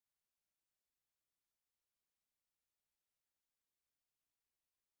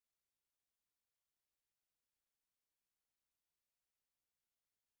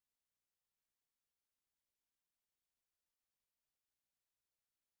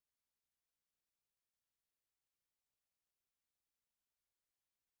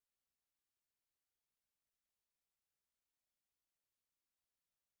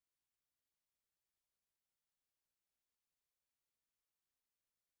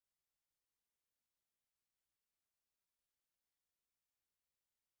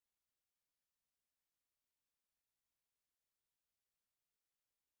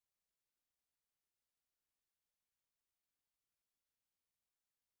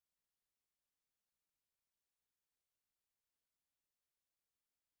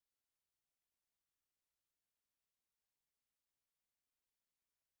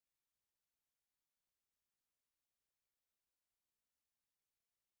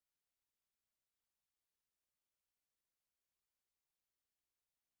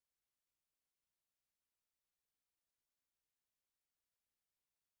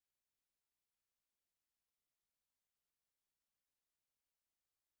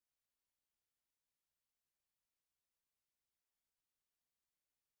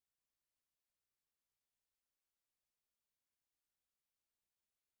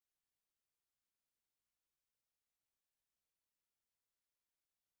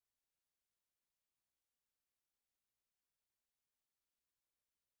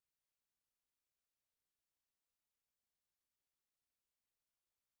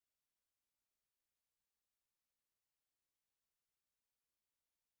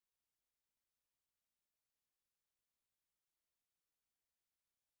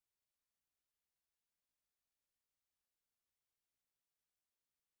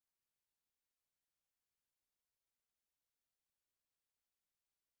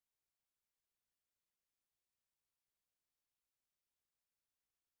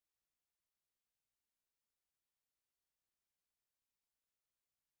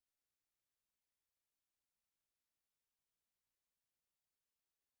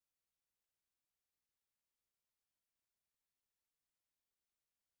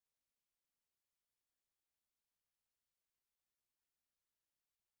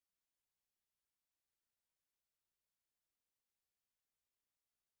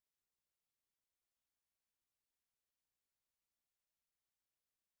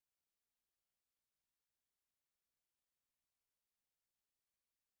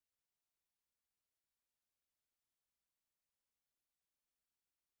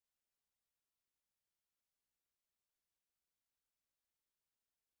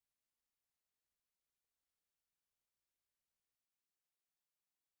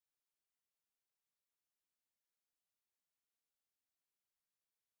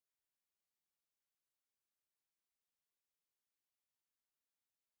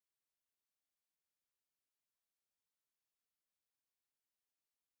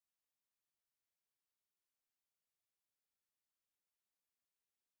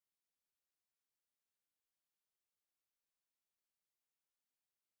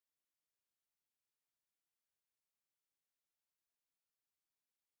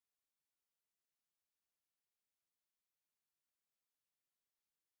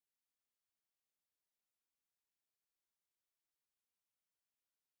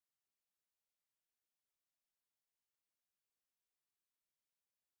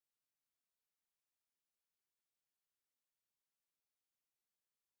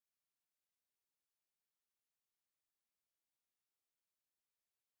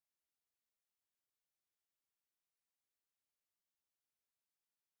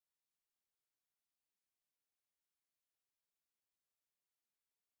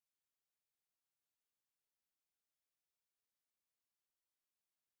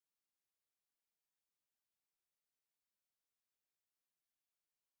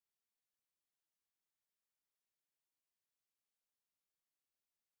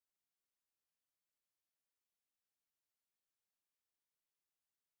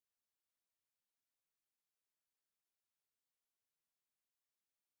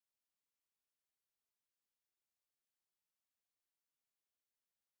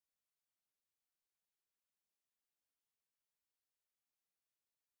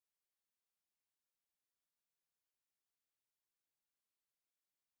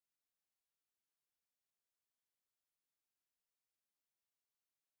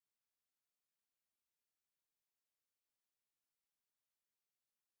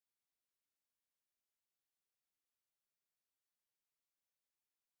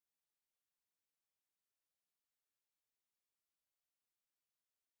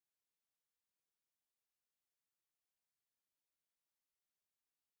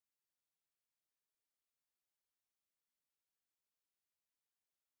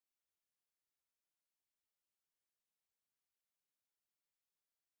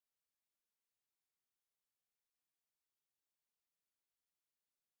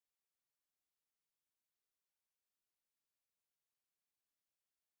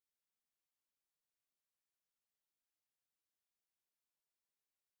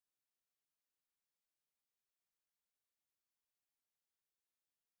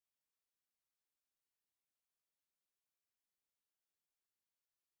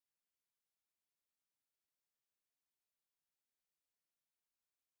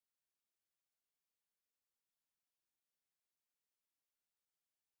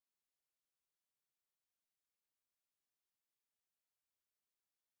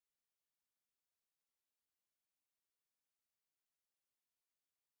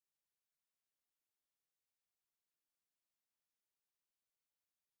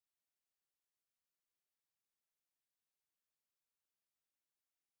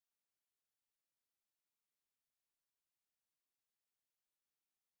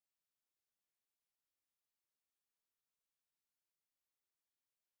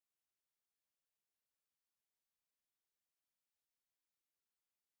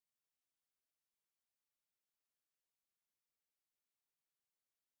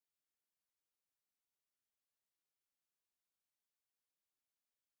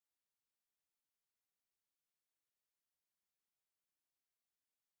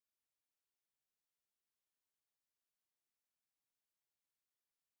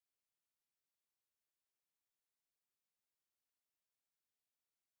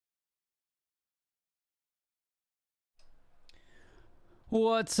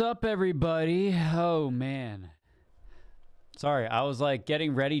What's up, everybody? Oh, man. Sorry, I was like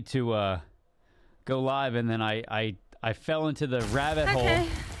getting ready to go live, and then I fell into the rabbit hole.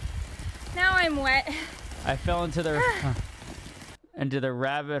 Now I'm wet. I fell into the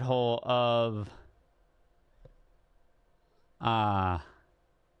rabbit hole of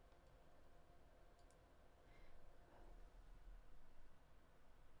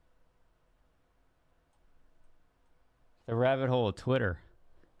the rabbit hole of Twitter.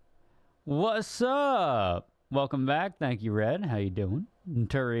 What's up? Welcome back. Thank you, Red. How you doing?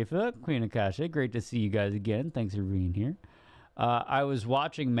 Tarifa, Queen Akasha. Great to see you guys again. Thanks for being here. I was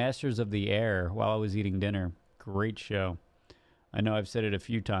watching Masters of the Air while I was eating dinner. Great show. I know I've said it a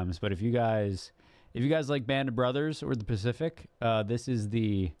few times, but if you guys like Band of Brothers or the Pacific, this is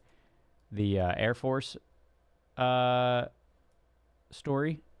the Air Force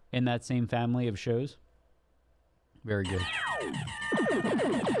story in that same family of shows. Very good.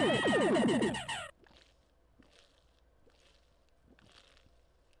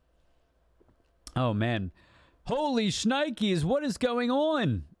 Oh, man. Holy shnikes, what is going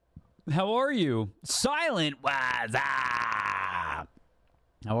on? How are you? Silent was. How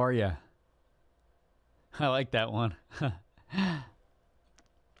are you? I like that one.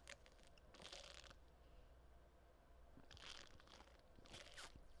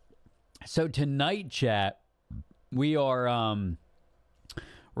 So tonight, chat, we are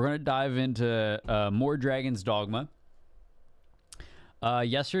we're gonna dive into more Dragon's Dogma.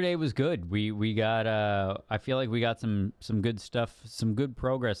 Yesterday was good. We got I feel like we got some good stuff, some good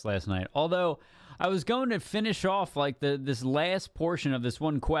progress last night. Although I was going to finish off like this last portion of this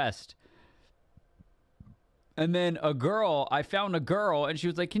one quest, and then I found a girl, and she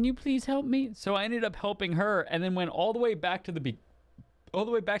was like, "Can you please help me?" So I ended up helping her, and then went all the way back to the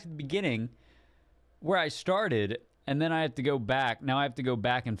beginning where I started, and then I have to go back. Now I have to go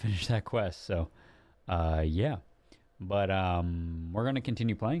back and finish that quest. So, yeah. But we're going to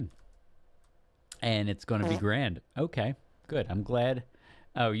continue playing. And it's going to be grand. Okay, good. I'm glad.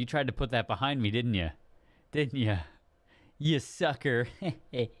 Oh, you tried to put that behind me, didn't you? Didn't you? You sucker.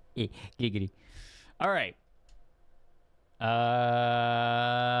 Giggity. All right.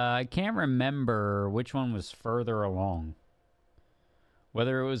 I can't remember which one was further along.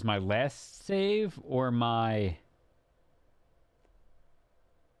 Whether it was my last save or my...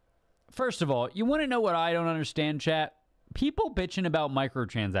 First of all, you want to know what I don't understand, chat? People bitching about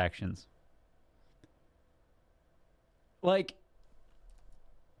microtransactions. Like,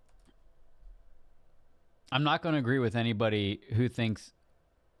 I'm not going to agree with anybody who thinks,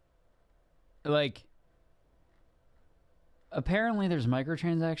 like, apparently there's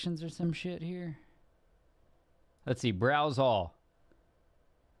microtransactions or some shit here. Let's see, browse all.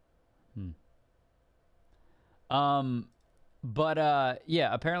 But,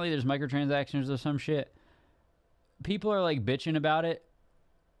 yeah, apparently there's microtransactions or some shit. People are, like, bitching about it.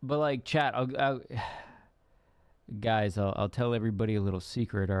 But, like, chat, guys, I'll tell everybody a little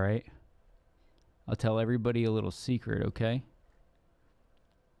secret, all right? I'll tell everybody a little secret, okay?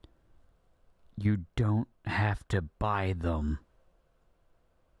 You don't have to buy them.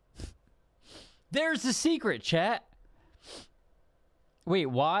 There's the secret, chat. Wait,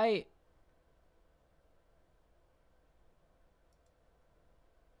 why...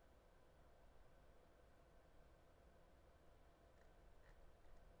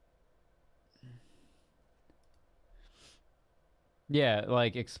 Yeah,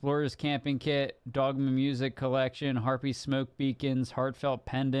 like Explorer's Camping Kit, Dogma Music Collection, Harpy Smoke Beacons, Heartfelt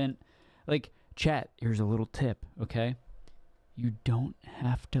Pendant. Like, chat, here's a little tip, okay? You don't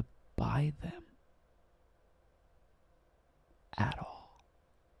have to buy them. At all.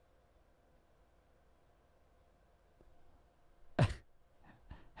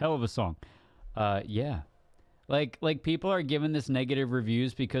 Hell of a song. Yeah. Like people are giving this negative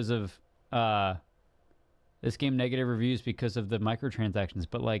reviews because of, this game negative reviews because of the microtransactions,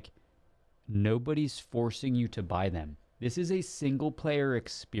 but like nobody's forcing you to buy them. This is a single player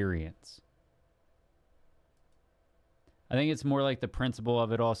experience. I think it's more like the principle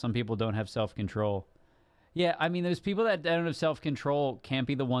of it all. Some people don't have self-control. Yeah, I mean, those people that don't have self-control can't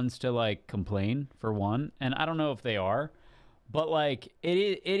be the ones to like complain, for one. And I don't know if they are, but like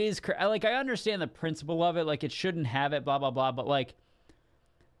it is like, I understand the principle of it. Like it shouldn't have it, blah, blah, blah. But like,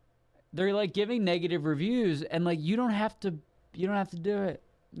 they're like giving negative reviews, and like you don't have to do it.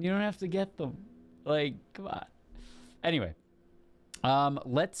 You don't have to get them. Like, come on. Anyway,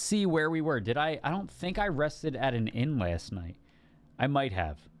 let's see where we were. I don't think I rested at an inn last night. I might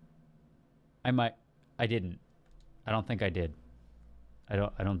have. I didn't. I don't think I did. I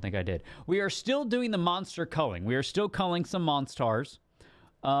don't think I did. We are still doing the monster culling. We are still culling some monstars.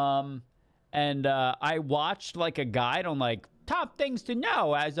 And I watched like a guide on like top things to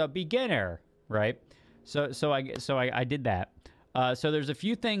know as a beginner, right? So I did that. So there's a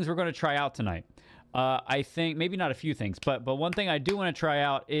few things we're going to try out tonight. I think maybe not a few things, but one thing I do want to try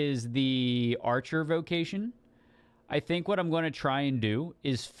out is the archer vocation. I think what I'm going to try and do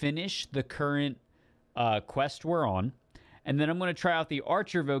is finish the current quest we're on, and then I'm going to try out the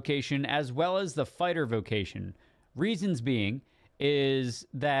archer vocation as well as the fighter vocation. Reasons being is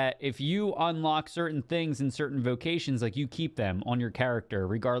that if you unlock certain things in certain vocations, like you keep them on your character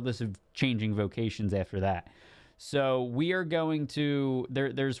regardless of changing vocations after that. So we are going to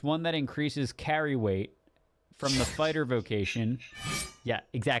there's one that increases carry weight from the fighter vocation. Yeah,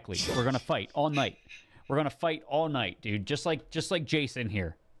 exactly. We're going to fight all night. We're going to fight all night, dude. Just like Jason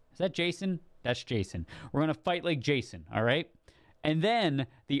here. Is that Jason? That's Jason. We're going to fight like Jason, all right? And then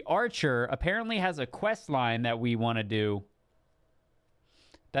the archer apparently has a quest line that we want to do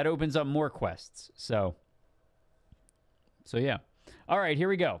that opens up more quests. So yeah. All right, here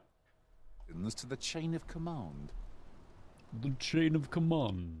we go. To the chain of command. The chain of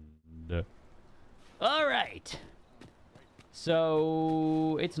command. All right.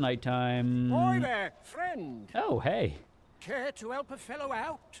 So it's nighttime. Boy there, friend. Oh, hey. Care to help a fellow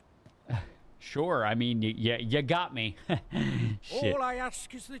out? Sure. I mean, you got me. Shit. All I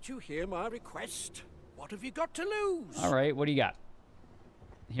ask is that you hear my request. What have you got to lose? All right, what do you got?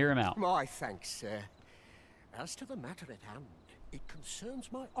 Hear him out. My thanks, sir. As to the matter at hand, it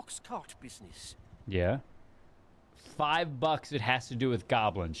concerns my ox cart business. Yeah. $5 it has to do with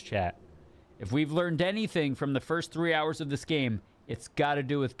goblins, chat. If we've learned anything from the first 3 hours of this game, it's got to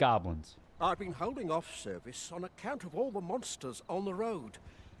do with goblins. I've been holding off service on account of all the monsters on the road,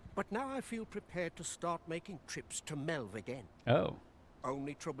 but now I feel prepared to start making trips to Melv again. Oh.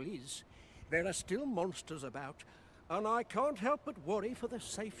 Only trouble is, there are still monsters about, and I can't help but worry for the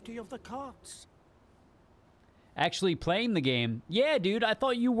safety of the carts. Actually playing the game. Yeah, dude, I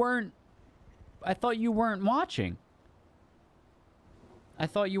thought you weren't watching. I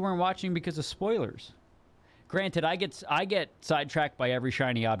thought you weren't watching because of spoilers. Granted, I get sidetracked by every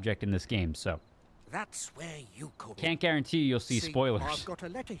shiny object in this game, so that's where you come in. Can't guarantee you'll see spoilers. I've got a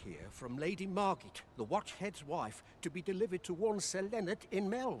letter here from Lady Margit, the Watchhead's wife, to be delivered to one Sir Leonard in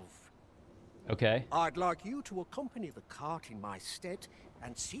Melv. Okay. I'd like you to accompany the cart in my stead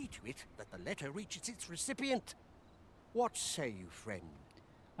and see to it that the letter reaches its recipient. What say you, friend?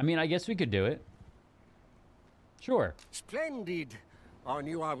 I mean, I guess we could do it. Sure. Splendid. I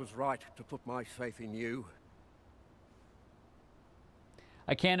knew I was right to put my faith in you.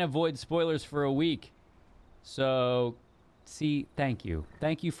 I can't avoid spoilers for a week. So, see, thank you.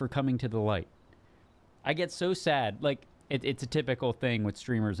 Thank you for coming to the light. I get so sad. Like, it's a typical thing with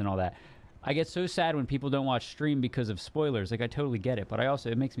streamers and all that. I get so sad when people don't watch stream because of spoilers. Like, I totally get it, but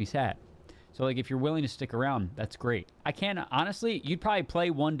it makes me sad. So, like, if you're willing to stick around, that's great. I can't, honestly, you'd probably play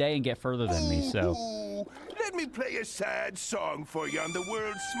one day and get further than me, so. Let me play a sad song for you on the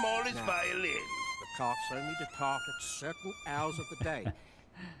world's smallest violin. The carts only depart at certain hours of the day.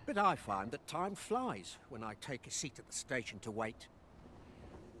 But I find that time flies when I take a seat at the station to wait.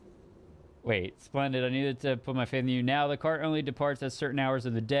 Wait, splendid. I needed to put my faith in you. Now the cart only departs at certain hours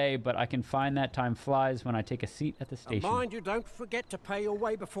of the day, but I can find that time flies when I take a seat at the station. And mind you, don't forget to pay your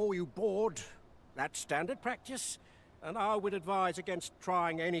way before you board. That's standard practice, and I would advise against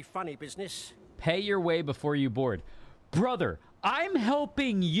trying any funny business. Pay your way before you board. Brother, I'm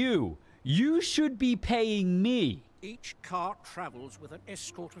helping you. You should be paying me. Each cart travels with an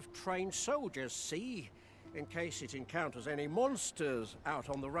escort of trained soldiers, see? In case it encounters any monsters out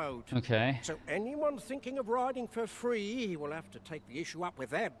on the road. Okay. So anyone thinking of riding for free will have to take the issue up with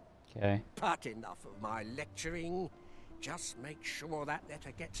them. Okay. But enough of my lecturing. Just make sure that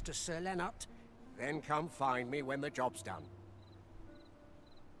letter gets to Sir Leonard. Then come find me when the job's done.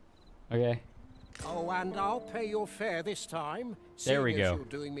 Okay. Oh, and I'll pay your fare this time. There we go. You're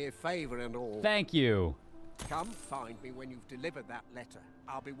doing me a favor and all. Thank you. Come find me when you've delivered that letter.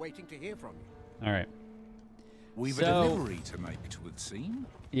 I'll be waiting to hear from you. All right. We've a delivery to make, it would seem.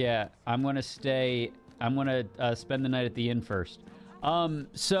 Yeah, I'm going to stay. I'm going to spend the night at the inn first.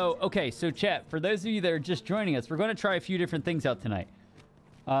 So chat, for those of you that are just joining us, we're going to try a few different things out tonight.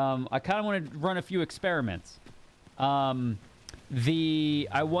 I kind of want to run a few experiments. I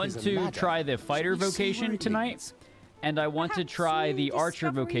want to try the fighter vocation tonight, and I want to try the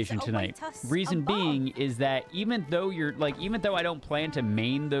archer vocation tonight. Reason being is that even though I don't plan to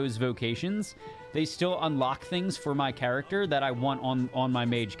main those vocations, they still unlock things for my character that I want on my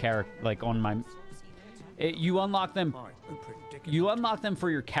mage character, like on my. You unlock them. You unlock them for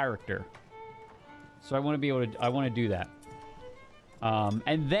your character. So I want to be able to. I want to do that.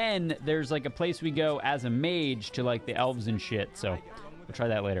 And then there's like a place we go as a mage to like the elves and shit. So we'll try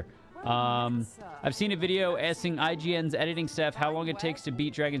that later. I've seen a video asking IGN's editing staff how long it takes to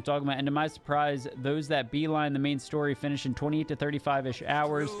beat Dragon's Dogma, and to my surprise, those that beeline the main story finish in 28 to 35-ish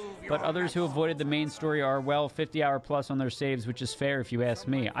hours, but others who avoided the main story are, well, 50-hour plus on their saves, which is fair if you ask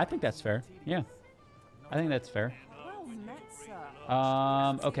me. I think that's fair. Yeah. I think that's fair.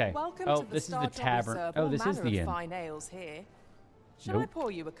 Okay. Oh, this is the tavern. Oh, this is the inn. Fine ales here. Shall I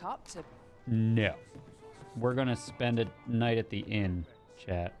pour you a cup to... No. We're gonna spend a night at the inn,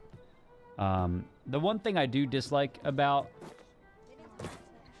 chat. The one thing I do dislike about...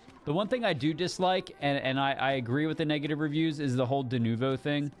 The one thing I do dislike, and I agree with the negative reviews, is the whole de nouveau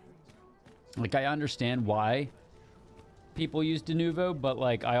thing. Like, I understand why people use de nouveau, but,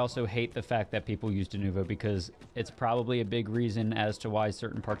 like, I also hate the fact that people use de nouveau because it's probably a big reason as to why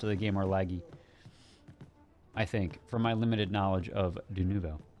certain parts of the game are laggy. I think, from my limited knowledge of de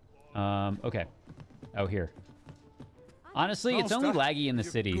nouveau. Okay. Oh, here. Honestly, it's only laggy in the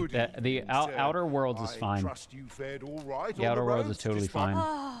city. The Outer Worlds is fine. The Outer Worlds is totally fine.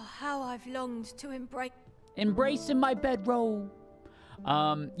 Oh, how I've longed to embrace in my bedroll.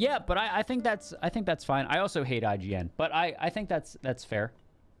 Yeah, but I think that's fine. I also hate IGN, but I think that's fair.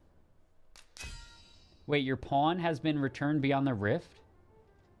 Wait, your pawn has been returned beyond the rift?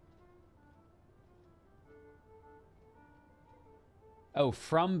 Oh,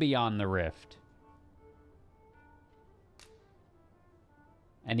 from beyond the rift.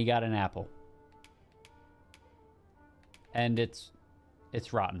 And he got an apple. And it's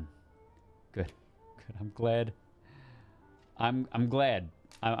rotten. Good. Good. I'm glad. I'm glad.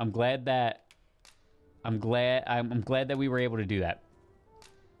 I'm glad that we were able to do that.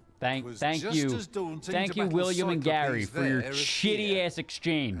 Thank you, William and Gary, for your shitty ass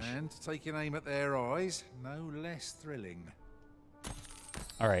exchange. And taking aim at their eyes, no less thrilling.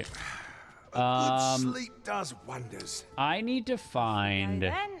 All right. A good sleep does wonders. I need to find...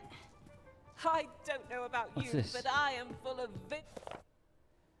 I don't know about What's you, this? but I am full of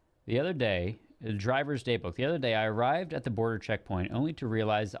The other day, the driver's daybook. The other day, I arrived at the border checkpoint only to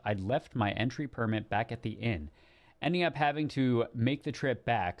realize I'd left my entry permit back at the inn, ending up having to make the trip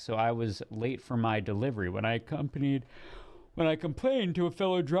back, so I was late for my delivery. When I complained to a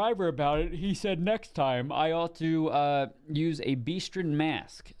fellow driver about it, he said next time I ought to use a Beastren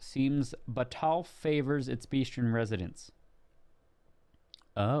mask. Seems Batal favors its Beastren residents.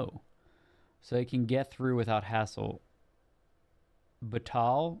 Oh. So they can get through without hassle.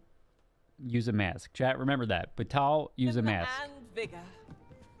 Batal, use a mask. Chat, remember that. Batal, use a mask. and vigor.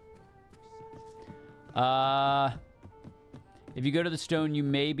 If you go to the stone, you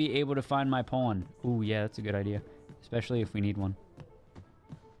may be able to find my pawn. Ooh, yeah, that's a good idea. Especially if we need one.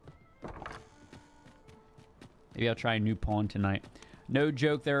 Maybe I'll try a new pawn tonight. No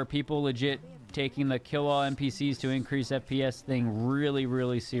joke, there are people legit taking the kill all NPCs to increase FPS thing really,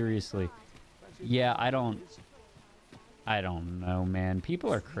 really seriously. Yeah, I don't know, man.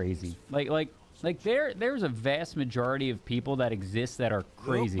 People are crazy. Like there's a vast majority of people that exist that are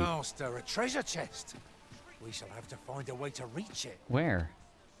crazy. Look, Master, a treasure chest. We shall have to find a way to reach it. Where?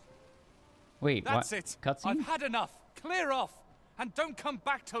 Wait, That's what? it. Cutscene? I've had enough. Clear off. And don't come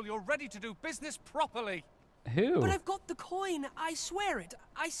back till you're ready to do business properly. Who? But I've got the coin. I swear it.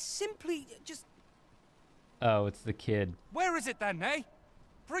 I simply just... Oh, it's the kid. Where is it then, eh?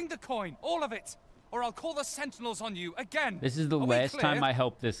 Bring the coin, all of it, or I'll call the sentinels on you again. This is the last time I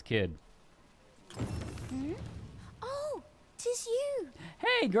helped this kid. Hmm? Oh, 'tis you.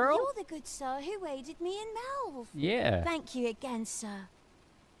 Hey, girl. You're the good sir who aided me in Melve. Yeah. Thank you again, sir.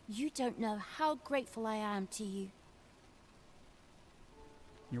 You don't know how grateful I am to you.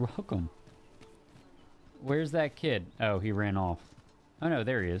 You're welcome. Where's that kid? Oh, he ran off. Oh, no,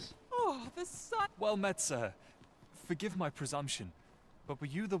 there he is. Oh, the sun. Well met, sir. Forgive my presumption, but were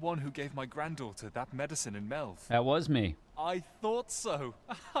you the one who gave my granddaughter that medicine in Melve? That was me. I thought so.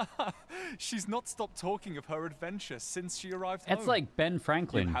 She's not stopped talking of her adventure since she arrived home. That's like Ben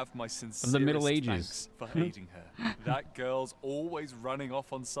Franklin You have my sincerest of the Middle Ages. thanks for aiding her. That girl's always running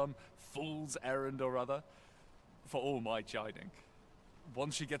off on some fool's errand or other. For all my chiding.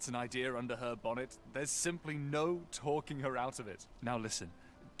 Once she gets an idea under her bonnet, there's simply no talking her out of it. Now listen,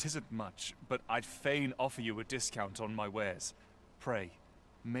 'tisn't much, but I'd fain offer you a discount on my wares. Pray,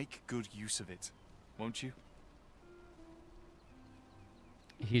 make good use of it, won't you?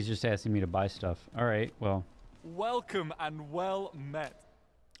 He's just asking me to buy stuff. All right, well. Welcome and well met.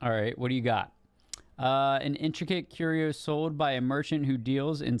 All right, what do you got? An intricate curio sold by a merchant who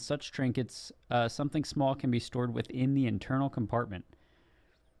deals in such trinkets. Something small can be stored within the internal compartment.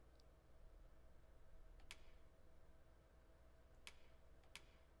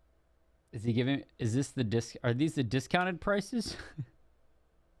 Is he giving? Is this the disc? Are these the discounted prices?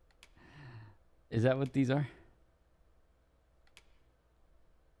 Is that what these are?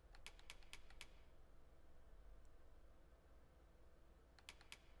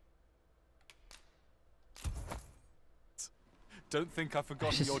 Don't think I've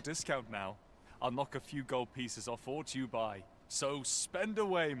forgotten your discount now. I'll knock a few gold pieces off what you buy. So spend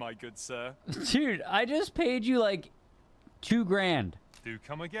away, my good sir. Dude, I just paid you like $2 grand. Do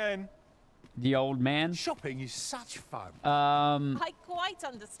come again. The old man. Shopping is such fun. I quite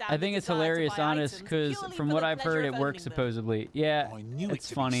understand. I think the it's desire to hilarious, buy honest, items because purely from for what the I've pleasure heard, of it works owning them. supposedly. Yeah, I knew it's it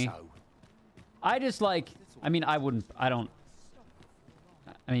to funny. Be so. I just like. I mean, I wouldn't. I don't.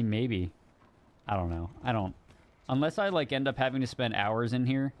 I mean, maybe. I don't know. I don't. Unless I like end up having to spend hours in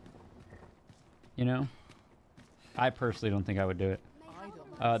here. You know. I personally don't think I would do it.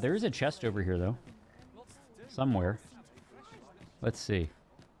 There is a chest over here though. Somewhere. Let's see.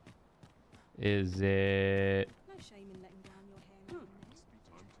 Is it?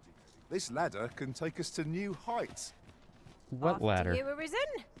 This ladder can take us to new heights. What ladder? You were risen.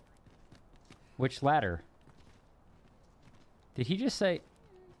 Which ladder? Did he just say...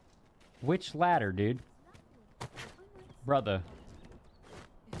 Which ladder, dude? Brother.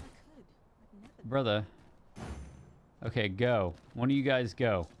 Brother. Okay, go. One of you guys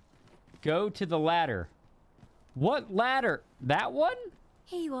go. Go to the ladder. What ladder? That one?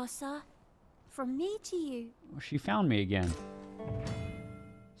 Here you are, sir. From me to you. Oh, she found me again.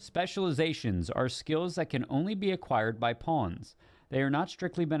 Specializations are skills that can only be acquired by pawns. They are not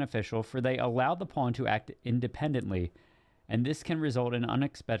strictly beneficial, for they allow the pawn to act independently, and this can result in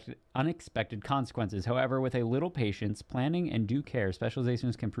unexpected consequences. However, with a little patience, planning, and due care,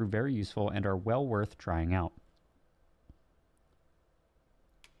 specializations can prove very useful and are well worth trying out.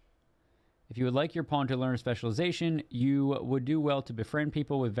 If you would like your pawn to learn a specialization, you would do well to befriend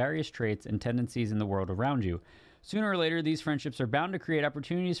people with various traits and tendencies in the world around you. Sooner or later, these friendships are bound to create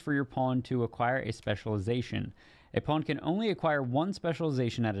opportunities for your pawn to acquire a specialization. A pawn can only acquire one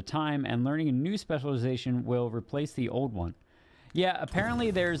specialization at a time, and learning a new specialization will replace the old one. Yeah,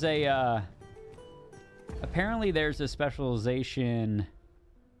 apparently there's a specialization.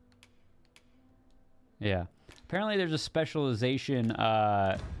 Yeah, apparently there's a specialization.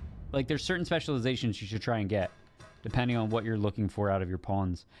 Like there's certain specializations you should try and get, depending on what you're looking for out of your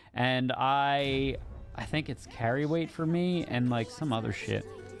pawns. And I think it's carry weight for me, and like some other shit.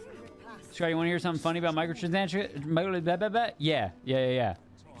 Scott, you want to hear something funny about microtransactions? Yeah.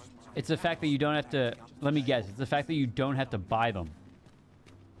 It's the fact that you don't have to... Let me guess. It's the fact that you don't have to buy them.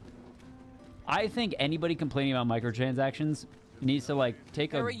 I think anybody complaining about microtransactions needs to, like,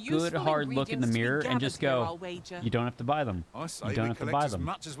 take a good, hard look in the mirror and just go, you don't have to buy them. You don't have to buy them.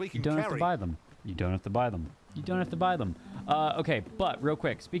 You don't have to buy them. You don't have to buy them. You don't have to buy them. Okay, but real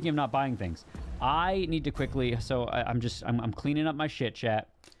quick, speaking of not buying things, I need to quickly... So I'm cleaning up my shit, chat.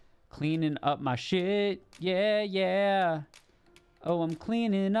 Cleaning up my shit, yeah. Oh, I'm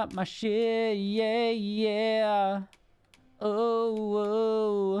cleaning up my shit, yeah.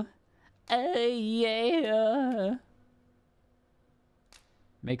 Oh, yeah.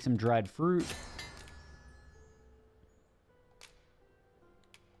 Make some dried fruit.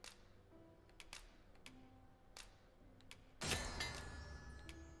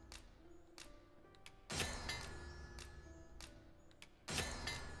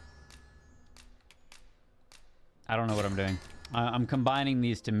 I don't know what I'm doing. I'm combining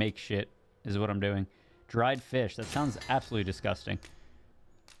these to make shit, is what I'm doing. Dried fish. That sounds absolutely disgusting.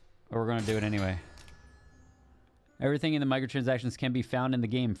 But we're going to do it anyway. Everything in the microtransactions can be found in the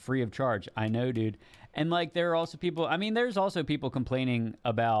game free of charge. I know, dude. And, like, there are also people... I mean, there's also people complaining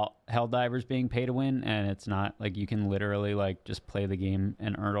about Helldivers being pay to win, and it's not. Like, you can literally, like, just play the game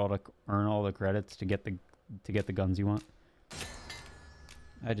and earn all the credits to get the guns you want.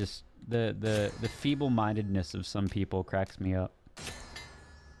 I just... The feeble-mindedness of some people cracks me up.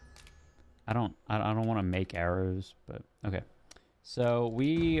 I don't want to make arrows, but okay. So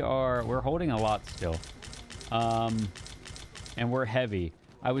we're holding a lot still. And we're heavy.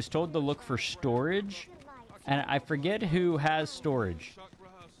 I was told to look for storage, and I forget who has storage.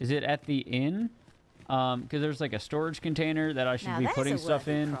 Is it at the inn? Because there's like a storage container that I should be putting stuff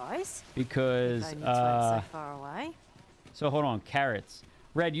in. Because so far away. So hold on, carrots.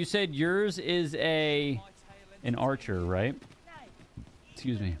 Red, you said yours is an archer, right?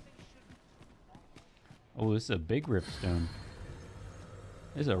 Excuse me. Oh, this is a big ripstone.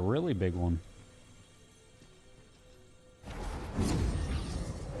 This is a really big one.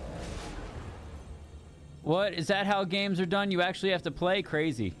 What? Is that how games are done? You actually have to play?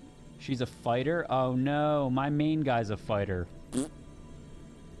 Crazy. She's a fighter? Oh no, my main guy's a fighter.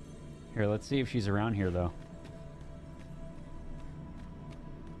 Here, let's see if she's around here, though.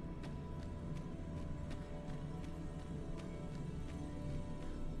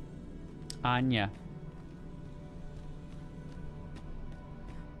 Anya.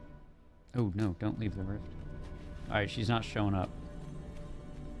 Oh, no, don't leave the rift. Alright, she's not showing up.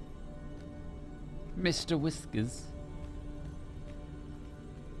 Mr. Whiskers.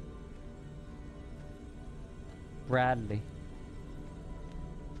 Bradley.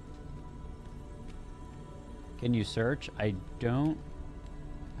 Can you search? I don't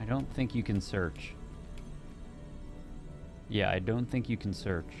think you can search. Yeah, I don't think you can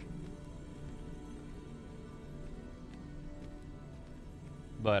search.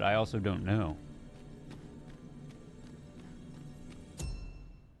 But I also don't know.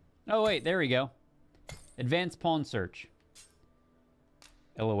 Oh wait, there we go. Advanced pawn search.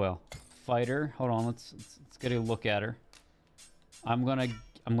 LOL. Fighter. Hold on, let's get a look at her. I'm gonna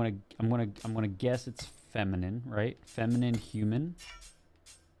guess it's feminine, right? Feminine human.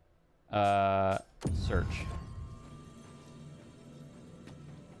 Search.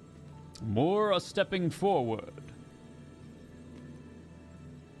 More stepping forward.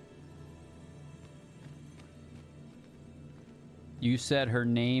 You said her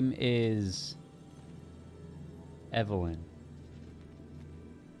name is Evelyn.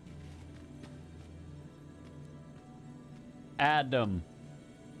 Adam.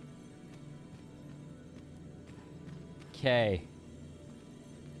 K.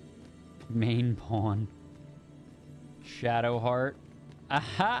 Main pawn. Shadowheart.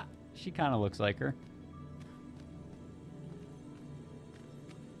 Aha! She kind of looks like her.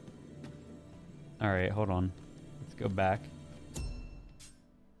 Alright, hold on. Let's go back.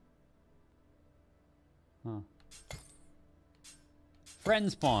 Huh.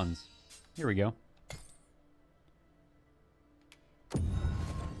 Friends pawns. Here we go.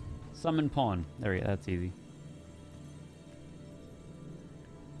 Summon pawn. There we go. That's easy.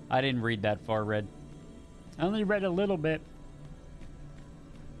 I didn't read that far, Red. I only read a little bit.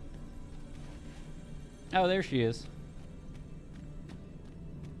 Oh, there she is.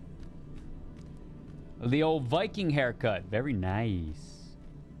 The old Viking haircut. Very nice.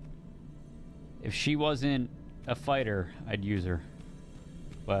 If she wasn't a fighter, I'd use her.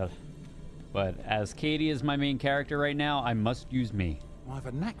 But as Katie is my main character right now, I must use me. I have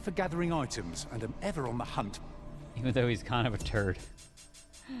a knack for gathering items and am ever on the hunt. Even though he's kind of a turd.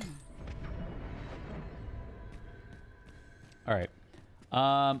 All right.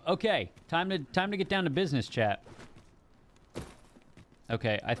 Okay. Time to get down to business, chat.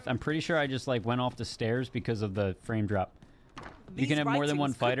 Okay. I'm pretty sure I just like went off the stairs because of the frame drop. You can have more than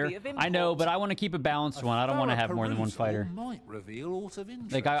one fighter. I know, but I want to keep a balanced one. I don't want to have more than one fighter. Might reveal aught of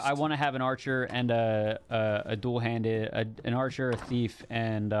interest. Like I want to have an archer and a dual-handed, an archer, a thief,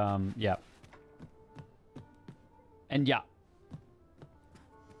 and yeah. And yeah.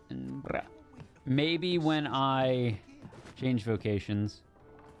 And maybe when I change vocations,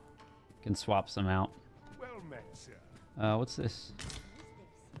 can swap some out. Well met, sir. What's this?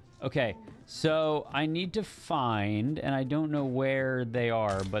 Okay, so I need to find, and I don't know where they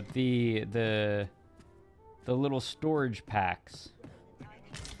are, but the little storage packs.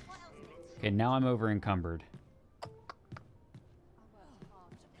 Okay, now I'm over encumbered.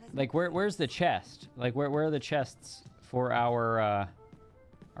 Like where's the chest? Like where are the chests for our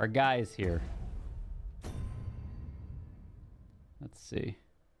guys here? Let's see.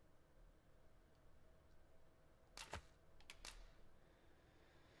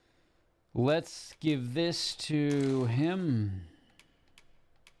 Let's give this to him.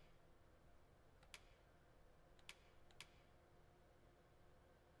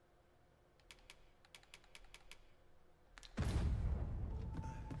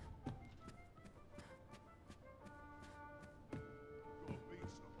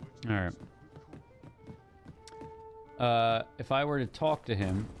 All right. If I were to talk to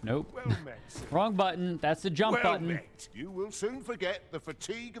him, nope. Well met, sir. Wrong button. That's the jump Well button. met. You will soon forget the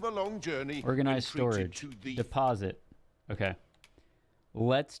fatigue of a long journey. Organized when treated storage. to the Deposit. Okay.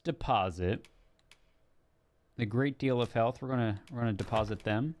 Let's deposit a great deal of health. We're gonna deposit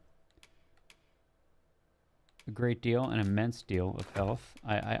them. A great deal, an immense deal of health.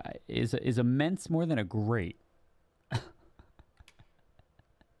 Is immense more than a great?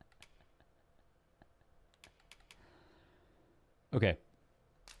 Okay.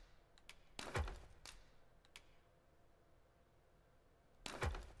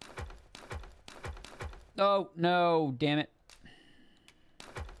 Oh, no, damn it.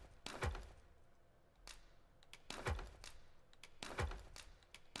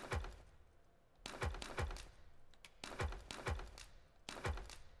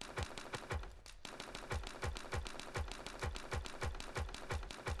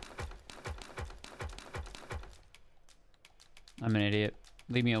 I'm an idiot.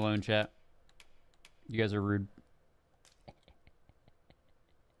 Leave me alone, chat. You guys are rude.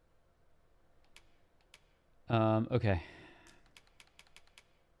 Okay.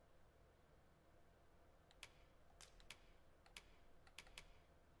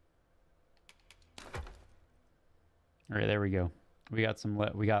 All right, there we go. We got some.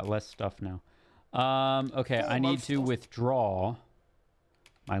 We got less stuff now. Okay, I need to withdraw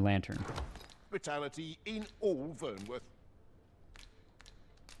my lantern. Hospitality in all Vernworth.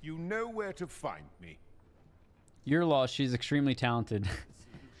 You know where to find me. You're lost. She's extremely talented.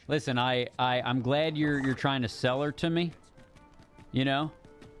 Listen, I'm glad you're trying to sell her to me. You know.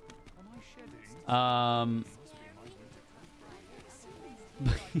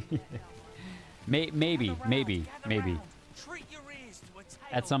 Maybe.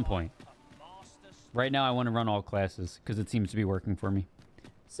 At some point. Right now, I want to run all classes because it seems to be working for me.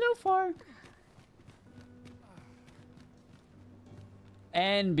 So far.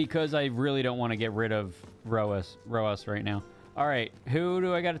 And because I really don't want to get rid of Roas right now. All right, who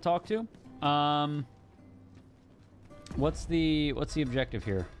do I got to talk to? What's the objective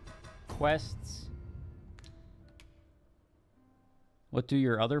here? Quests. What do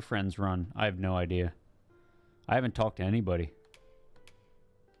your other friends run? I have no idea. I haven't talked to anybody.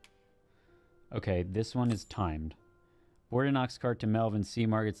 Okay, this one is timed. Board an ox cart to Melvin. See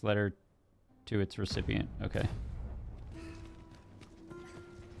Margaret's letter to its recipient. Okay.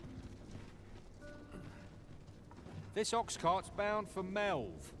 This ox cart's bound for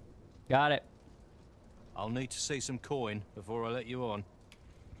Melv. Got it. I'll need to see some coin before I let you on.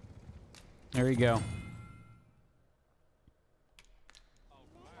 There you go.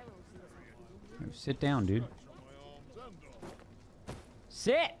 Sit down, dude.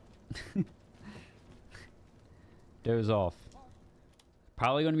 Sit! Doze off.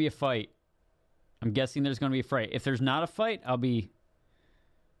 Probably going to be a fight. I'm guessing there's going to be a fight. If there's not a fight, I'll be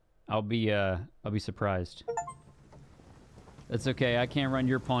surprised. That's okay. I can't run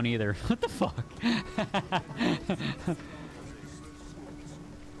your pawn either. What the fuck?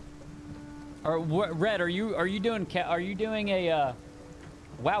 Red, are you doing a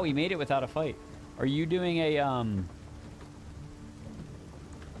wow, we made it without a fight. Are you doing a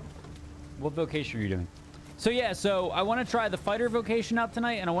what vocation are you doing? So yeah, I want to try the fighter vocation out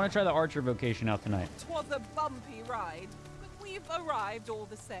tonight, and I want to try the archer vocation out tonight. 'Twas a bumpy ride, but we've arrived all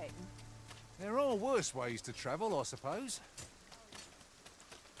the same. There are worse ways to travel, I suppose.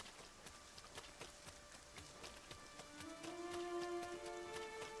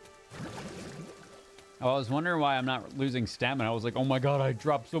 Oh, I was wondering why I'm not losing stamina. I was like, oh my god, I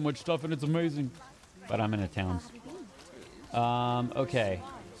dropped so much stuff and it's amazing. But I'm in a town. Okay.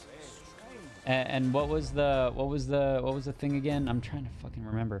 And what was the thing again? I'm trying to fucking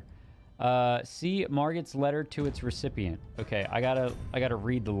remember. See Margaret's letter to its recipient. Okay, I gotta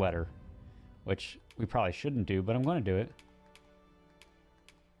read the letter, which we probably shouldn't do, but I'm gonna do it.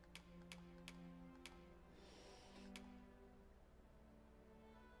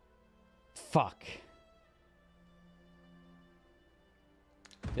 Fuck.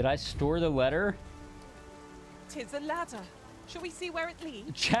 Did I store the letter? 'Tis a ladder. Shall we see where it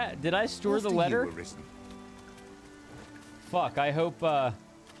leads? Chat, did I store the letter? Fuck, I hope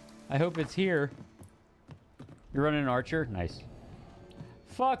it's here. You're running an archer? Nice.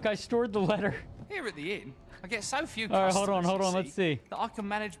 Fuck, I stored the letter. Here at the inn, I get so few All right, customers, hold on, let's see. that I can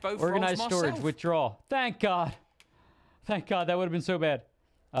manage both Organized roles storage, myself. withdraw. Thank God. Thank God, that would have been so bad.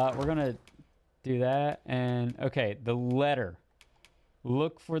 We're gonna do that, and okay, the letter.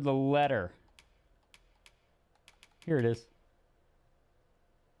 Look for the letter. Here it is.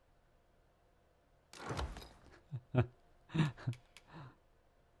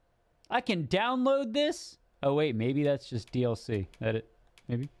 I can download this? Oh wait, maybe that's just DLC. That it?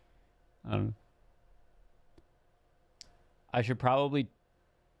 Maybe? I don't know. I should probably...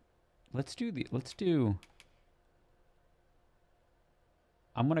 Let's do...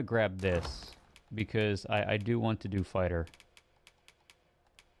 I'm gonna grab this because I do want to do fighter.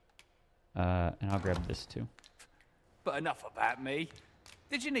 And I'll grab this too. But enough about me.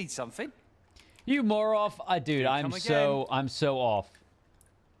 Did you need something? You more off, dude. I'm come so off.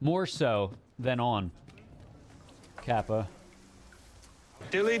 More so than on. Kappa.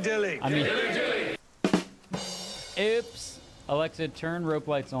 Dilly dilly. I mean, oops. Alexa, turn rope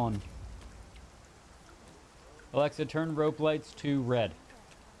lights on. Alexa, turn rope lights to red.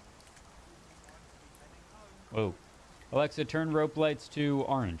 Whoa. Alexa, turn rope lights to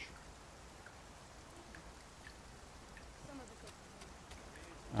orange.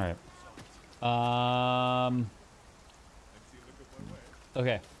 All right.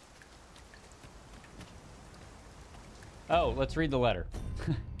 Okay. Oh, let's read the letter.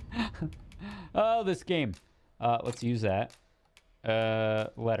 Oh, this game. Let's use that.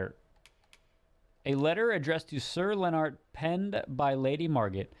 Letter. A letter addressed to Sir Leonard, penned by Lady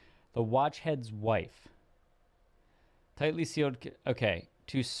Margaret, the Watchhead's wife. Tightly sealed. Okay,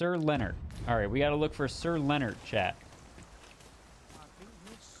 to Sir Leonard. All right, we got to look for Sir Leonard, chat.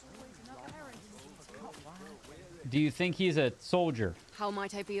 Do you think he's a soldier? How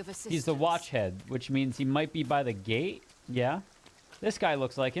might I be of assistance? He's the Watchhead, which means he might be by the gate. Yeah. This guy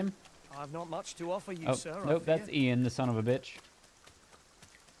looks like him. I've not much to offer you, Oh, sir. nope, that's Ian, the son of a bitch.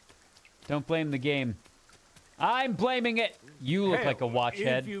 Don't blame the game. I'm blaming it. You look like a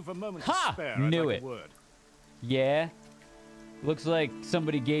Watchhead. If you've a moment Ha! to spare, Knew I'd like it. a word. Yeah. Looks like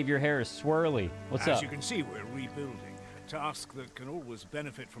somebody gave your hair a swirly. What's up? As you can see, we're rebuilding. A task that can always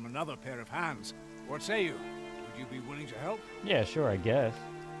benefit from another pair of hands. What say you? Would you be willing to help? Yeah, sure, I guess.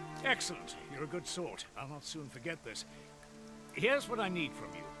 Excellent. You're a good sort. I'll not soon forget this. Here's what I need from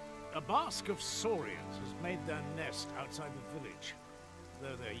you. A basque of saurians has made their nest outside the village.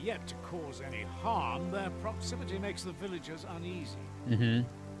 Though they're yet to cause any harm, their proximity makes the villagers uneasy. Mm-hmm.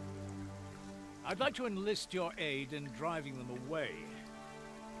 I'd like to enlist your aid in driving them away.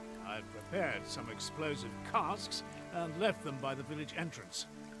 I've prepared some explosive casks and left them by the village entrance.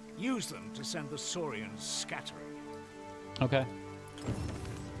 Use them to send the saurians scattering. Okay.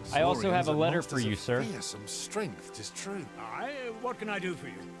 I also have a letter for you, sir. Some strength, 'tis true. What can I do for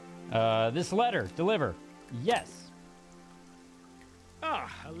you? This letter. Deliver. Yes.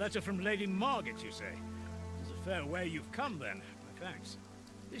 Ah, a letter from Lady Margaret, you say? It's a fair way you've come, then. My thanks.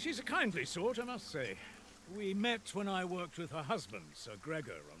 She's a kindly sort, I must say. We met when I worked with her husband, Sir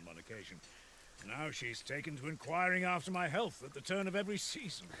Gregor, on one occasion. Now she's taken to inquiring after my health at the turn of every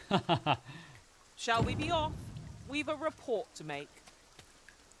season. Shall we be off? We've a report to make.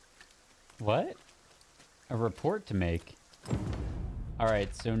 What? A report to make? All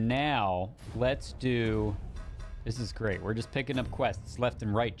right, so now let's do... This is great. We're just picking up quests left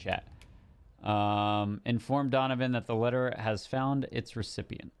and right, chat. Inform Donovan that the letter has found its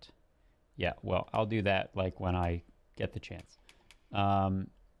recipient. Yeah, well, I'll do that like when I get the chance.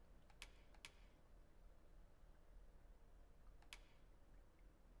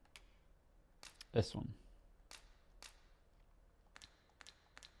 This one.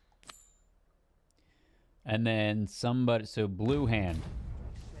 And then somebody, so Blue Hand.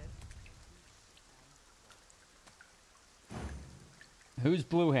 Who's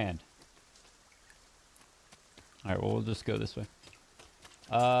Blue Hand? All right, well, we'll just go this way.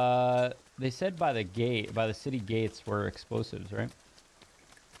 They said by the gate, by the city gates were explosives, right?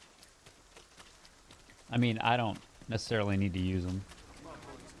 I mean, I don't necessarily need to use them.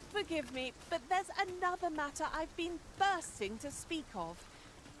 Forgive me, but there's another matter I've been bursting to speak of.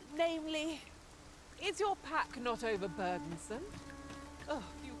 Namely, is your pack not overburdensome? Oh,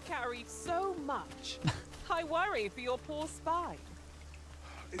 you carry so much. I worry for your poor spine.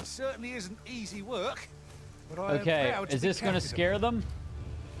 It certainly isn't easy work. But I Okay, am proud to is be this going to captain. scare them?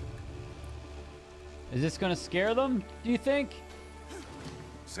 Is this going to scare them, do you think?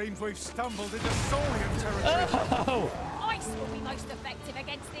 Seems we've stumbled into saurian territory. Oh! Ice will be most effective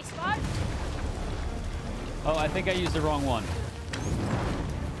against this one. Oh, I think I used the wrong one.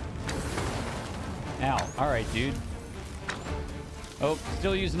 Ow. All right, dude. Oh,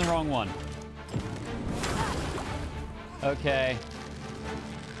 still using the wrong one. Okay.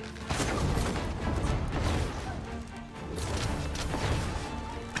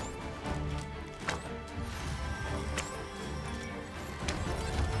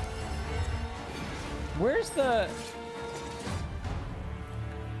 Where's the...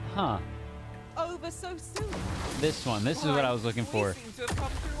 Huh. Over so soon. This one. This is what I was looking for. We seem to have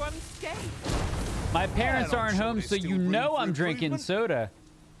come through unscathed. My parents aren't home, so you know I'm drinking soda.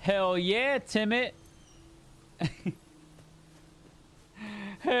 Hell yeah, Timmit.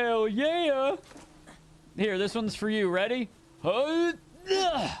 Hell yeah. Here, this one's for you. Ready?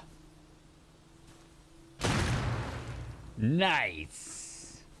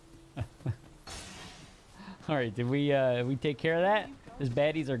 Nice. All right, did we take care of that? These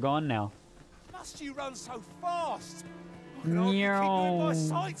baddies are gone now. Must you run so fast? I can hardly keep you in my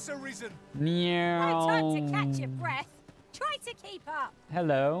sights, Arisen. No time to catch your breath. Try to keep up.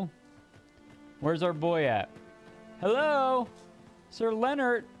 Hello. Where's our boy at? Hello? Sir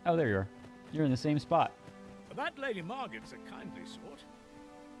Leonard. Oh, there you are. You're in the same spot. That Lady Margaret's a kindly sort.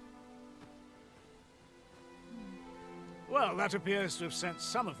 Well, that appears to have sent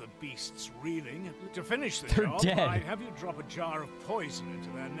some of the beasts reeling. To finish the They're job, dead. I'd have you drop a jar of poison into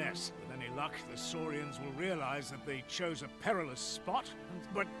their nest. With any luck, the saurians will realize that they chose a perilous spot.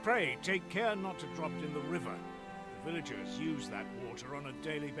 But pray, take care not to drop it in the river. The villagers use that water on a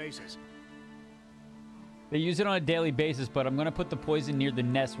daily basis. They use it on a daily basis, but I'm going to put the poison near the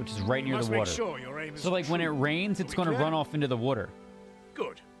nest, which is right near the water. Sure your aim is so, like, when it rains, it's going to run off into the water.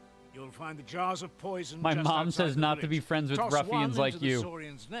 Good. You'll find the jars of poison. My mom says not to be friends with ruffians like you.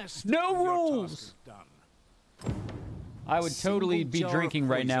 No rules! I would totally be drinking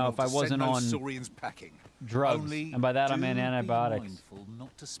right now if I wasn't on drugs. And by that I mean antibiotics. Mindful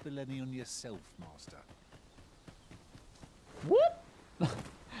not to spill any on yourself, Master. Whoop!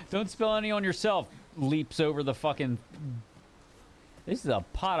 Don't spill any on yourself. Leaps over the fucking... This is a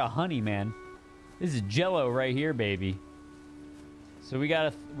pot of honey, man. This is Jello right here, baby. So we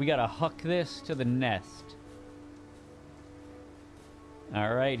gotta huck this to the nest.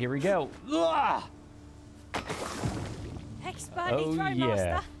 All right, here we go. Ugh! Expertly Oh, thrown, yeah.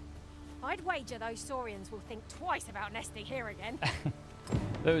 Master. I'd wager those Saurians will think twice about nesting here again.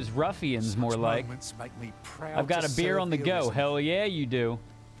 Those ruffians, more like. Make me proud I've got to a beer serve on the the go. arisen. Hell yeah, you do.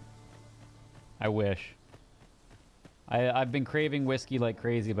 I wish. I've been craving whiskey like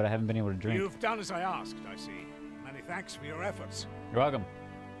crazy, but I haven't been able to drink. You've done as I asked, I see. Many thanks for your efforts. You're welcome.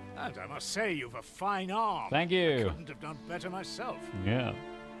 And I must say, you've a fine arm. Thank you. I couldn't have done better myself. Yeah.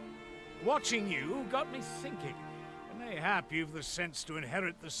 Watching you got me thinking. Mayhap you've the sense to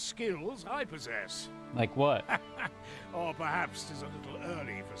inherit the skills I possess. Like what? Or perhaps 'tis a little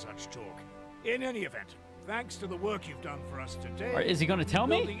early for such talk. In any event, thanks to the work you've done for us today... Or is he gonna tell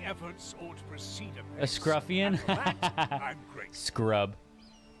me? Building efforts ought to proceed A scruffian? I'm grateful. Scrub.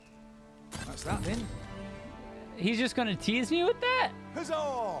 That's that then. He's just gonna tease me with that? Huzzah!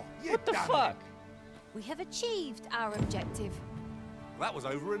 What the fuck? We have achieved our objective. That was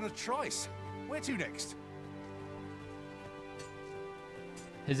over in a trice. Where to next?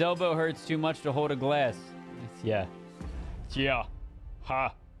 His elbow hurts too much to hold a glass. Yeah. Yeah.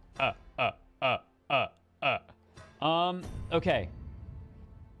 Ha. Okay.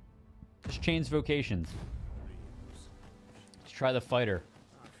 Let's change vocations. Let's try the fighter.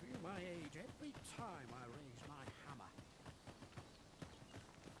 I feel my age every time I raise my hammer.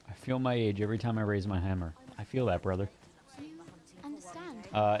 I feel my age every time I raise my hammer. I feel that, brother. Do you understand?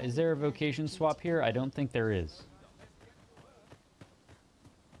 Is there a vocation swap here? I don't think there is.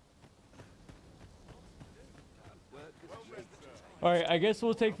 Alright, I guess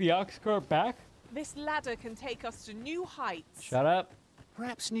we'll take the ox cart back. This ladder can take us to new heights. Shut up.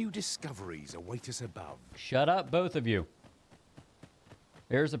 Perhaps new discoveries await us above. Shut up, both of you.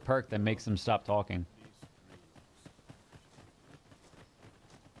 There's a perk that makes them stop talking.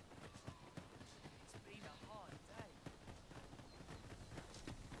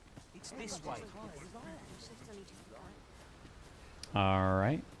 It's this way.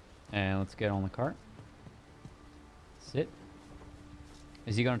 Alright. And let's get on the cart. Sit.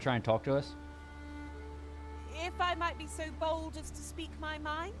 Is he going to try and talk to us? If I might be so bold as to speak my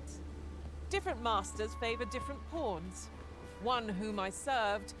mind. Different masters favor different pawns. One whom I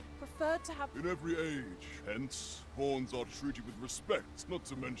served preferred to have... In every age, hence, pawns are treated with respect, not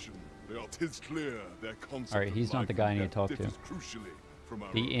to mention, they are 'tis clear their concept. Alright, he's not the guy I need to talk to. Crucially from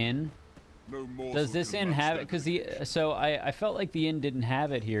our The own. inn? No more Does this inn have it? Because so I felt like the inn didn't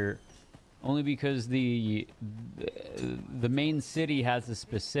have it here, only because the main city has a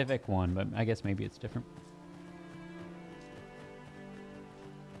specific one, but I guess maybe it's different.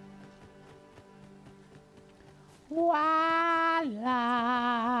 Voila.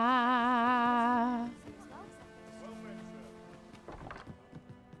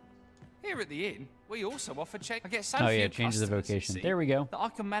 Here at the inn, we also offer check. I get so Oh few yeah, change the customers, vocation. you see, There we go. that I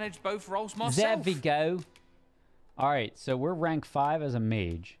can manage both roles There myself. we go. All right, so we're rank 5 as a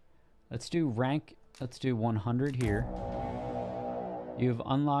mage. Let's do 100 here. You've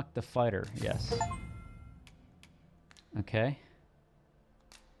unlocked the fighter. Yes. Okay.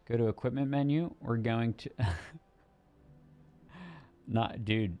 Go to equipment menu. We're going to... Not,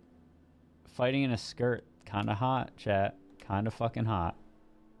 dude. Fighting in a skirt. Kind of hot, chat. Kind of fucking hot.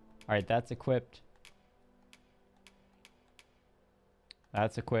 All right, that's equipped.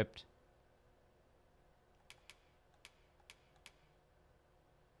 That's equipped.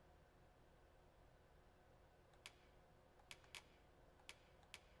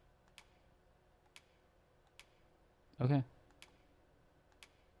 Okay.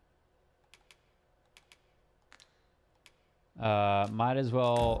 Might as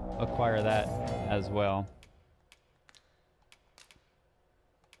well acquire that as well.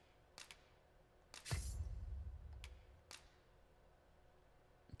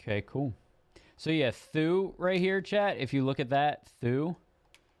 Okay, cool. So yeah, Thu right here, chat. If you look at that, Thu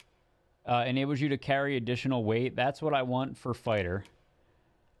enables you to carry additional weight. That's what I want for fighter.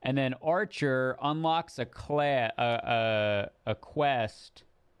 And then Archer unlocks a quest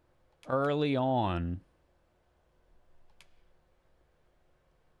early on.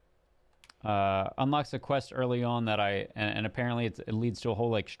 Unlocks a quest early on that and apparently it leads to a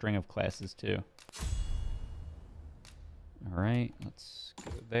whole like string of classes too. All right, let's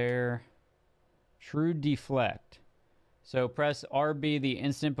go there. True Deflect. So press RB the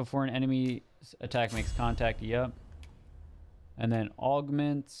instant before an enemy attack makes contact. Yep. And then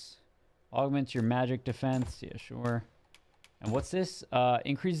augments your magic defense. Yeah, sure. And what's this?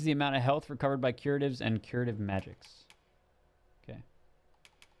 Increases the amount of health recovered by curatives and curative magics. Okay.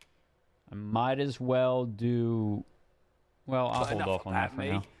 I might as well do... Well, I'll hold off on that for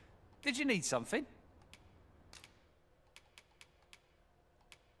now. Did you need something?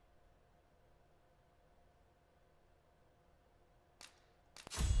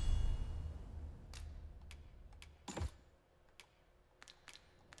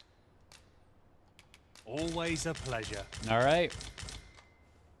 Always a pleasure. All right.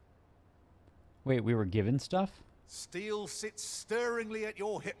 Wait, we were given stuff? Steel sits stirringly at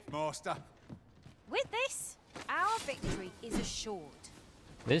your hip, master. With this, our victory is assured.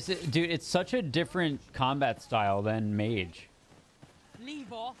 This is, dude, it's such a different combat style than Mage.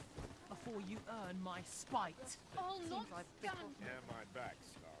 Leave off before you earn my spite. Oh, not done. Yeah, my back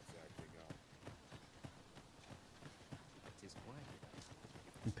starts acting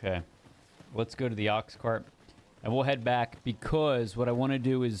up. Okay. Let's go to the ox cart. And we'll head back because what I want to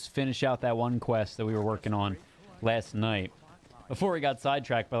do is finish out that one quest that we were working on last night. Before we got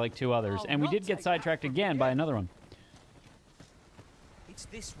sidetracked by like 2 others. And we did get sidetracked again by another one. It's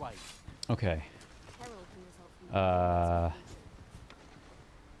this way. Okay.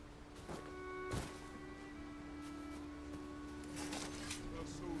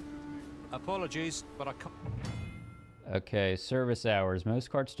 Apologies, but I can't... Okay, service hours.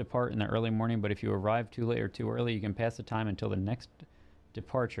 Most carts depart in the early morning, but if you arrive too late or too early, you can pass the time until the next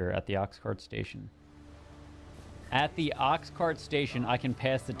departure at the ox cart station. At the ox cart station, I can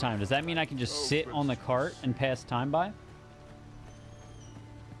pass the time. Does that mean I can just sit on the cart and pass time by?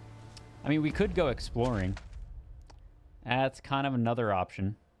 I mean, we could go exploring. That's kind of another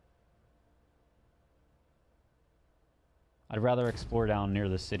option. I'd rather explore down near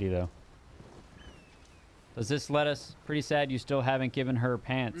the city, though. Does this let us? Pretty sad you still haven't given her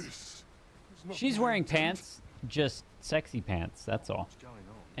pants. She's wearing pants, just sexy pants, that's all.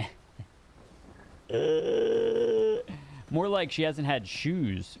 More like she hasn't had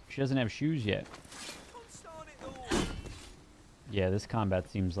shoes. She doesn't have shoes yet. Yeah, this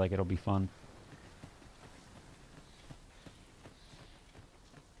combat seems like it'll be fun.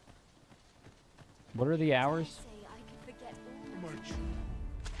 What are the hours?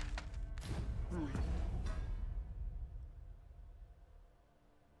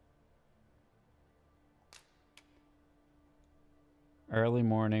 Early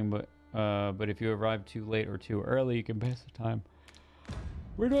morning, but if you arrive too late or too early, you can pass the time.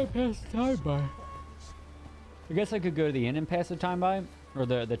 Where do I pass the time by? I guess I could go to the inn and pass the time by, or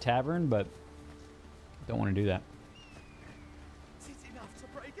the tavern, but don't want to do that.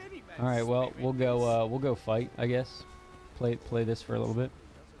 All right, well we'll go fight, I guess. Play this for a little bit.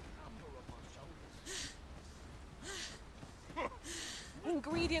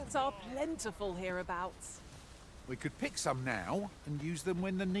 Ingredients are plentiful hereabouts. We could pick some now and use them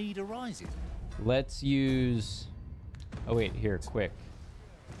when the need arises. Let's use... Oh, wait, here, quick.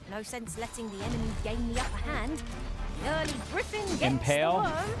 No sense letting the enemy gain the upper hand. The early griffin gets Impale. the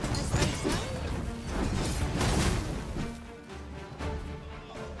worm, as they say.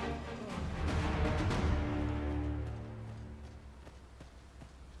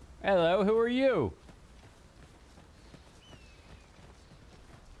 Hello, who are you?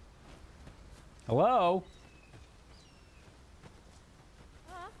 Hello?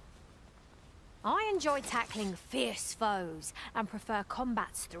 I enjoy tackling fierce foes and prefer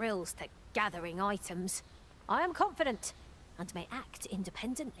combat's thrills to gathering items. I am confident and may act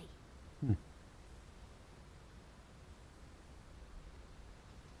independently.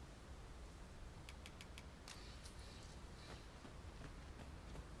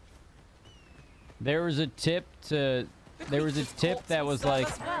 There was a tip to... There was a tip that was like...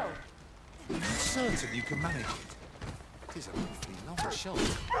 Are you certain you can manage it? It is an awfully long shot.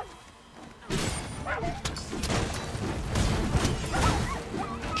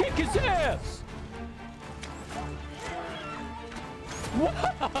 Kick his ass!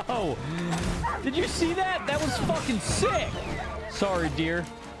 Whoa! Did you see that? That was fucking sick! Sorry, dear.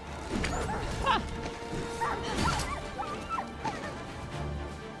 Ah.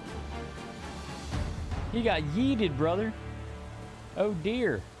 He got yeeted, brother. Oh,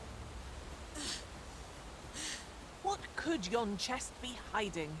 dear. could yon chest be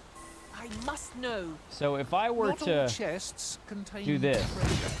hiding? I must know. So if I were Not to all chests contain do this.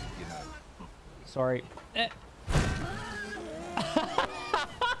 treasure, you know. Sorry.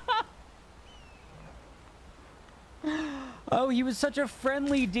 Oh, he was such a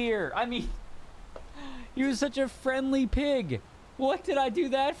friendly deer. I mean, he was such a friendly pig. What did I do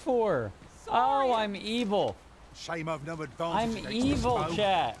that for? Sorry. Oh, I'm evil. Shame I've no advantage. I'm against evil, this bow.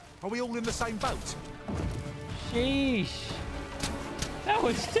 chat. Are we all in the same boat? Sheesh. That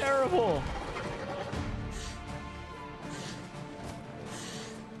was terrible.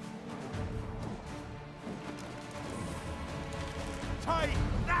 Take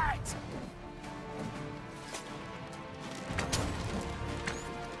that!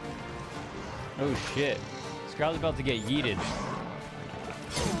 Oh shit. This crowd's about to get yeeted.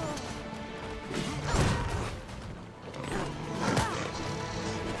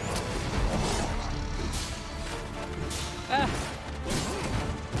 Ah.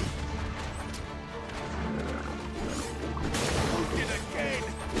 Did again!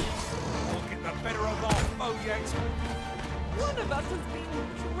 We'll get the better of our foe yet. One of us has been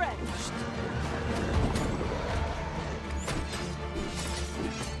drenched.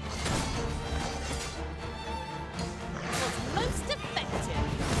 Was most effective.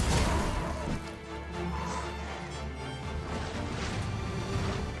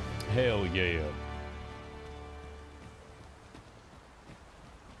 Hell yeah.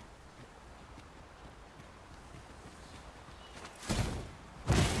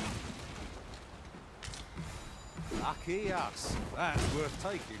 Lucky us. That's worth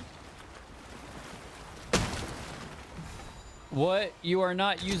taking. What? You are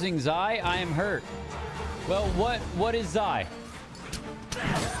not using Zai? I am hurt. Well, what is Zai?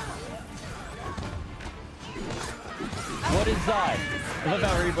 What is Zai? I love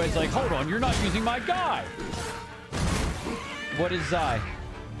how everybody's like, hold on, you're not using my guy. What is Zai?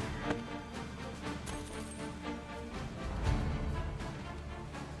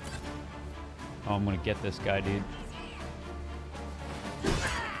 Oh, I'm gonna get this guy, dude.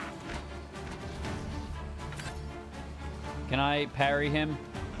 Can I parry him?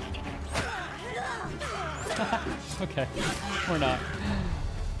 Okay, we're not.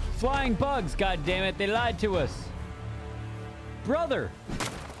 Flying bugs, goddammit, they lied to us. Brother!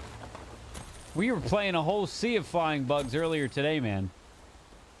 We were playing a whole sea of flying bugs earlier today, man.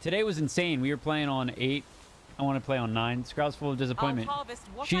 Today was insane. We were playing on 8. I want to play on 9. Scrouse full of disappointment.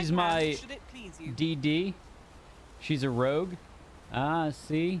 She's my DD. She's a rogue. Ah,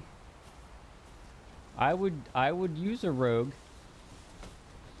 see? I would use a rogue.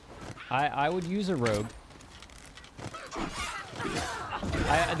 I would use a rogue.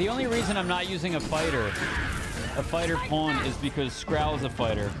 The only reason I'm not using a fighter pawn is because Skrow's a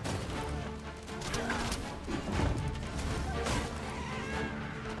fighter.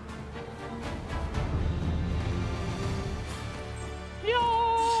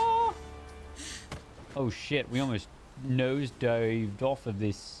 Yeah! Oh shit, we almost nosedived off of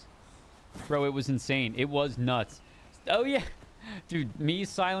this. Bro, it was insane. It was nuts. Oh yeah. Dude, me,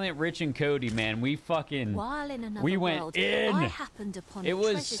 Silent, Rich, and Cody, man, we fucking... While in another we went world, in. I happened upon It a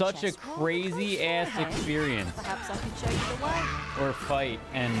was treasure such a chest crazy ass experience. Perhaps I can show you the way. Or fight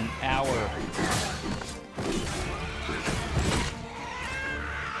an hour.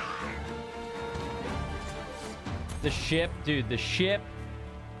 The ship, dude, the ship.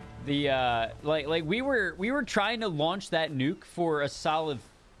 The like we were trying to launch that nuke for a solid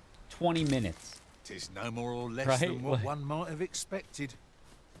 20 minutes. Tis no more or less Right? than what Like- one might have expected.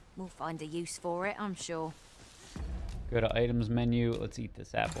 We'll find a use for it, I'm sure. Go to items menu. Let's eat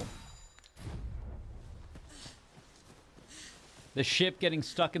this apple. The ship getting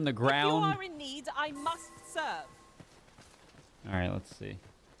stuck in the If you ground. are in need, I must serve. All right, let's see.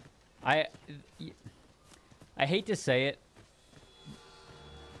 I hate to say it.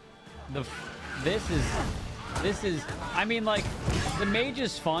 This is I mean, like, the mage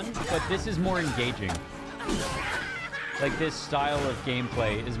is fun, but this is more engaging. Like, this style of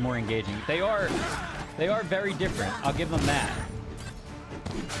gameplay is more engaging. They are very different. I'll give them that.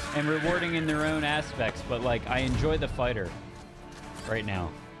 And rewarding in their own aspects, but like, I enjoy the fighter right now.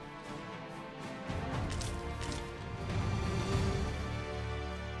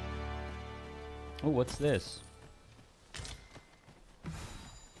 Oh, what's this?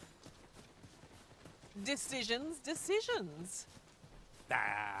 Decisions.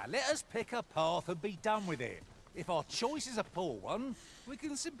 Ah, let us pick a path and be done with it. If our choice is a poor one, we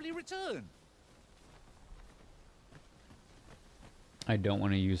can simply return. I don't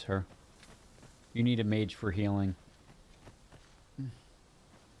want to use her. You need a mage for healing.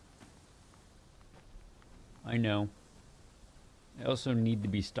 I know. I also need to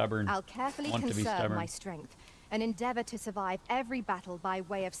be stubborn. I'll carefully Want to be conserve stubborn. my strength and endeavor to survive every battle by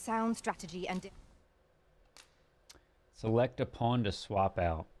way of sound strategy and... Select a pawn to swap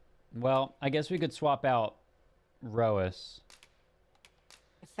out. Well, I guess we could swap out Roas.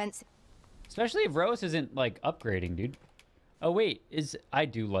 Defensive. Especially if Roas isn't, like, upgrading, dude. Oh, wait. I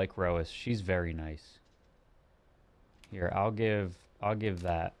do like Roas. She's very nice. Here, I'll give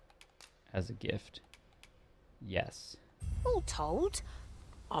that as a gift. Yes. All told,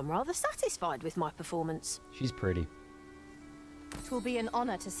 I'm rather satisfied with my performance. She's pretty. It will be an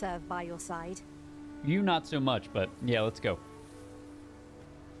honor to serve by your side. You not so much, but yeah, let's go.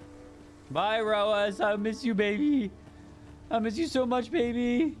 Bye, Roas. I miss you, baby. I miss you so much,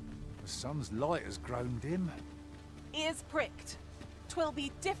 baby. The sun's light has grown dim. Ears pricked. 'Twill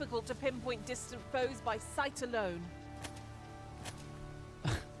be difficult to pinpoint distant foes by sight alone.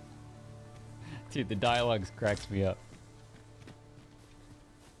 Dude, the dialogue cracks me up.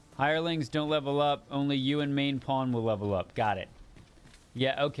 Hirelings don't level up. Only you and main pawn will level up. Got it.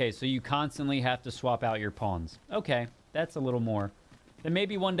 Yeah, okay, so you constantly have to swap out your pawns. Okay, that's a little more. Then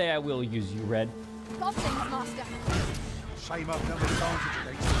maybe one day I will use you, Red. Master. Shame I've done advantage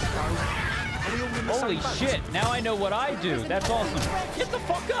against this foe. Are we all in the Holy same boat? shit, now I know what I do. That's awesome. Get the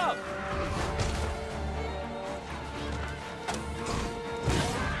fuck up!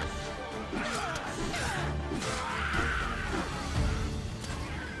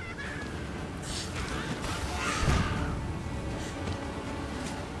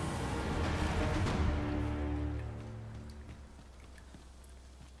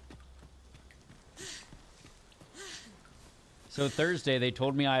 So Thursday, they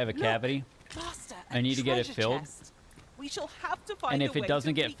told me I have a cavity. Master, I need to get it filled. chest. We shall have to find And a if way it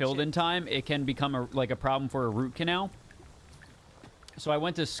doesn't to get reach filled it. in time, it can become a problem for a root canal. So I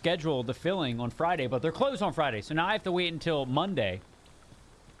went to schedule the filling on Friday, but they're closed on Friday. So now I have to wait until Monday.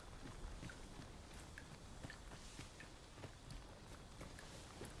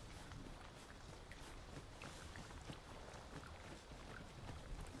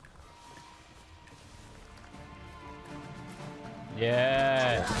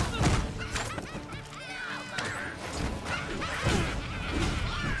 Yes.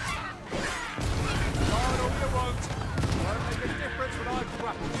 All you want. Won't make a difference when I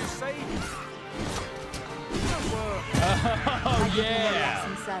grapple, you see? Good work. Oh, yeah.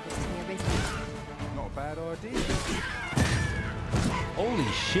 Some service to me originally. Not a bad idea.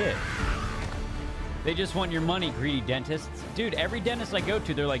 Holy shit. They just want your money, greedy dentists. Dude, every dentist I go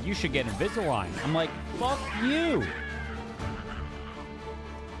to, they're like, you should get Invisalign. I'm like, fuck you.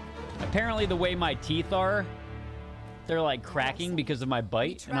 Apparently the way my teeth are, they're like cracking because of my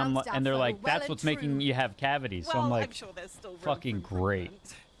bite. And they're like, that's what's making you have cavities. So I'm Well, like, I'm sure there's still room fucking for great.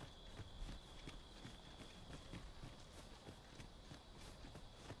 improvement.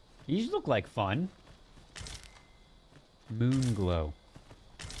 These look like fun. Moon glow.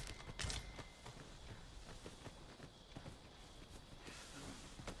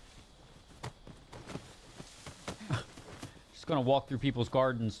 Just gonna walk through people's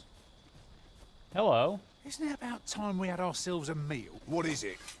gardens. Hello. Isn't it about time we had ourselves a meal? What is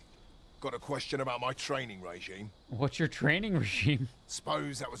it? Got a question about my training regime? What's your training regime?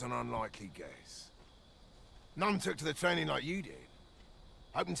 Suppose that was an unlikely guess. None took to the training like you did.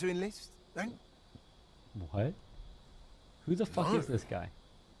 Hoping to enlist, then? What? Who the fuck is this guy?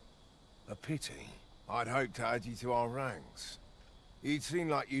 A pity. I'd hoped to add you to our ranks. You'd seem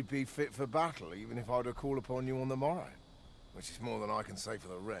like you'd be fit for battle, even if I were to call upon you on the morrow. Which is more than I can say for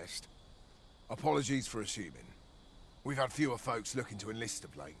the rest. Apologies for assuming. We've had fewer folks looking to enlist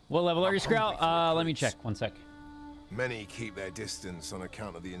of late. What level are you, hungry Scout? for Let me recruits. check. One sec. Many keep their distance on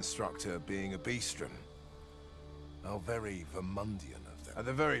account of the instructor being a beastron. How very Vermundian of them. At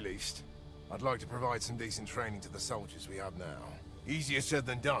the very least, I'd like to provide some decent training to the soldiers we have now. Easier said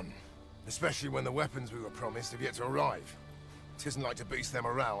than done, especially when the weapons we were promised have yet to arrive. It isn't like to boost their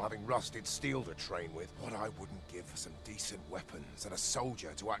morale having rusted steel to train with. What I wouldn't give for some decent weapons and a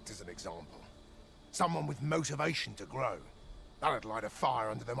soldier to act as an example. Someone with motivation to grow. That'd light a fire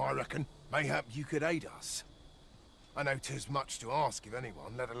under them, I reckon. Mayhap you could aid us. I know 'tis much to ask of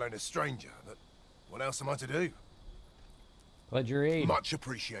anyone, let alone a stranger, but what else am I to do? Pledge your aid. Much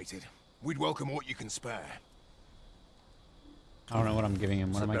appreciated. We'd welcome what you can spare. I don't know what I'm giving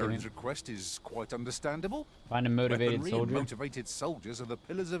him. What Sir am I giving Baron's him? request is quite understandable. Find a motivated Weaponry and soldier. motivated soldiers are the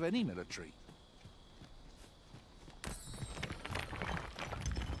pillars of any military.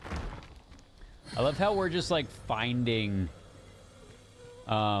 I love how we're just like finding,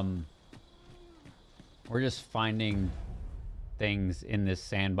 we're just finding things in this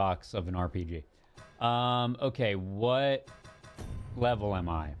sandbox of an RPG. Okay, what level am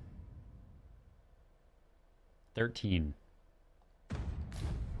I? 13.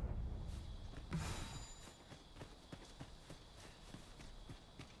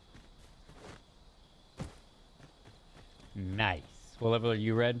 Nice. What level are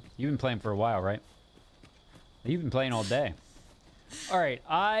you, Red? You've been playing for a while, right? You've been playing all day. All right,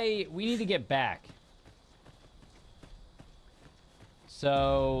 we need to get back.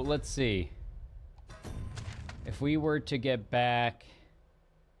 So, let's see. If we were to get back...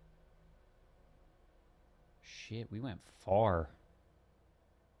 Shit, we went far.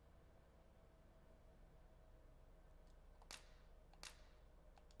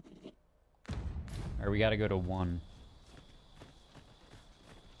 All right, we gotta go to 1.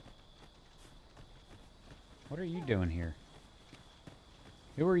 What are you doing here?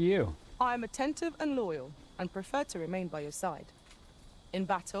 Who are you? I am attentive and loyal, and prefer to remain by your side. In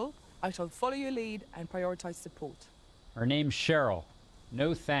battle, I shall follow your lead and prioritize support. Her name's Cheryl.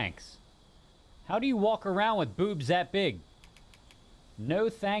 No thanks. How do you walk around with boobs that big? No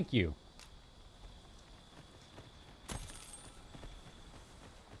thank you.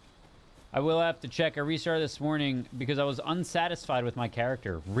 I will have to check. I restarted this morning because I was unsatisfied with my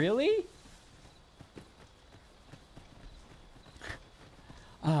character. Really?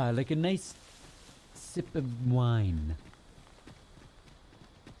 Ah, like a nice sip of wine.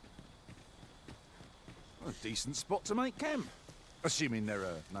 A decent spot to make camp. Assuming there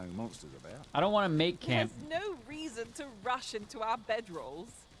are no monsters about. I don't want to make camp. There's no reason to rush into our bedrolls.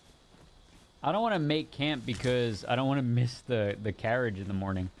 I don't want to make camp because I don't want to miss the carriage in the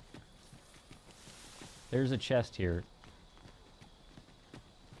morning. There's a chest here.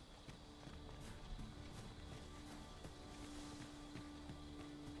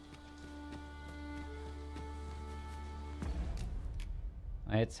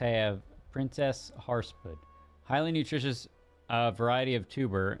 Let's have Princess Harspud. Highly nutritious variety of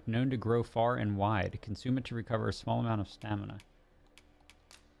tuber, known to grow far and wide. Consume it to recover a small amount of stamina.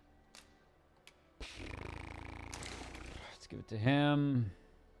 Let's give it to him.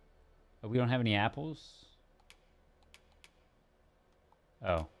 Oh, we don't have any apples?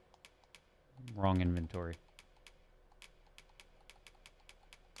 Oh. Wrong inventory.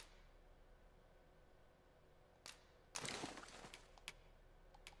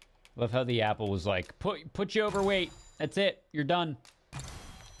 Love how the apple was like, put you overweight. That's it. You're done.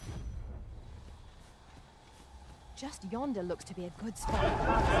 Just yonder looks to be a good spot. I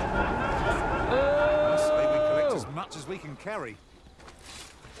say we collect as much as we can carry.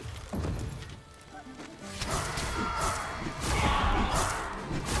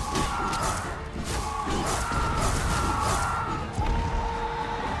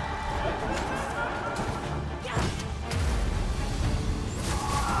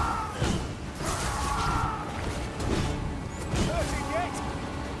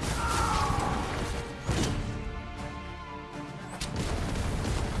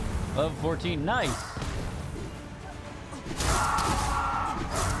 Level 14, nice.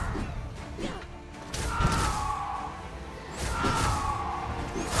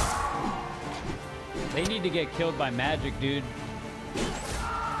 They need to get killed by magic, dude.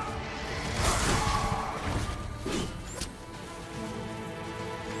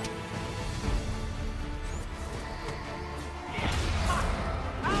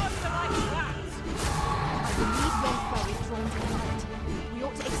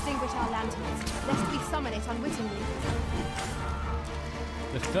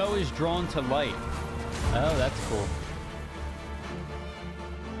 The foe is drawn to light. Oh, that's cool.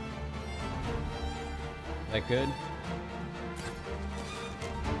 That good?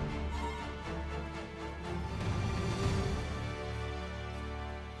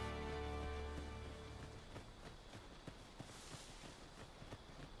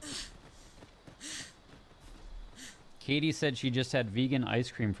 Katie said she just had vegan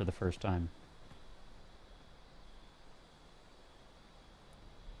ice cream for the first time.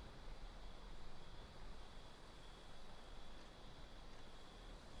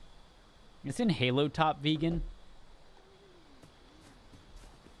 Isn't Halo Top vegan?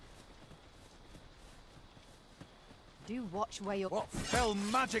 Do watch where you're... What fell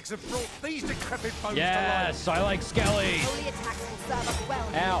magics have brought these decrepit bones yes, to life? I like Skelly. Holy attacks will serve us well.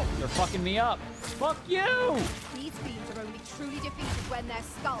 Ow, they're fucking me up. Fuck you! These fiends are only truly defeated when their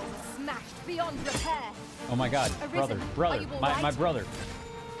skulls are smashed beyond repair. Oh my god, Arisen, brother, my brother.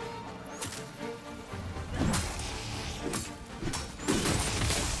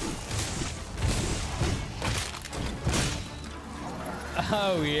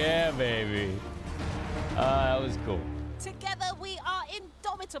 Oh yeah, baby. That was cool. Together we are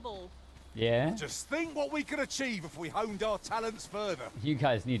indomitable. Yeah? Just think what we could achieve if we honed our talents further. You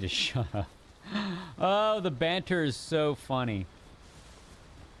guys need to shut up. Oh, the banter is so funny.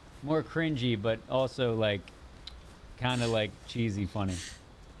 More cringy, but also, like, kind of, like, cheesy funny.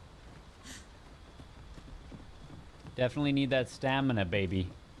 Definitely need that stamina, baby.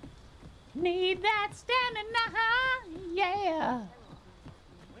 Need that stamina, yeah.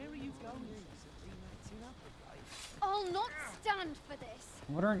 Where are you going? I'll not stand for this.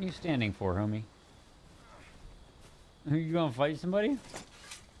 What aren't you standing for, homie? Are you gonna fight somebody?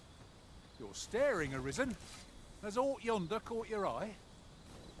 You're staring, Arisen. Has aught yonder caught your eye?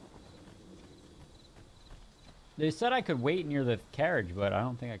 They said I could wait near the carriage, but I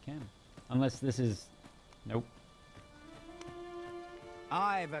don't think I can. Unless this is... Nope.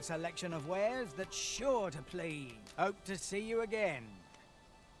 I've a selection of wares that's sure to please. Hope to see you again.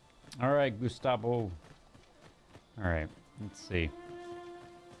 Alright, Gustavo. Alright, let's see.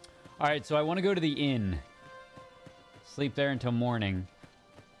 Alright, so I want to go to the inn. Sleep there until morning.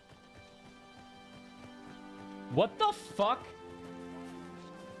 What the fuck?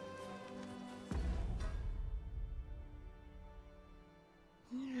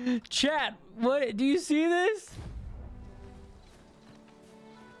 Chat, what? Do you see this?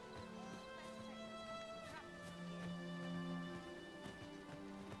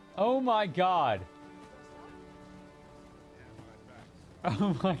 Oh my god.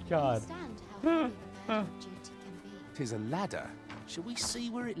 Oh my god. Tis a ladder. Shall we see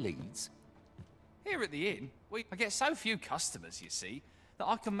where it leads? Here at the inn, I get so few customers, you see, that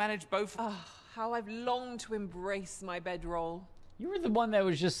I can manage both. Ah, how I've longed to embrace my bedroll. You were the one that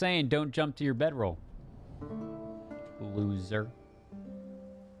was just saying don't jump to your bedroll. Loser.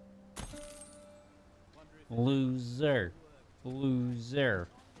 Loser. Loser.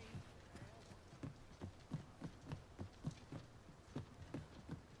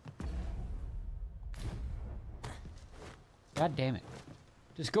 God damn it.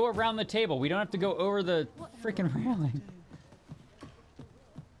 Just go around the table. We don't have to go over the freaking railing.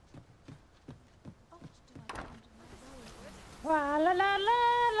 La la la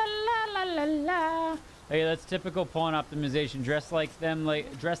la la la la. Hey, that's typical pawn optimization. Dress them like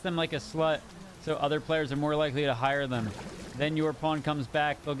a slut, so other players are more likely to hire them. Then your pawn comes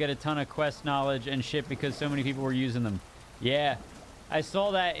back, they'll get a ton of quest knowledge and shit because so many people were using them. Yeah, I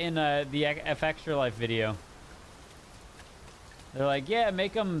saw that in the F Extra Life video. They're like, yeah,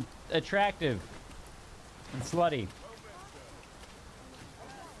 make them attractive and slutty.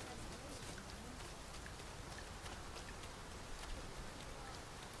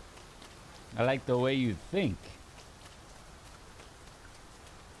 I like the way you think.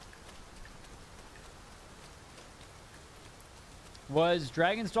 Was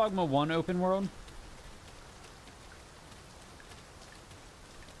Dragon's Dogma 1 open world?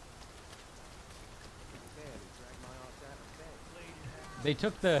 They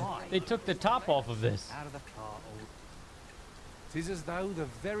took the top off of this. Out of the cart. Tis as though the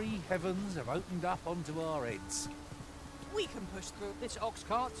very heavens have opened up onto our heads. We can push through. This ox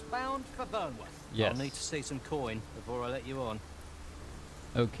cart's bound for Burnworth. Yes. I'll need to see some coin before I let you on.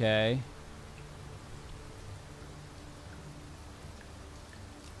 Okay.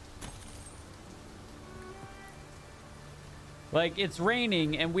 Like, it's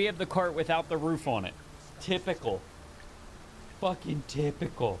raining and we have the cart without the roof on it. Typical. Fucking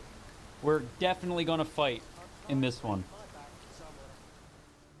typical. We're definitely gonna fight in this one.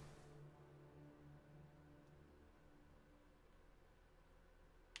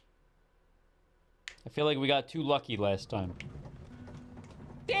 I feel like we got too lucky last time.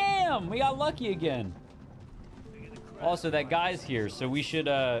 Damn, we got lucky again. Also, that guy's here, so we should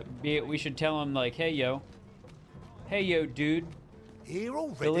tell him like, hey yo, dude. Here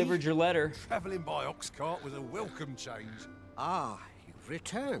already? Delivered your letter. Travelling by ox cart was a welcome change. Ah, you've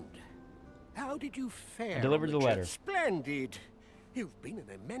returned. How did you fare? I delivered the letter. Splendid. You've been an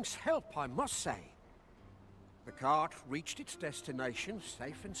immense help, I must say. The cart reached its destination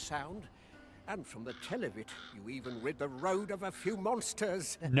safe and sound, and from the tell of it, you even rid the road of a few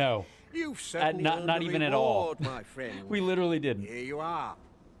monsters. No. You've certainly not earned even a at all. reward, my friend. We literally didn't. Here you are.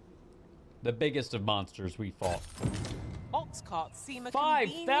 The biggest of monsters we fought. Ox carts seem a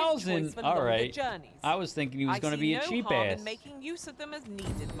convenient choice 5,000. for All longer right. journeys. I was thinking he was going to be a cheap I see no harm ass. in making use of them as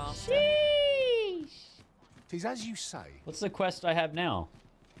needed, master. Sheesh. Tis as you say. What's the quest I have now?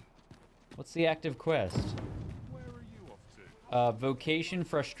 What's the active quest? Where are you off to? Vocation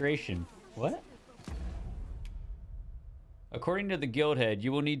frustration. What? According to the guild head,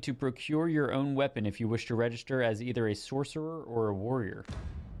 you will need to procure your own weapon if you wish to register as either a sorcerer or a warrior.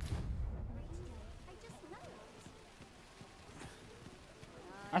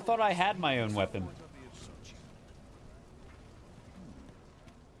 I thought I had my own weapon.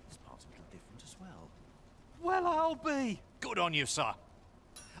 This part's a little different as well. Well, I'll be. Good on you, sir.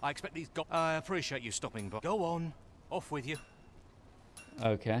 I expect these I appreciate you stopping by. Go on. Off with you.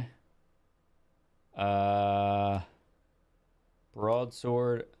 Okay.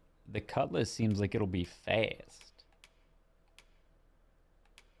 Broadsword. The cutlass seems like it'll be fast.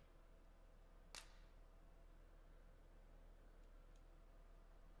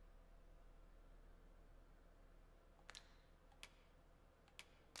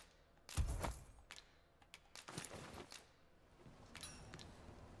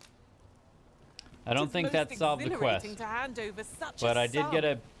 I don't think that solved the quest, to hand over such but a I did sum. get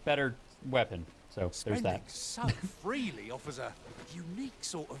a better weapon, so there's Spending that. so freely offers a unique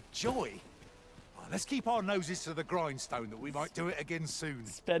sort of joy. Oh, let's keep our noses to the grindstone that we might do it again soon.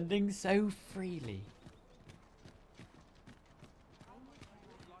 Spending so freely.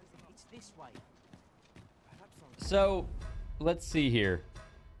 It's this way. So, let's see here.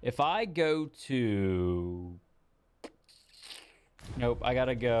 If I go to... Nope, I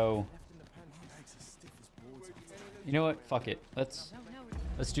gotta go... You know what? Fuck it. Let's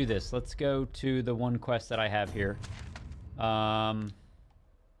do this. Let's go to the one quest that I have here.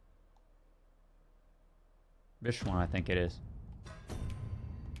 This one, I think it is.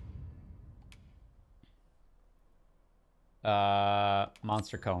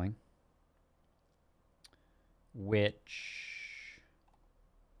 Monster culling. Which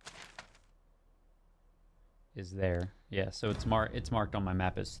is there. Yeah, so it's marked on my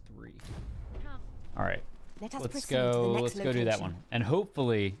map as 3. All right. Let's go do that one. And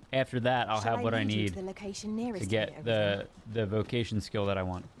hopefully after that I'll have what I need to get the vocation skill that I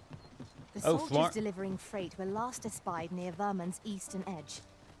want. The soldiers delivering freight were last espied near Vermund's eastern edge.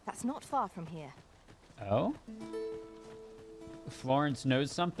 That's not far from here. Oh? Florence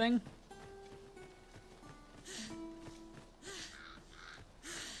knows something?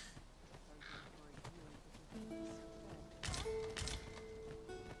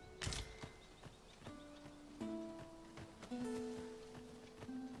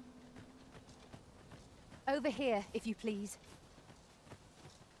 Over here, if you please.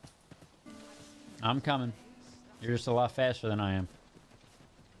 I'm coming. You're just a lot faster than I am.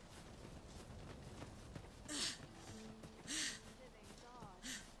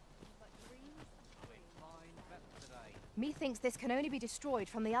 Methinks this can only be destroyed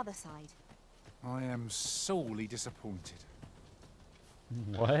from the other side. I am sorely disappointed.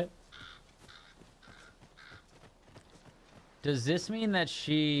 What? Does this mean that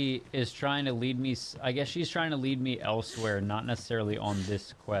she is trying to lead me... I guess she's trying to lead me elsewhere, not necessarily on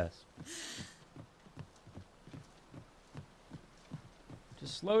this quest.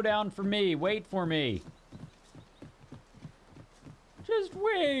 Just slow down for me. Wait for me. Just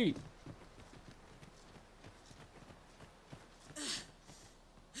wait.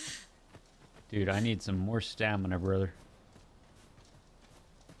 Dude, I need some more stamina, brother.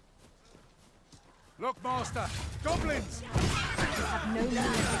 Look, Master! Goblins! We have no means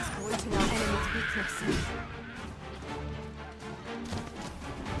of exploiting our enemy's weakness.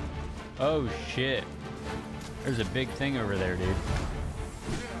 Oh, shit. There's a big thing over there, dude.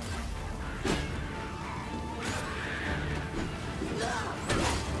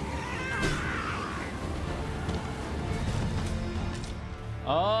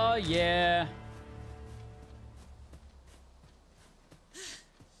 Oh, yeah.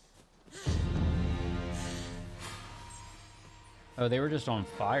 Oh, they were just on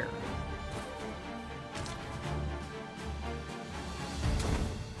fire.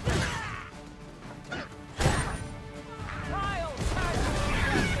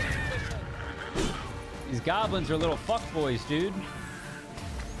 These goblins are little fuckboys, dude.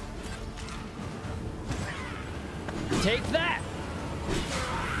 Take that!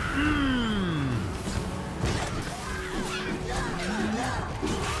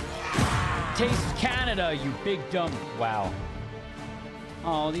 Taste Canada, you big dumb... Wow.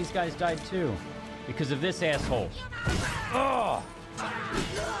 Oh, these guys died too. Because of this asshole. Ugh!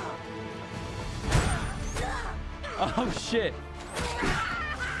 Oh, shit.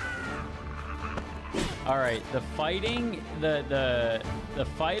 Alright, the fighting... The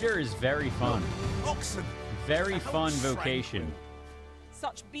fighter is very fun. Very fun vocation.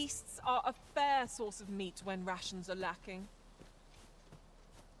 Such beasts are a fair source of meat when rations are lacking.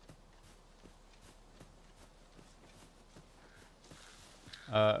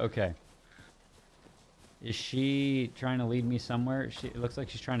 Okay. Is she trying to lead me somewhere? It looks like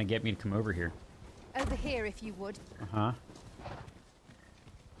she's trying to get me to come over here. Over here, if you would. Uh-huh.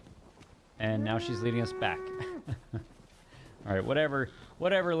 And now she's leading us back. All right, whatever.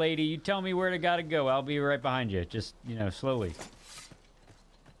 Whatever, lady. You tell me where to gotta go. I'll be right behind you. Just, you know, slowly.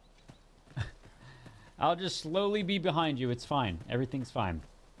 I'll just slowly be behind you. It's fine. Everything's fine.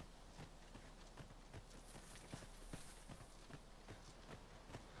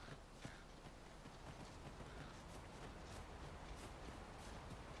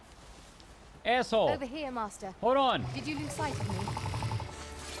 Asshole. Over here, Master. Hold on. Did you lose sight of me?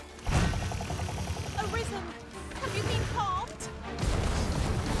 Arisen! Have you been harmed?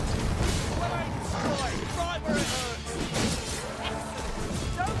 Well, I destroyed, right where it hurts.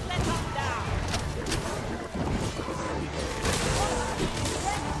 Excellent! Don't let us down!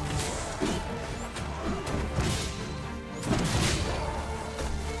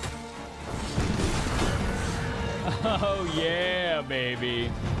 Oh, yeah, baby.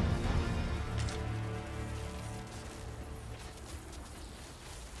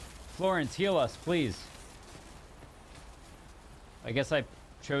 Florence, heal us, please. I guess I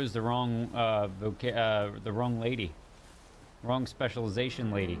chose the wrong, the wrong lady. Wrong specialization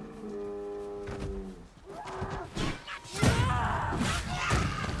lady.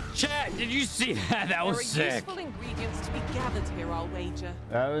 Chat, did you see that? That was sick. There are useful ingredients to be gathered here, I'll wager.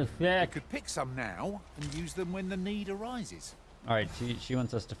 That was sick. You could pick some now and use them when the need arises. All right, she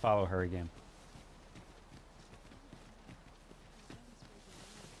wants us to follow her again.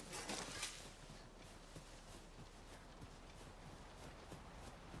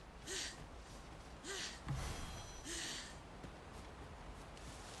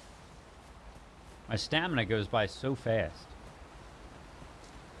 My stamina goes by so fast.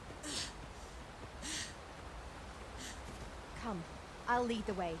 Come, I'll lead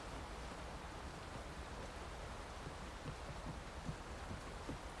the way.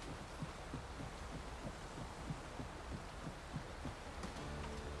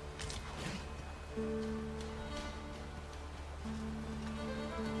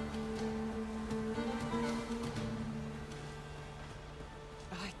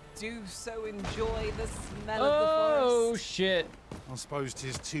 Do so enjoy the smell of the forest. Oh shit. I suppose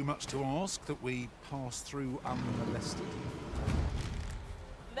 'tis too much to ask that we pass through unmolested.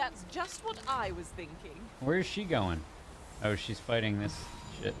 That's just what I was thinking. Where is she going? Oh, she's fighting this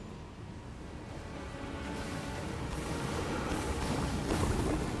shit.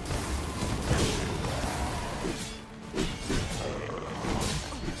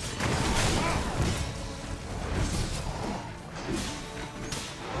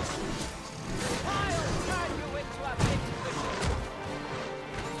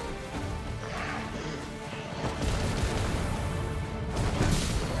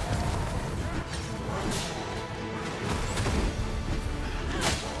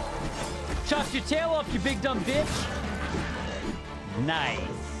 Chop your tail off, you big dumb bitch. Nice.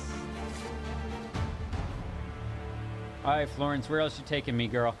 All right, Florence, where else you taking me,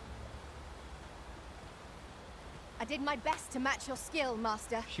 girl? I did my best to match your skill,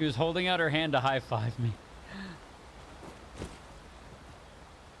 Master. She was holding out her hand to high-five me.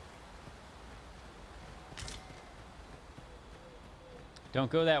 Don't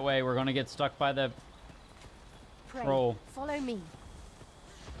go that way. We're gonna get stuck by the troll. Follow me.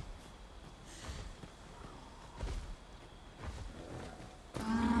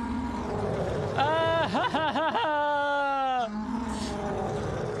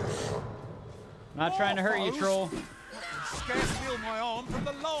 Not trying to hurt you, troll. Scarce feel my arm from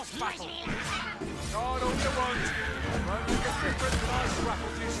the last battle. God, all you want. Won't make a difference when I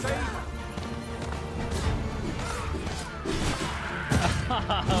scrappled, you see.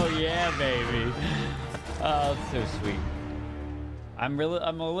 Oh yeah, baby. Oh, it's so sweet. I'm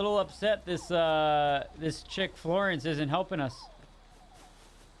a little upset this this chick Florence isn't helping us.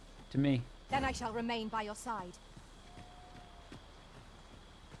 To me. Then I shall remain by your side.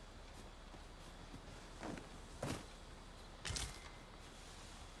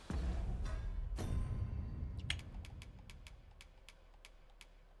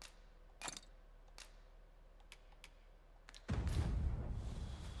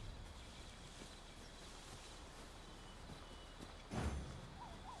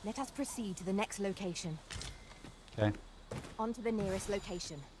 Let us proceed to the next location. Okay. On to the nearest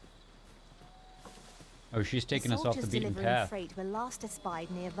location. Oh, she's taking us off the beaten delivering path. freight were last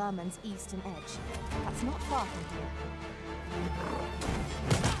espied near Verman's eastern edge. That's not far from here.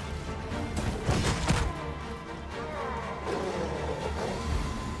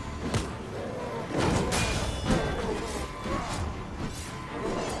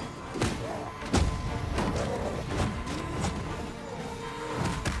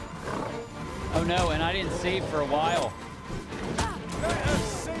 Oh no, and I didn't save for a while. Let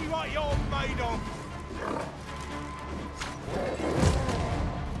us see what you're made of.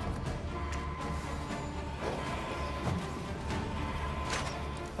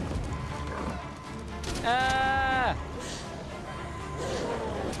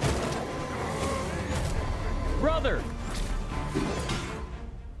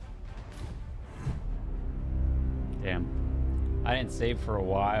 I didn't save for a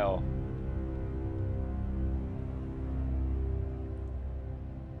while.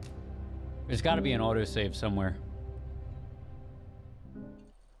 There's got to be an autosave somewhere.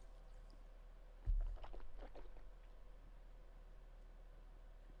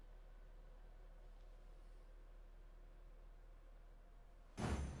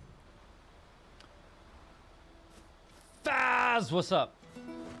 Faz, what's up?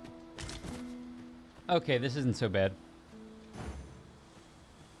 Okay, this isn't so bad.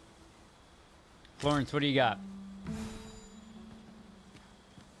 Florence, what do you got?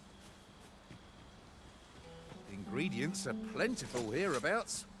 Ingredients are plentiful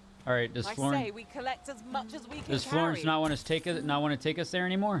hereabouts. All right, does Florence? I say we collect as much as we can. Does Florence not want to take us? Not want to take us there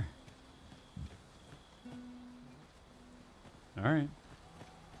anymore? All right.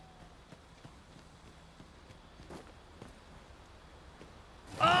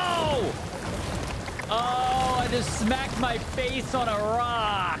 Oh! Oh! I just smacked my face on a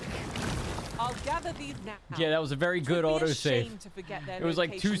rock. I'll gather these now. Yeah, that was a very good autosave. It was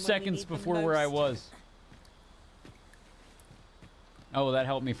like 2 seconds before where I was. Oh, well, that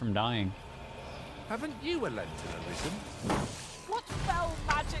helped me from dying. Haven't you a lantern arisen? What foul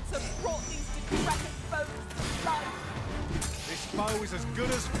magics have brought these decrepit bones to life? This bow is as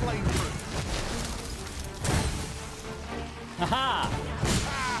good as flameproof. Haha!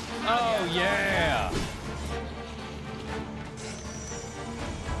 Oh, yeah!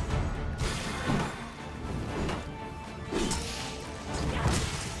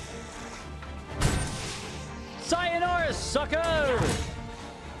 Sayonara, sucker!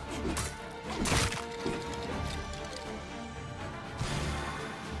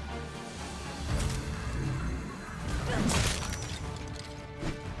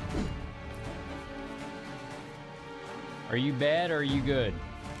 Are you bad or are you good?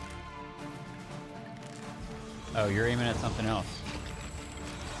 Oh, you're aiming at something else.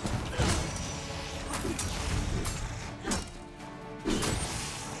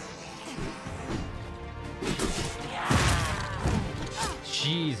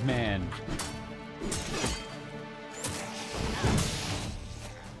 Jeez, man.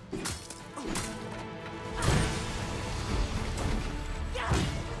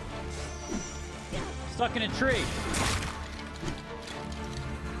 Stuck in a tree.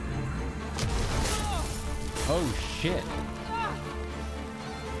 Oh, shit.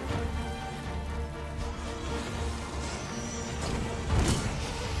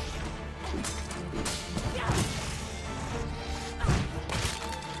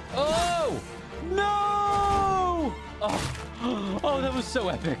 Oh! No! Oh, oh, that was so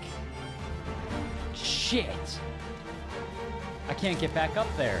epic. Shit. I can't get back up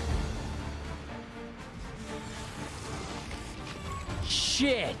there.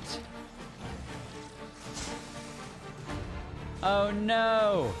 Shit. Oh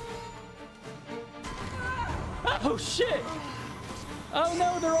no! Oh shit! Oh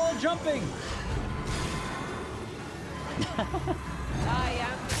no, they're all jumping! I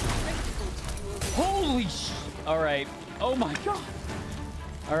am grateful to you. Holy sh! Alright. Oh my god!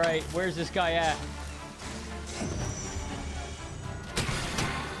 Alright, where's this guy at?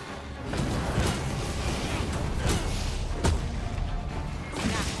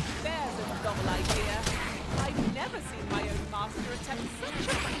 There's a novel idea. I've never seen my own master attempt such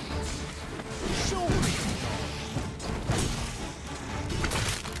a feat. Surely.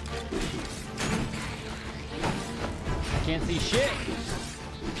 I can't see shit!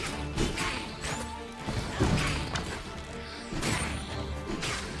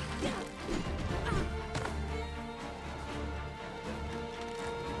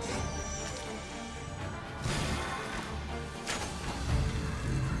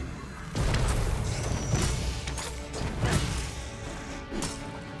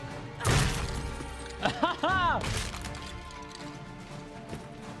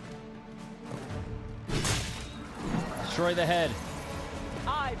 Destroy the head.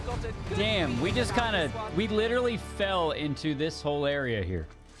 I've got a good Damn, we just kind of, we literally fell into this whole area here.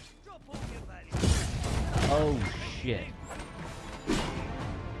 Oh shit.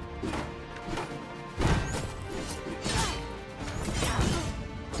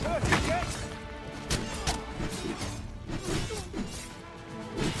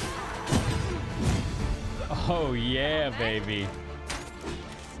 Oh yeah, baby.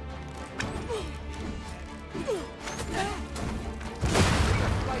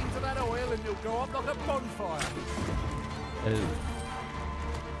 And you'll go up like a bonfire. Ooh.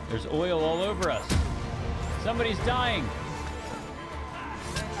 There's oil all over us. Somebody's dying.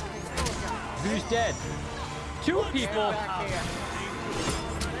 Who's dead? 2 people.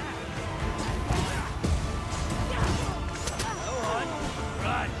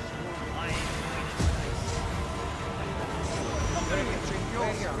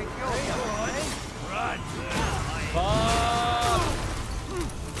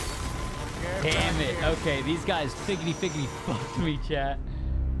 damn it. Okay, these guys figgity fucked me, chat.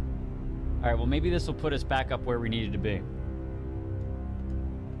 All right, well, maybe this will put us back up where we needed to be.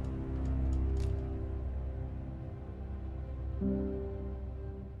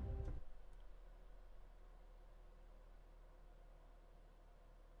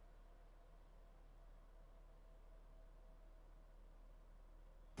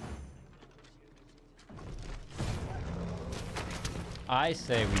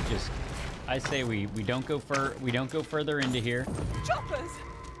 I say we don't go further into here. Choppers!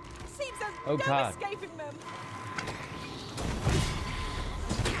 Seems there's Oh, no God. escaping them.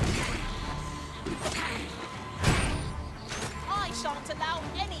 I shan't allow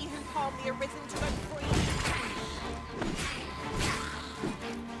any who harm the Arisen to go free.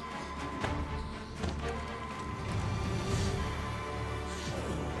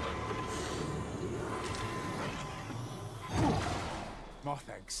 My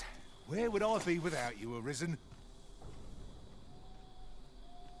thanks. Where would I be without you, Arisen?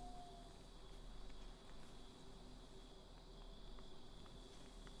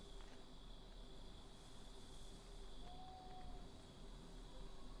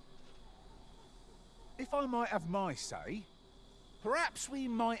 If I might have my say, perhaps we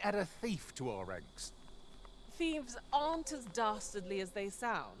might add a thief to our ranks. Thieves aren't as dastardly as they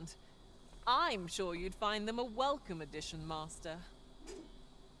sound. I'm sure you'd find them a welcome addition, Master.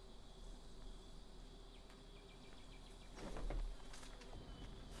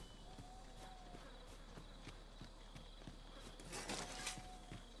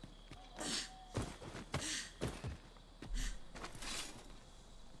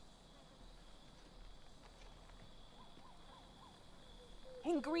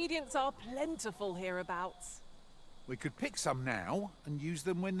 Ingredients are plentiful hereabouts. We could pick some now and use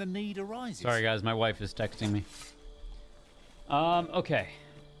them when the need arises. Sorry, guys, my wife is texting me. Okay.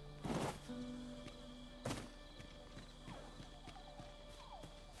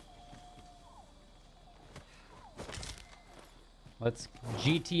 Let's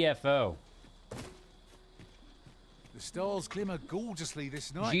GTFO. The stars glimmer gorgeously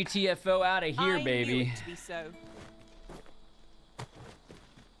this night. GTFO out of here, I baby. knew it to be so.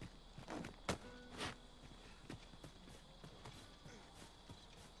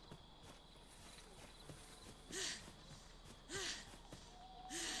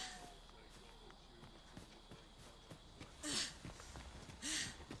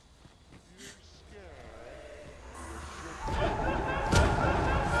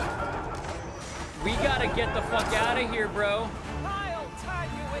 We gotta get the fuck out of here, bro. I'll turn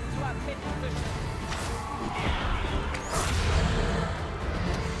you into a pincushion.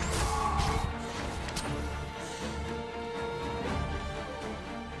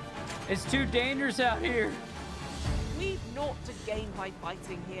 It's too dangerous out here. We've naught to gain by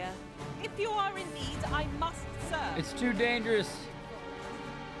fighting here. If you are in need, I must serve. It's too dangerous.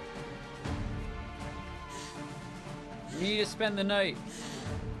 We need to spend the night.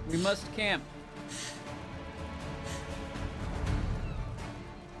 We must camp.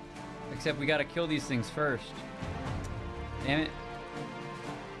 Except we gotta kill these things first. Damn it.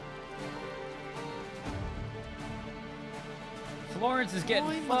 Florence is getting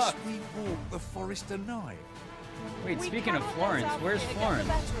Why fucked. must we walk the forest tonight? Wait, We speaking of cannot let Florence, our where's fear Florence?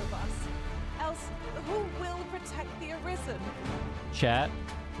 Get the better of us. Else, who will protect the Arisen? Chat,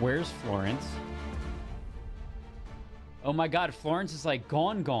 where's Florence? Oh my god, Florence is like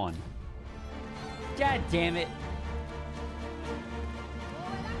gone. God damn it.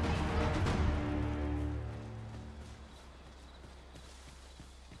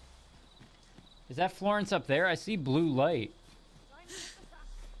 Is that Florence up there? I see blue light.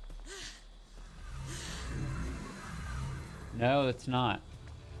 No, it's not.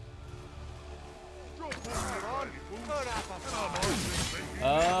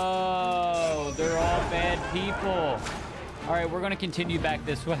 Oh, they're all bad people. All right, we're gonna continue back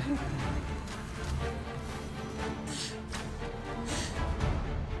this way.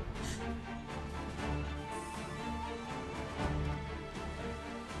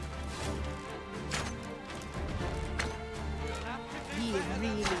 You're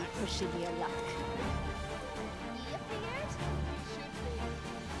really pushing your luck.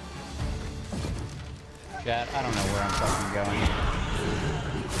 Chat, I don't know where I'm fucking going.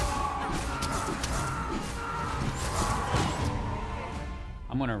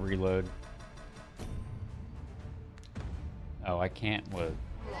 I'm gonna reload. Oh, I can't load.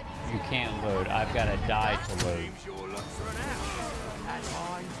 You can't load. I've gotta die to load.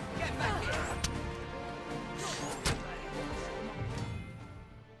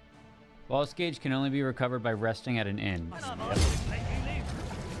 Lost gauge can only be recovered by resting at an inn. Yep.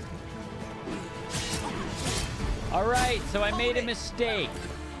 All right, so I made a mistake.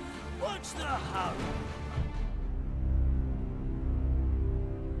 What's the hurry?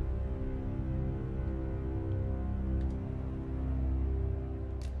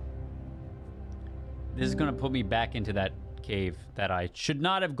 This is going to put me back into that cave that I should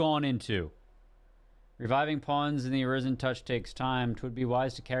not have gone into. Reviving pawns in the Arisen Touch takes time. 'Twould be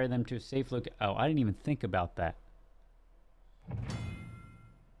wise to carry them to a safe location. Oh, I didn't even think about that.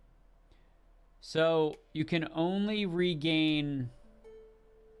 So, you can only regain...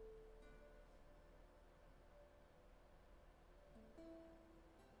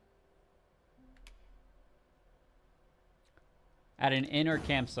 at an inn or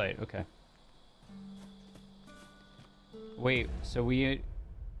campsite. Okay. Wait, so we...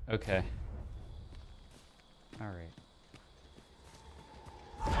 Okay. Alright.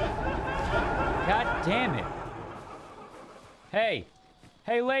 God damn it. Hey.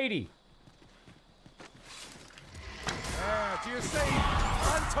 Hey, lady. Do you see?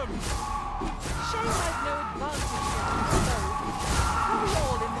 Phantoms! Shame I've no advantage in this boat. Are we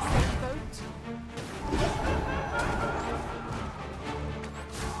all in the same boat?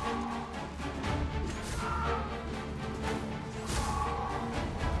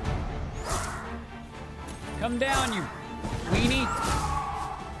 Come down, you weenie.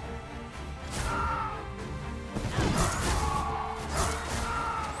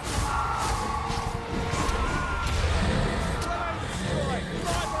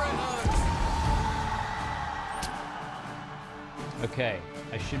 Okay,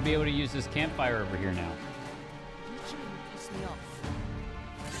 I should be able to use this campfire over here now.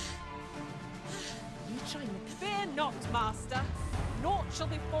 Fear not, master. Naught shall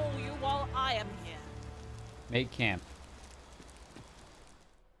befall you while I am here. Make camp.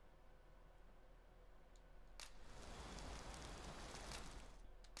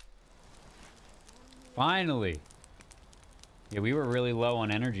 Finally. Yeah, we were really low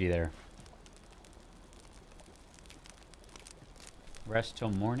on energy there. Rest till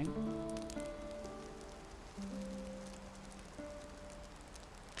morning.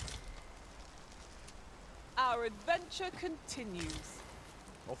 Our adventure continues.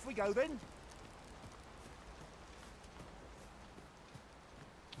 Off we go then.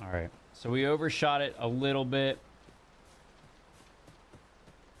 All right. So we overshot it a little bit.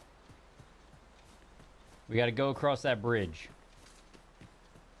 We got to go across that bridge.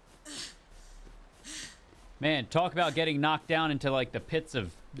 Man, talk about getting knocked down into like the pits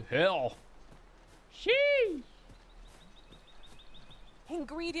of hell. Sheesh.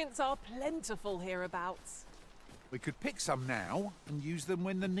 Ingredients are plentiful hereabouts. We could pick some now and use them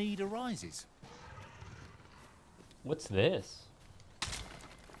when the need arises. What's this?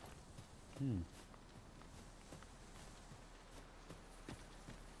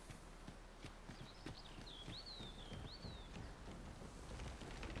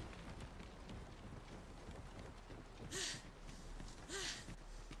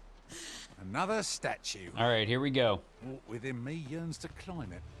 Another statue. All right, here we go. What within me yearns to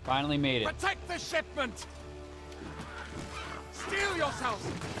climb it. Finally made it. Protect the shipment! Steel yourselves!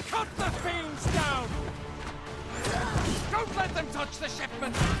 Cut the fiends down! Don't let them touch the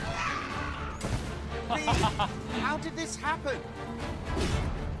shipment! How did this happen?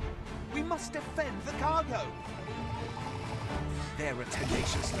 We must defend the cargo. They're a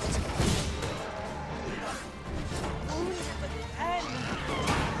tenacious lot. Only the end.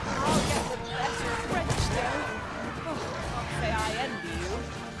 I'll get the better French though. Oh, can't say I envy you.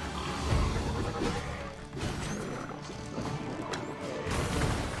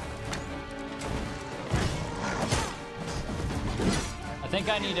 I think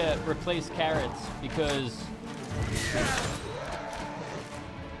I need to replace carrots because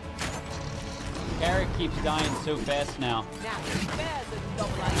carrot keeps dying so fast now. Now, there's a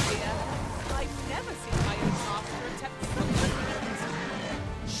novel idea. I've never seen my own master attempt something.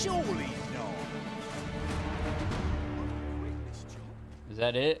 Surely not. Is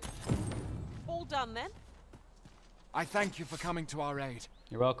that it? All done then? I thank you for coming to our aid.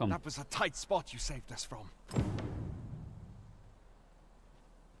 You're welcome. That was a tight spot you saved us from.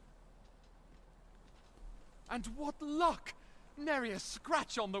 And what luck! Nary a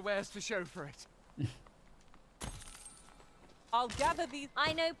scratch on the wares to show for it. I'll gather these.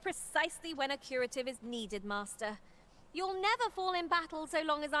 I know precisely when a curative is needed, Master. You'll never fall in battle so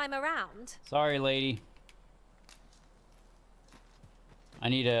long as I'm around. Sorry, lady. I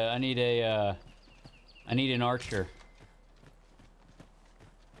need an archer.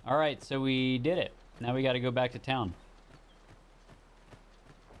 All right, so we did it. Now we got to go back to town.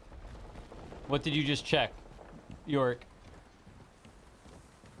 What did you just check, Yorick?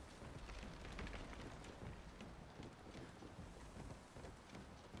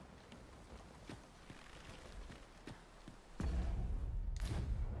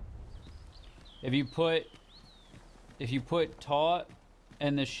 If you put taunt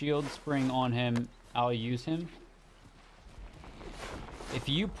and the shield spring on him, I'll use him. If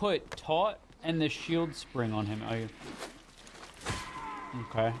you put taunt and the shield spring on him,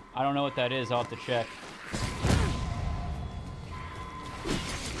 okay. I don't know what that is. I'll have to check.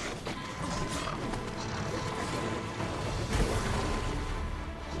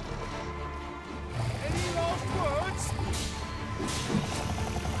 Any last words?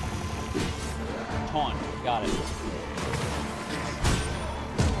 Taunt. Got it.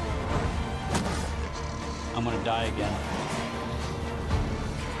 I'm gonna die again.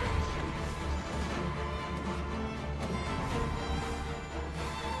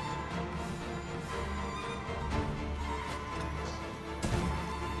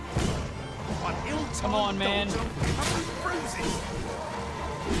 Come on, man.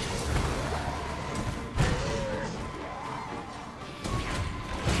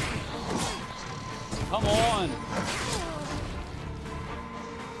 Come on.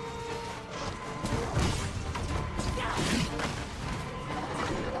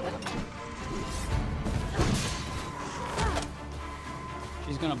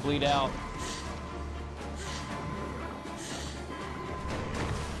 She's gonna bleed out.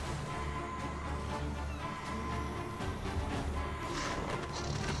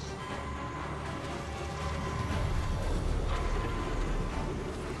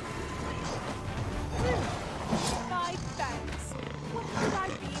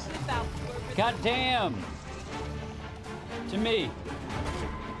 God damn! To me.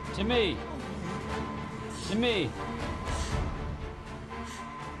 To me. To me.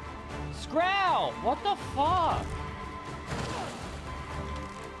 Scrowl! What the fuck?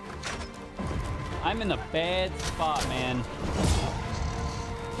 I'm in the bad spot, man.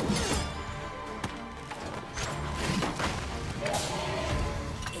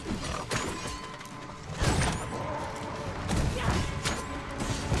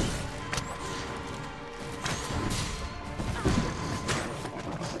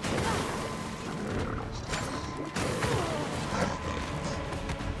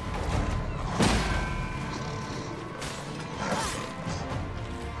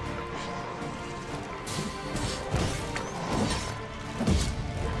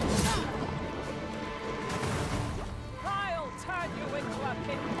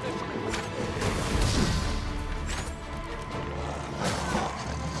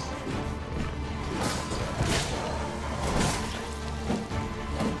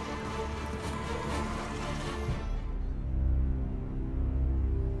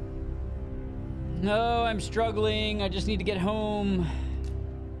 No, I'm struggling. I just need to get home.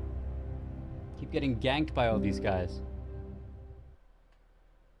 Keep getting ganked by all these guys.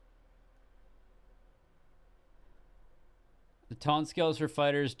 The taunt skills for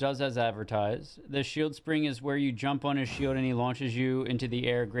fighters does as advertised. The shield spring is where you jump on his shield and he launches you into the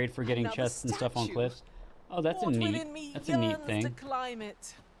air. Great for getting chests and stuff on cliffs. Oh, that's a neat thing. To climb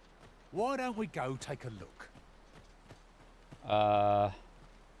it. Why don't we go take a look?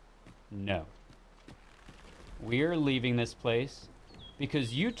 No. We're leaving this place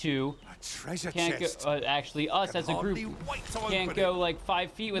because you two can't go. Actually, us as a group can't go like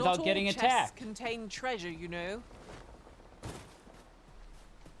 5 feet without getting attacked. Not all chests contain treasure, you know.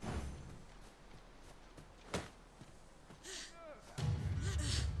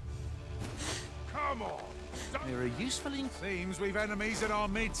 Come on. They're a useful in. Seems we've enemies in our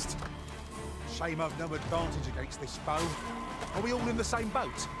midst. Shame I've no advantage against this foe. Are we all in the same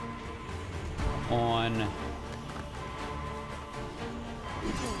boat? On.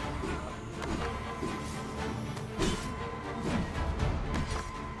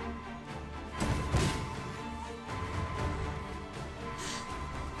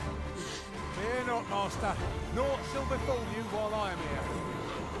 Fear not, Master. Naught shall befall you while I am here.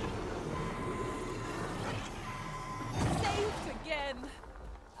 Saved again.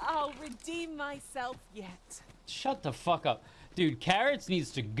 I'll redeem myself yet. Shut the fuck up. Dude, Carrots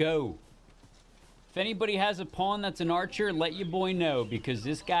needs to go. If anybody has a pawn that's an archer, let your boy know, because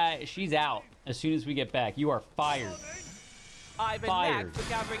this guy, she's out as soon as we get back. You are fired. I've a knack for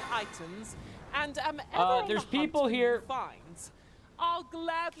gathering items, and am ever on there's the people hunt for here. new finds. I'll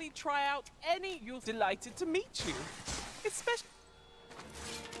gladly try out any you've delighted to meet you. Especially.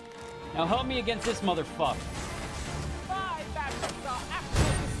 Now help me against this motherfucker. My batches are at your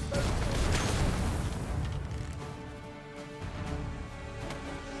disposal.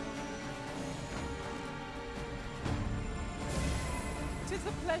 'Tis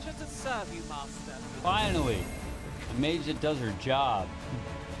a pleasure to serve you, Master. Finally, a mage that does her job.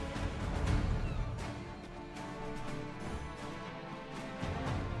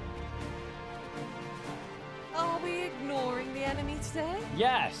 enemy today?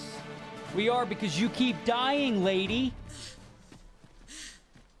 Yes, we are, because you keep dying, lady.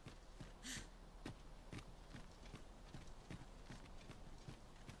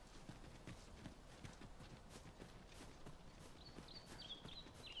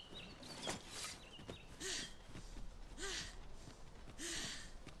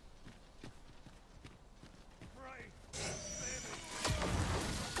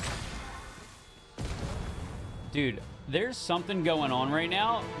 Dude, there's something going on right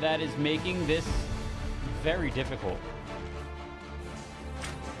now that is making this very difficult.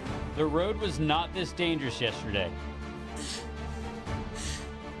 The road was not this dangerous yesterday.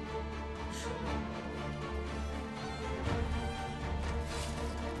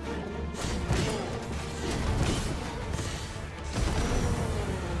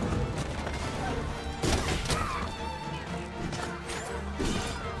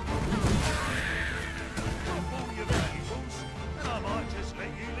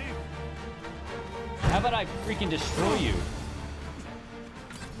 How about I freaking destroy you?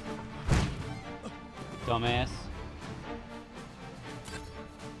 Dumbass.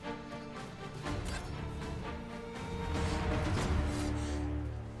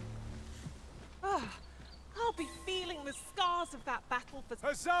 I'll be feeling the scars of that battle for...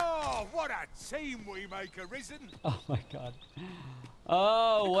 Huzzah! What a team we make, Arisen! Oh my god.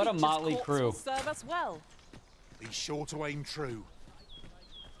 Oh, what a motley crew. Will serve us well. Be sure to aim true.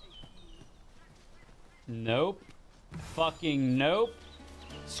 Nope. Fucking nope.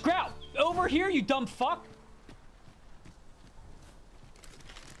 Scrap! Over here, you dumb fuck!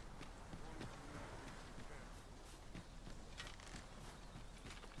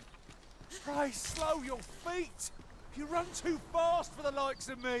 Pray, slow your feet! You run too fast for the likes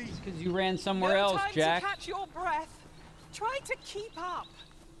of me! It's because you ran somewhere else, No time Jack. to catch your breath. Try to keep up.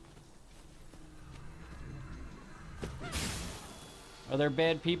 Are there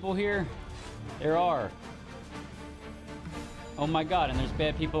bad people here? There are. Oh my god, and there's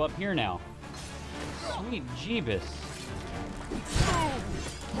bad people up here now. Sweet Jeebus.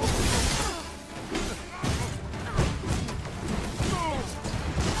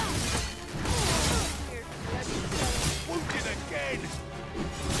 Wounded again!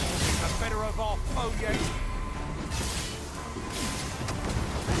 The better of our foe yet.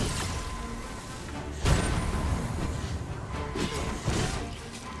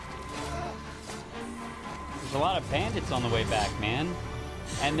 There's a lot of bandits on the way back, man.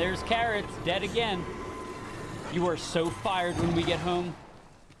 And there's Carrots, dead again. You are so fired when we get home.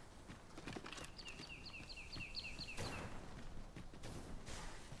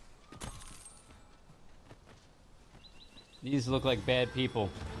 These look like bad people.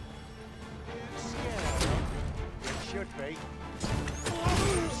 You should be.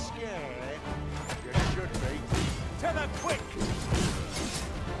 Scared. You should be. Tell them quick!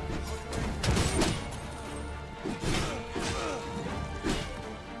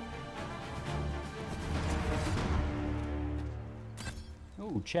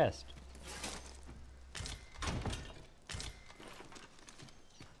 Ooh, chest.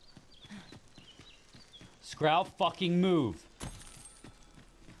 Scrow, fucking move.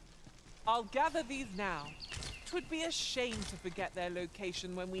 I'll gather these now. 'Twould be a shame to forget their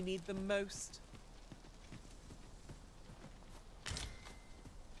location when we need them most.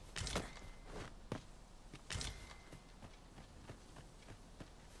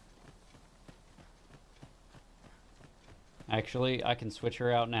 Actually, I can switch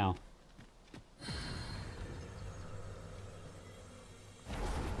her out now.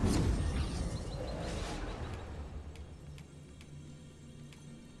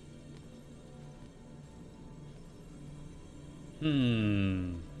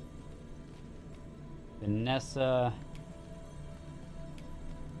 Vanessa.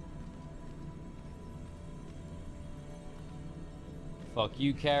 Fuck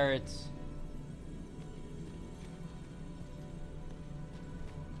you, Carrots.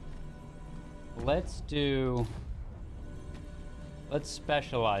 Let's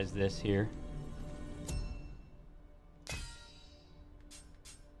specialize this here.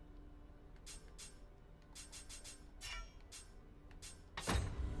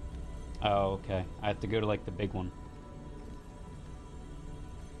 Oh, okay. I have to go to like the big one.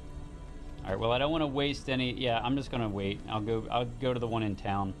 All right, well, I don't want to waste any. Yeah, I'm just going to wait. I'll go to the one in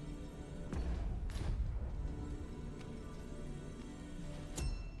town.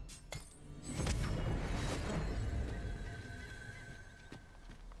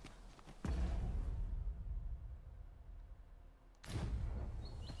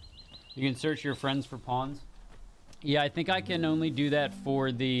 You can search your friends for pawns. Yeah, I think I can only do that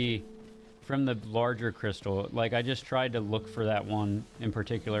for the from the larger crystal. Like, I just tried to look for that one in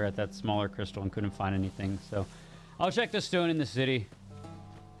particular at that smaller crystal and couldn't find anything. So I'll check the stone in the city.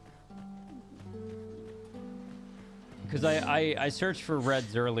 Because I searched for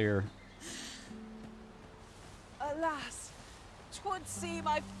reds earlier. Alas, 'twould seem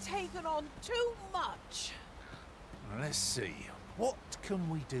I've taken on too much. Let's see. What can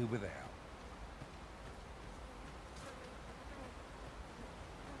we do without?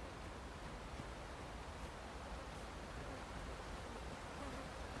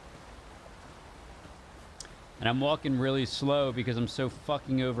 And I'm walking really slow because I'm so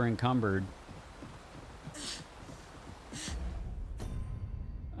fucking over encumbered.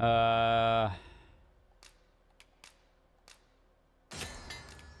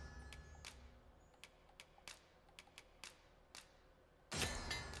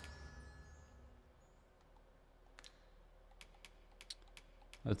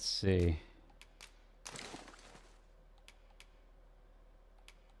 Let's see.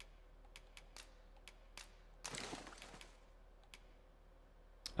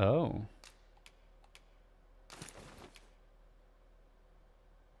 Oh.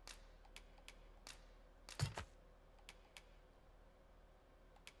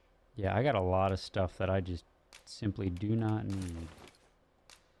 Yeah, I got a lot of stuff that I just simply do not need.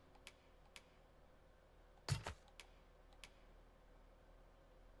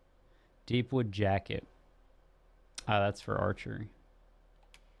 Deepwood jacket. Ah, that's for archery.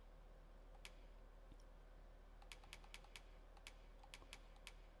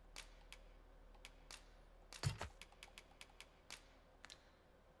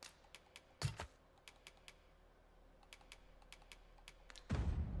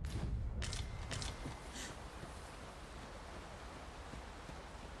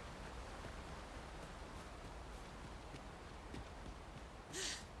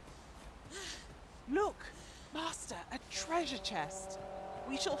 Look, Master, a treasure chest.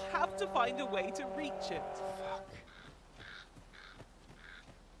 We shall have to find a way to reach it. Fuck.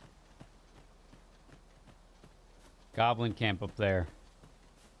 Goblin camp up there.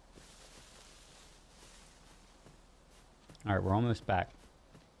 All right, we're almost back.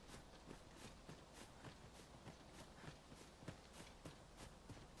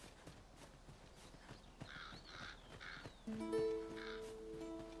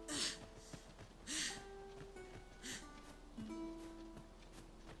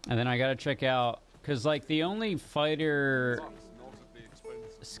 And then I gotta check out, cause like the only fighter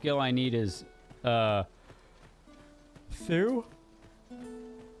skill I need is Thew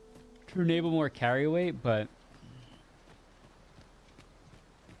to enable more carry weight, but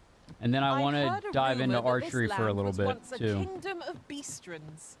and then I want to dive into archery for a little bit too. A kingdom of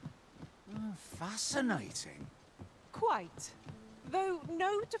beastrons. Fascinating. Quite, though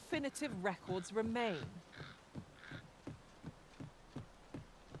no definitive records remain.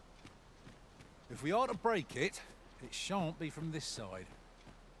 If we are to break it, it shan't be from this side.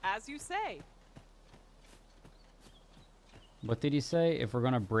 As you say. What did he say? If we're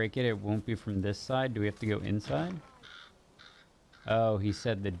gonna break it, it won't be from this side. Do we have to go inside? Oh, he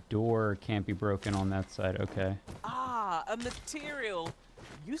said the door can't be broken on that side. Okay. Ah, a material.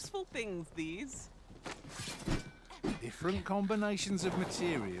 Useful things, these. Different combinations of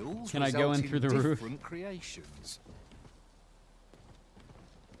materials. Can I go in through the roof? Different creations.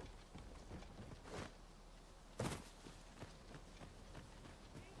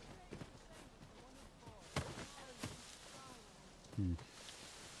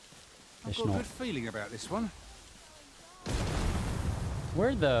 I've got a good feeling about this one.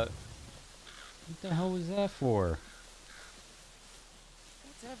 What the hell was that for?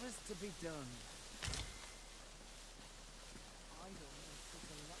 Whatever's to be done.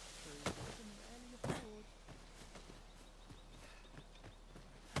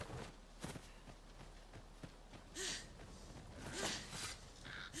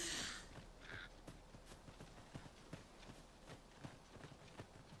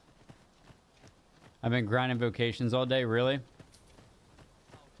 I've been grinding vocations all day, really?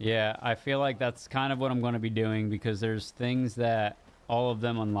 Yeah, I feel like that's kind of what I'm going to be doing because there's things that all of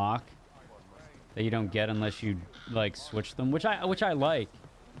them unlock that you don't get unless you like switch them, which I like.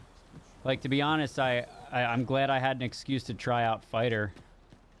 Like, to be honest, I'm glad I had an excuse to try out fighter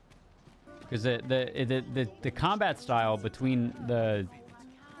because the combat style between the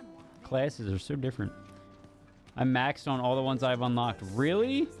classes are so different. I'm maxed on all the ones I've unlocked.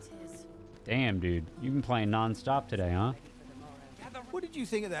 Really? Damn, dude. You've been playing non-stop today, huh? What did you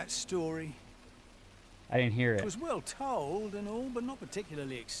think of that story? I didn't hear it. It was well told and all, but not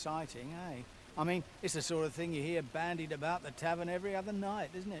particularly exciting, eh? I mean, it's the sort of thing you hear bandied about the tavern every other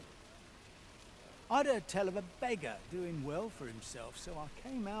night, isn't it? I'd heard tell of a beggar doing well for himself, so I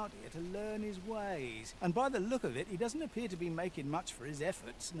came out here to learn his ways. And by the look of it, he doesn't appear to be making much for his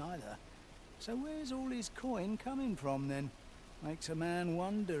efforts, neither. So where's all his coin coming from, then? Makes a man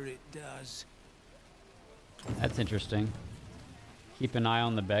wonder, it does. That's interesting. Keep an eye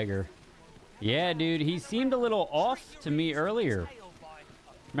on the beggar. Yeah, dude, he seemed a little off to me earlier.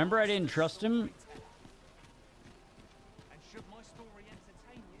 Remember I didn't trust him?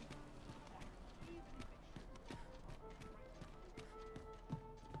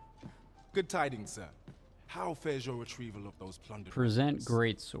 Good tidings, sir. How fares your retrieval of those plundered Present weapons?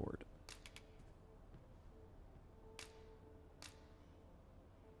 greatsword.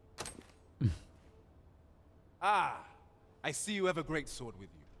 Ah, I see you have a great sword with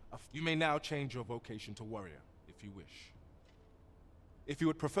you. You may now change your vocation to warrior, if you wish. If you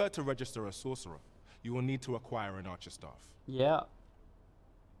would prefer to register a sorcerer, you will need to acquire an archer staff. Yeah.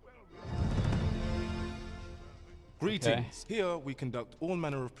 Greetings. Okay. Here we conduct all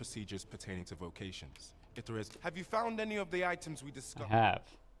manner of procedures pertaining to vocations. If there is, have you found any of the items we discussed? I have.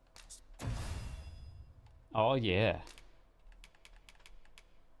 Oh yeah.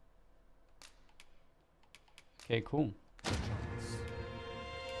 Okay, cool.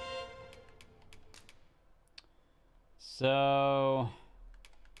 So,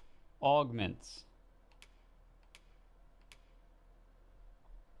 augments.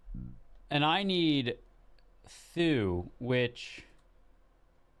 And I need Thew, which...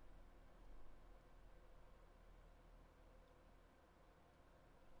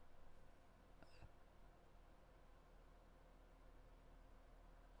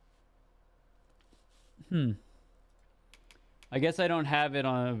 I guess I don't have it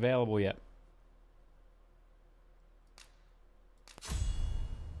on available yet.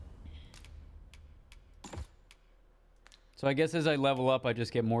 So I guess as I level up, I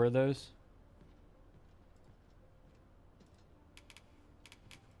just get more of those.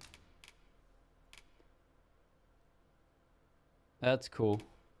 That's cool.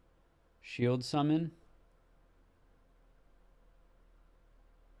 Shield summon.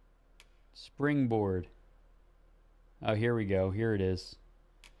 Springboard. Oh, here we go. Here it is.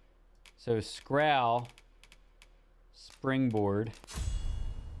 So Skral, Springboard.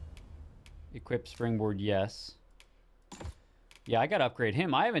 Equip Springboard, yes. Yeah, I gotta upgrade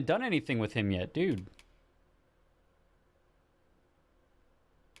him. I haven't done anything with him yet, dude.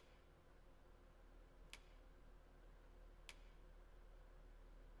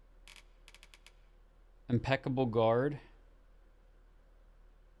 Impeccable Guard.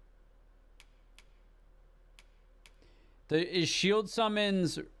 Is shield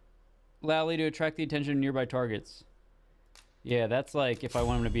summons loudly to attract the attention of nearby targets? Yeah, that's like if I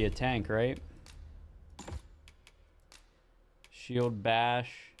want him to be a tank, right? Shield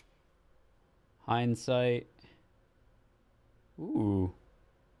bash. Hindsight. Ooh.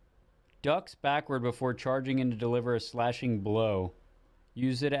 Ducks backward before charging in to deliver a slashing blow.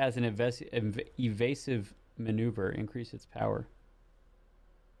 Use it as an evasive maneuver. Increase its power.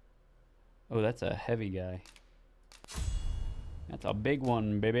 Oh, that's a heavy guy. That's a big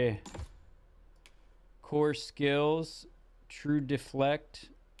one, baby. Core skills. True deflect.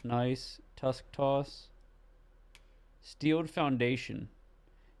 Nice. Tusk toss. Steeled foundation.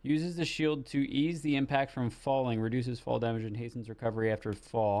 Uses the shield to ease the impact from falling. Reduces fall damage and hastens recovery after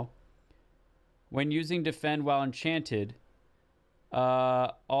fall. When using defend while enchanted.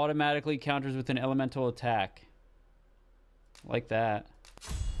 Automatically counters with an elemental attack. Like that.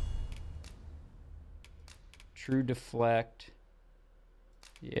 True deflect.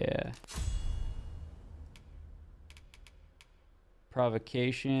 Yeah.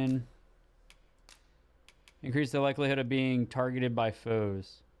 Provocation. Increase the likelihood of being targeted by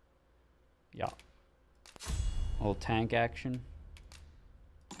foes. Yeah. A little tank action.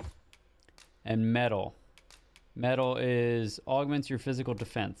 And metal. Metal is augments your physical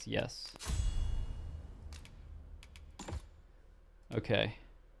defense. Yes. Okay.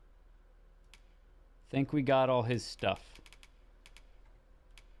 Think we got all his stuff.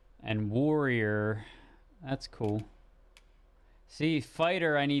 And warrior, that's cool. See,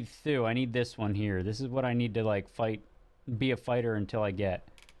 fighter, I need Thew. I need this one here. This is what I need to like fight, be a fighter until I get.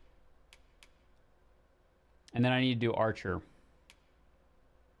 And then I need to do archer.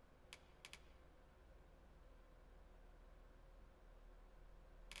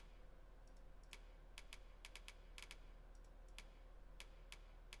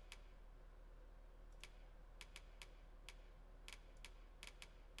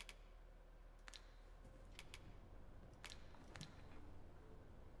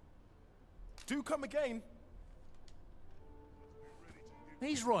 Do come again.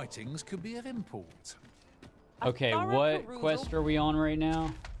 These writings could be of import. Okay, what quest are we on right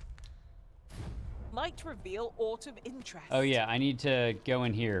now? Might reveal aught of interest. Oh yeah, I need to go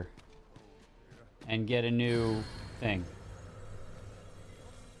in here and get a new thing.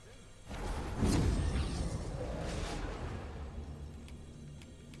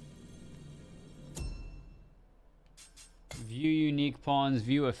 View unique pawns,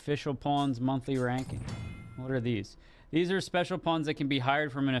 view official pawns, monthly ranking. What are these? These are special pawns that can be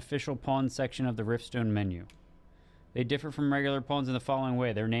hired from an official pawn section of the Riftstone menu. They differ from regular pawns in the following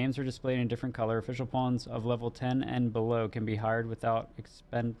way. Their names are displayed in different color. Official pawns of level 10 and below can be hired without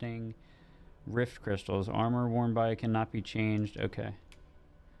expending rift crystals. Armor worn by it cannot be changed. Okay.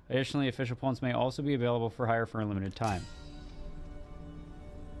 Additionally, official pawns may also be available for hire for a limited time.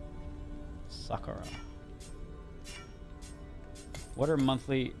 Sakura. What are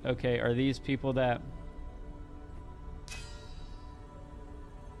monthly... Okay, are these people that...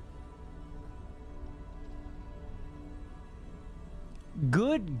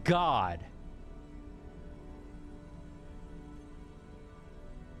 Good God.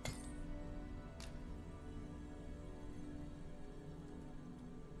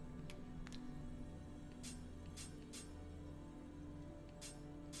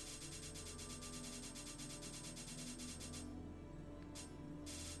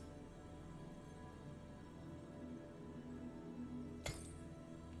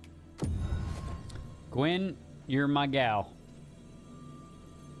 Gwen, you're my gal.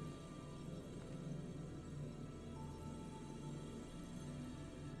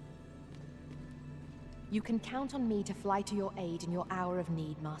 You can count on me to fly to your aid in your hour of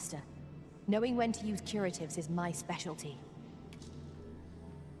need, Master. Knowing when to use curatives is my specialty.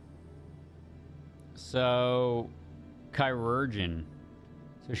 So, chirurgeon.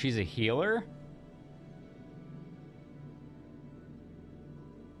 So she's a healer?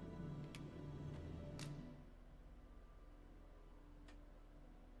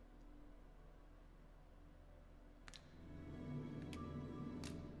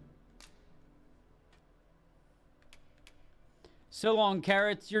 So long,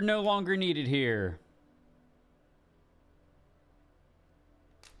 carrots. You're no longer needed here.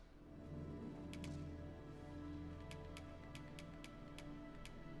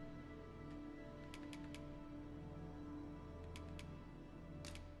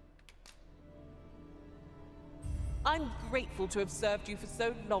 I'm grateful to have served you for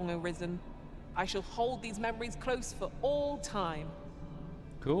so long, Arisen. I shall hold these memories close for all time.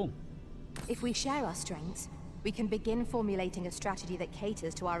 Cool. If we share our strengths, we can begin formulating a strategy that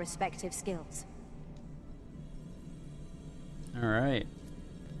caters to our respective skills. All right.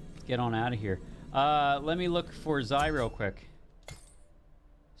 Let's get on out of here. Let me look for Zai real quick.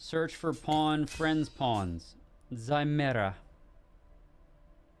 Search for pawn, friends pawns. Zymera.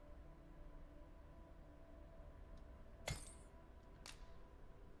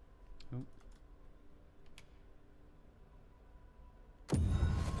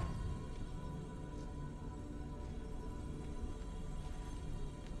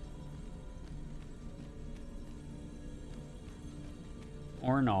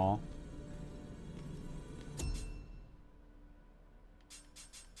 Or no.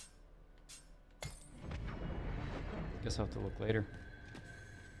 Guess I'll have to look later.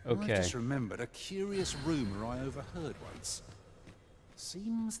 Okay. I just remembered a curious rumor I overheard once.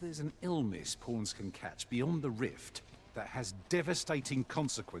 Seems there's an illness pawns can catch beyond the rift that has devastating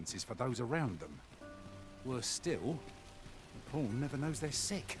consequences for those around them. Worse still, the pawn never knows they're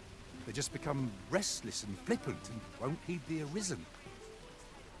sick. They just become restless and flippant and won't heed the Arisen.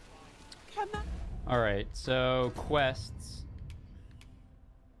 Alright, so quests.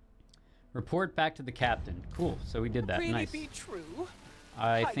 Report back to the captain. Cool, so we did that. Really Nice. be true?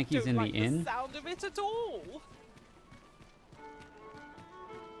 I think he's in the inn. The sound of it at all.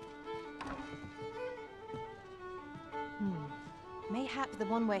 Mayhap the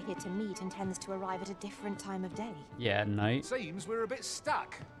one we're here to meet intends to arrive at a different time of day. Yeah, at night. Seems we're a bit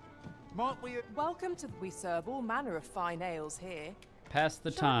stuck. Might we... Welcome to... We serve all manner of fine ales here. Pass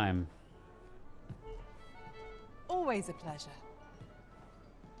the time. Always a pleasure.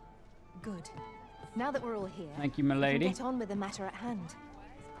 Good. Now that we're all here, Thank you, my we lady. can get on with the matter at hand.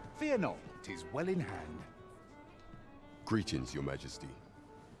 Fear not, 'tis well in hand. Greetings, Your Majesty.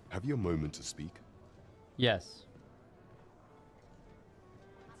 Have you a moment to speak? Yes.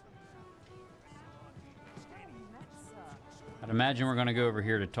 I'd imagine we're going to go over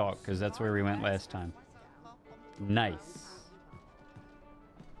here to talk, because that's where we went last time. Nice.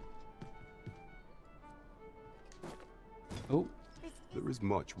 Oh. There is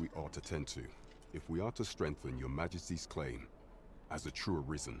much we ought to tend to, if we are to strengthen Your Majesty's claim. as a true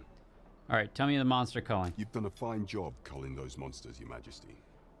arisen. All right, tell me the monster culling. You've done a fine job culling those monsters, Your Majesty.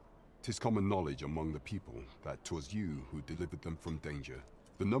 'Tis common knowledge among the people that 'twas you who delivered them from danger.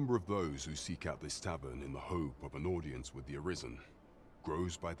 The number of those who seek out this tavern in the hope of an audience with the Arisen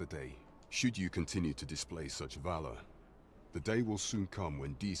grows by the day. Should you continue to display such valor, the day will soon come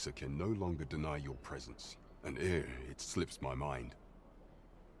when Disa can no longer deny your presence. And ere it slips my mind,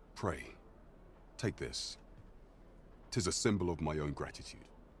 pray, take this. 'Tis a symbol of my own gratitude.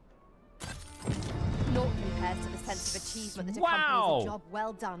 Naught compares to the sense of achievement that Wow. accompanies a job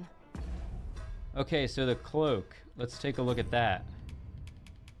well done. Okay, so the cloak. Let's take a look at that.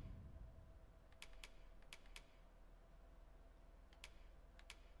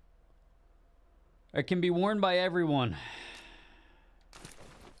 It can be worn by everyone.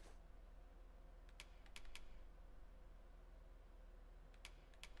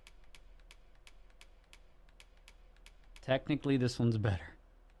 Technically, this one's better.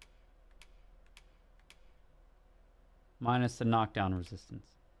 Minus the knockdown resistance.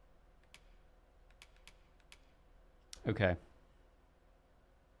 Okay.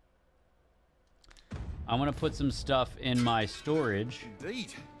 I'm gonna put some stuff in my storage.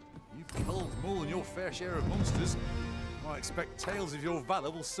 Indeed. You've culled more than your fair share of monsters. I expect tales of your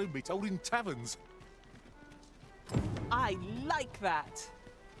valor will soon be told in taverns. I like that.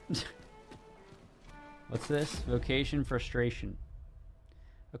 What's this? Vocation frustration.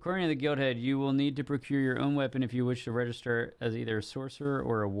 According to the guild head, you will need to procure your own weapon if you wish to register as either a sorcerer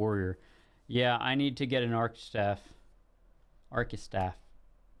or a warrior. Yeah, I need to get an arcstaff. Archistaff.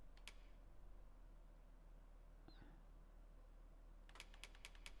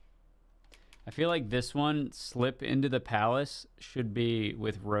 I feel like this one, slip into the palace, should be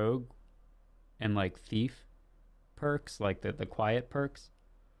with rogue and like thief perks, like the quiet perks.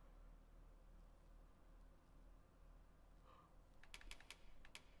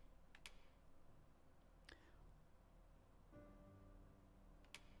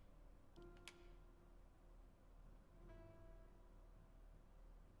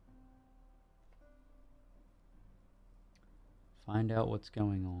 Find out what's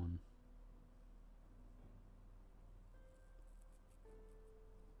going on.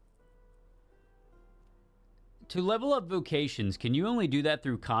 To level up vocations, can you only do that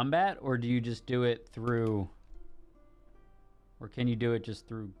through combat, or do you just do it through... Or can you do it just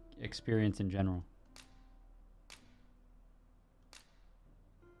through experience in general?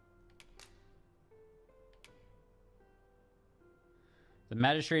 The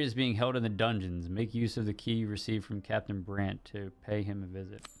magistrate is being held in the dungeons. Make use of the key you received from Captain Brandt to pay him a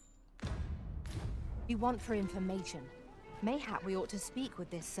visit. We want for information. Mayhap we ought to speak with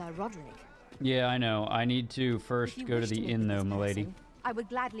this Sir Roderick. Yeah, I know. I need to first go to the inn, though, milady. I would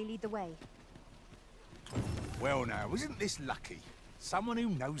gladly lead the way. Well now, isn't this lucky? Someone who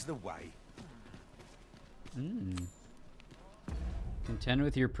knows the way. Contend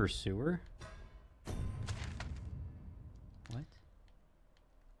with your pursuer? What?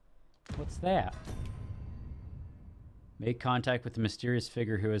 What's that? Make contact with the mysterious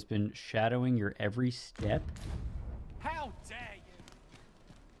figure who has been shadowing your every step? How dare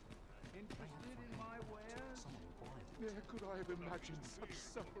you! Interested in my wares? Never could I have imagined such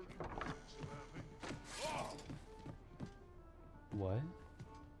suffering. What?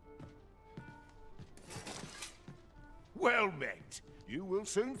 Well met. You will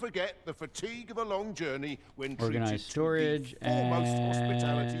soon forget the fatigue of a long journey when Organize storage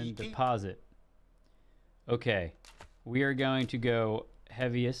and deposit. Okay, we are going to go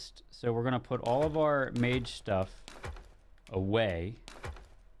heaviest. So we're going to put all of our mage stuff away.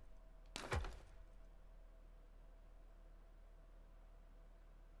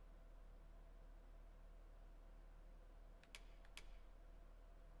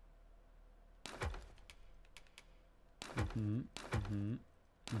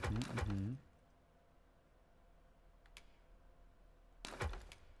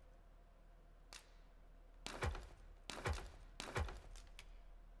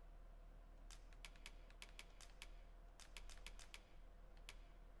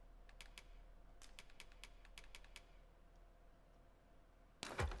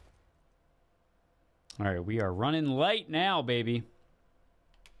 All right, we are running light now, baby.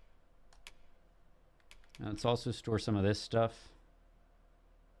 Let's also store some of this stuff.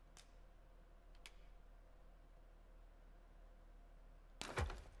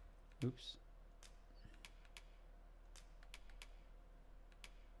 Oops.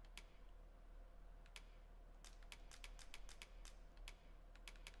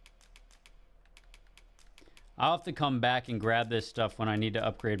 I'll have to come back and grab this stuff when I need to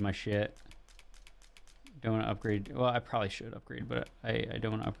upgrade my shit. Don't want to upgrade. Well, I probably should upgrade, but I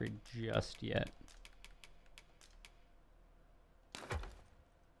don't want to upgrade just yet.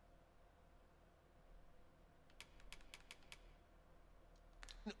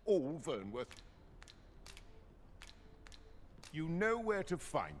 All Vernworth. You know where to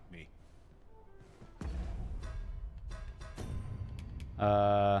find me.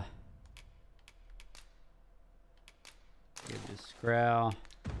 Give this Scrowl.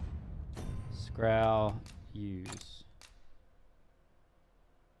 Scrowl. Use.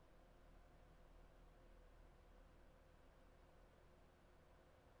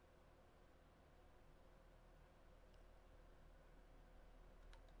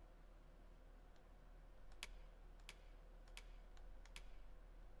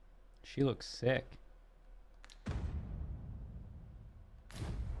 She looks sick.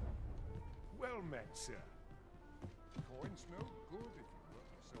 Well met, sir. Coins no good if you work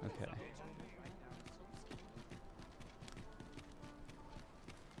so. Okay.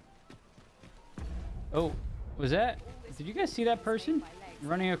 Oh, was that? Did you guys see that person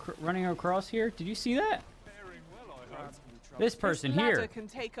running across here? Did you see that? This person this ladder here. Can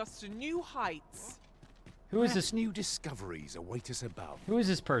take us to new heights. Who is this? New discoveries await us above. Who is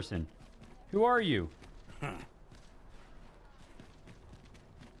this person? Who are you?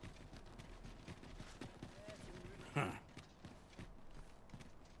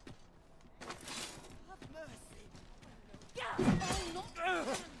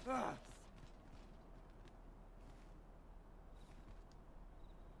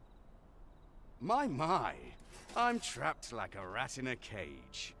 My, I'm trapped like a rat in a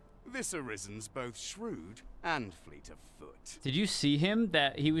cage. This Arisen's both shrewd and fleet of foot. Did you see him?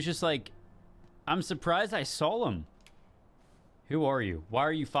 That he was just like, I'm surprised I saw him. Who are you? Why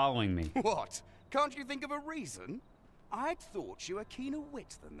are you following me? What? Can't you think of a reason? I'd thought you were keener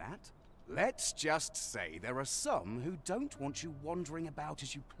wit than that. Let's just say there are some who don't want you wandering about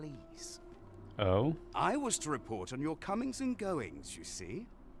as you please. Oh? I was to report on your comings and goings, you see.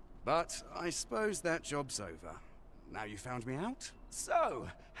 But I suppose that job's over. Now you found me out? So,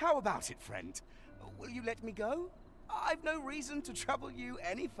 how about it, friend? Will you let me go? I've no reason to trouble you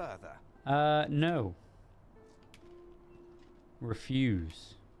any further. No.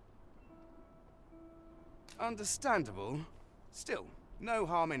 Refuse. Understandable. Still, no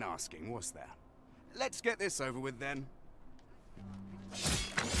harm in asking, was there? Let's get this over with then.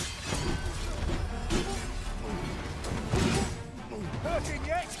 Hurting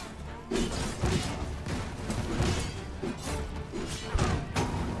yet?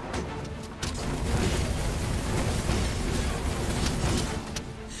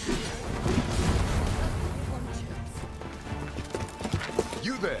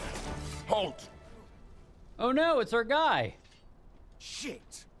 You there! Halt! Oh no, it's our guy!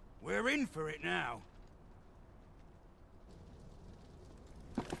 Shit! We're in for it now.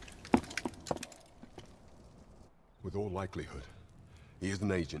 With all likelihood, he is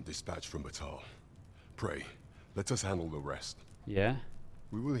an agent dispatched from Batal. Pray, let us handle the rest. Yeah?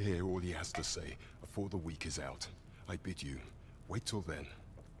 We will hear all he has to say before the week is out. I bid you, wait till then.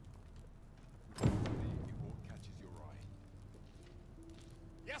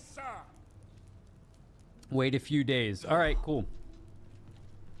 Yes, sir. Wait a few days. Alright, cool.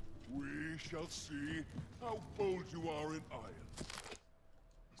 We shall see how bold you are in iron.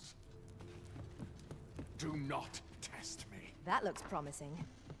 Do not test me. That looks promising.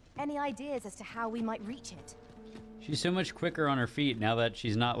 Any ideas as to how we might reach it? She's so much quicker on her feet now that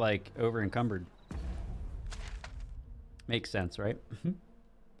she's not, like, over-encumbered. Makes sense, right?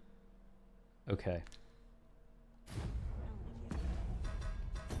 Okay.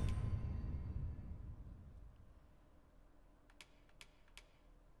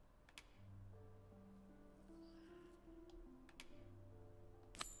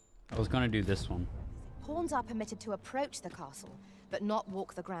 I was gonna do this one. Pawns are permitted to approach the castle, but not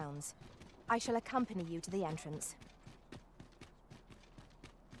walk the grounds. I shall accompany you to the entrance.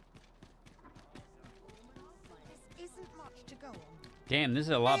 This isn't much to go on. Damn, this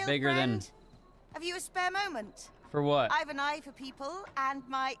is a lot Hail, bigger friend. than... Have you a spare moment? For what? I've an eye for people, and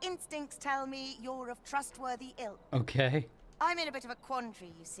my instincts tell me you're of trustworthy ilk. Okay. I'm in a bit of a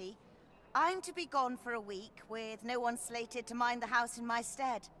quandary, you see. I'm to be gone for a week, with no one slated to mind the house in my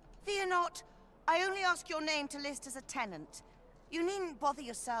stead. Fear not, I only ask your name to list as a tenant. You needn't bother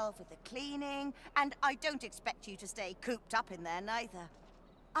yourself with the cleaning, and I don't expect you to stay cooped up in there, neither.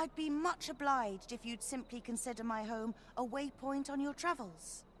 I'd be much obliged if you'd simply consider my home a waypoint on your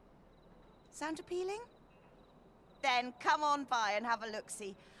travels. Sound appealing? Then come on by and have a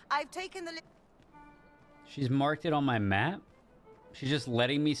look-see. I've taken the... She's marked it on my map? She's just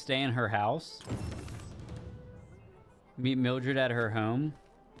letting me stay in her house? Meet Mildred at her home.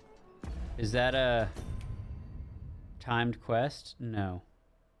 Is that a timed quest? No.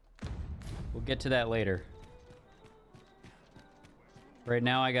 We'll get to that later. Right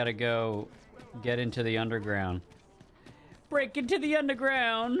now I gotta go get into the underground. Break into the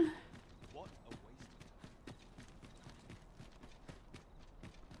underground!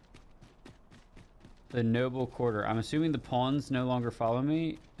 The noble quarter. I'm assuming the pawns no longer follow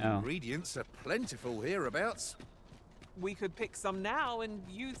me? Oh. Ingredients are plentiful hereabouts. We could pick some now and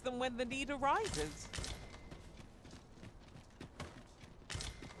use them when the need arises.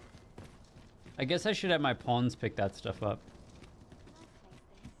 I guess I should have my pawns pick that stuff up.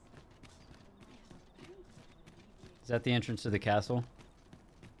 Is that the entrance to the castle?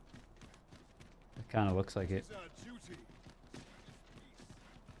 It kind of looks like it.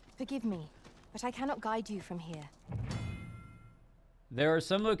 Forgive me, but I cannot guide you from here. There are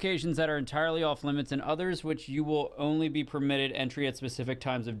some locations that are entirely off limits and others which you will only be permitted entry at specific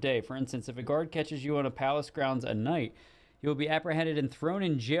times of day. For instance, if a guard catches you on a palace grounds at night, you will be apprehended and thrown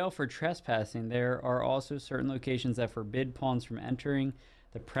in jail for trespassing. There are also certain locations that forbid pawns from entering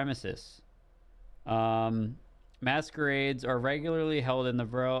the premises. Masquerades are regularly held in the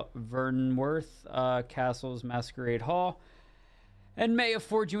Vernworth Castle's Masquerade Hall and may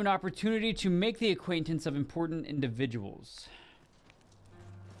afford you an opportunity to make the acquaintance of important individuals.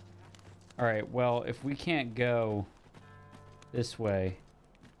 Alright, well, if we can't go this way,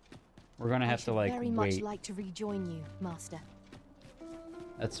 we're gonna have to, like, very wait. much like to rejoin you, Master.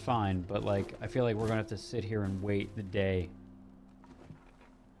 That's fine, but, like, I feel like we're gonna have to sit here and wait the day.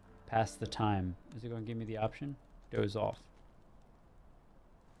 Past the time. Is it gonna give me the option? Doze off.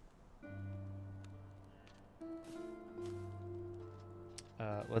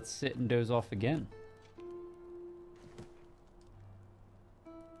 Let's sit and doze off again.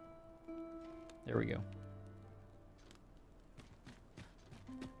 There we go.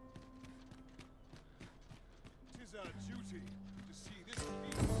 Tis our duty to see this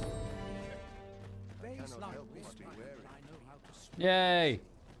Yay!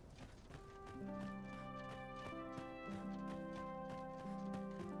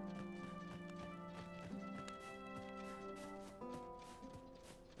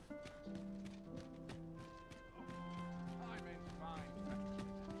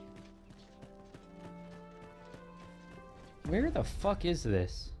 Where the fuck is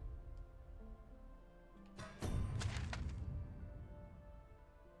this?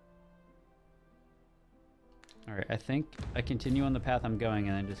 Alright, I think I continue on the path I'm going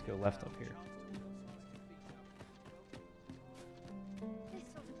and then just go left up here.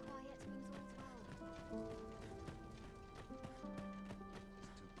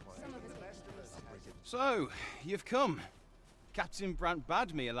 So, you've come. Captain Brant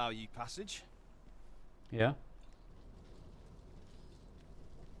bade me allow you passage. Yeah.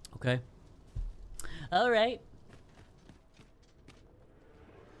 Okay. All right.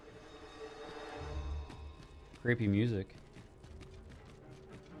 Creepy music.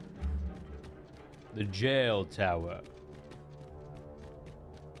 The jail tower.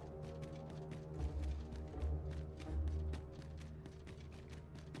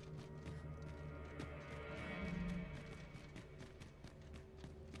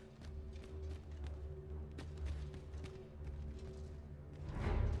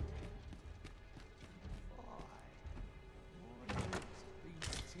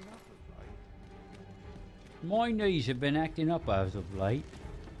 My knees have been acting up as of late.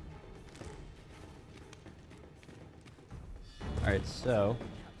 Alright, so...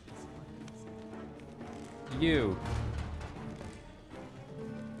 You.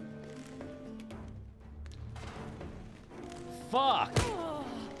 Fuck!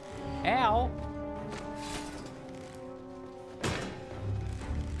 Ow!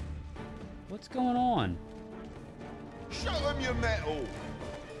 What's going on? Show them your metal!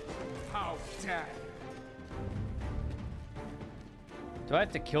 How dare! Do I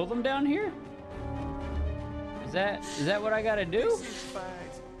have to kill them down here? Is that what I gotta do?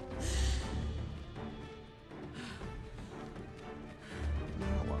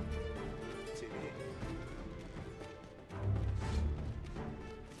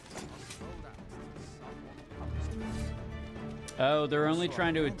 Oh, they're only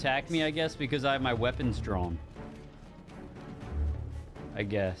trying to attack me, I guess, because I have my weapons drawn. I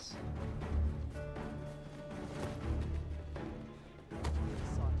guess.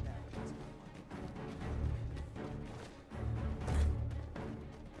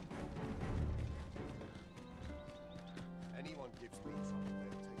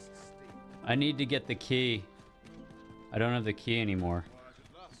 I need to get the key. I don't have the key anymore.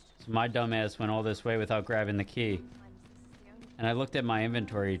 So my dumbass went all this way without grabbing the key. And I looked at my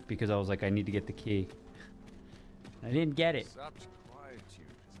inventory because I was like, I need to get the key. I didn't get it. Such quietude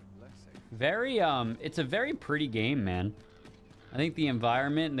is a blessing. Very, it's a very pretty game, man. I think the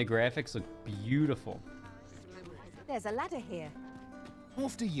environment and the graphics look beautiful. There's a ladder here.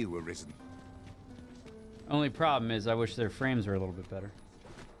 After you, Arisen. Only problem is I wish their frames were a little bit better.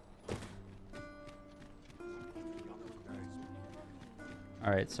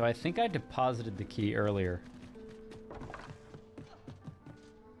 Alright, so I think I deposited the key earlier.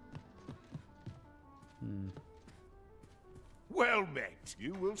 Well met.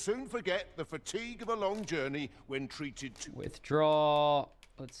 You will soon forget the fatigue of a long journey when treated to... Withdraw.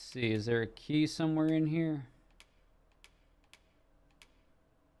 Let's see, is there a key somewhere in here?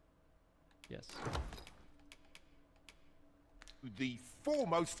 Yes. The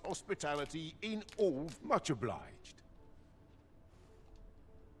foremost hospitality in all. Much obliged.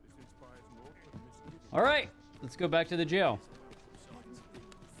 All right, let's go back to the jail.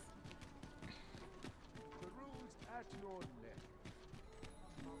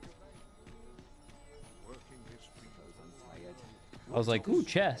 I was like, ooh,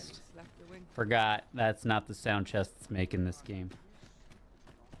 chest. Forgot, that's not the sound chest that's making this game.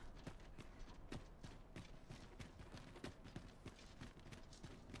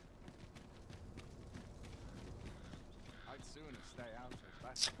 I'd sooner stay out of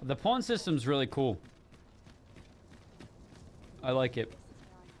that. The pawn system's really cool. I like it.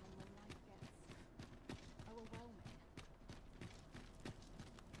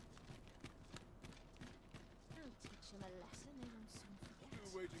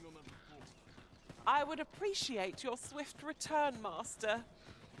 I would appreciate your swift return, Master.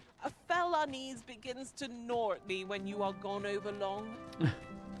 A fell unease begins to gnaw at me when you are gone over long.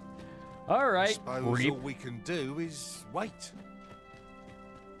 All right. Suppose all we can do is wait.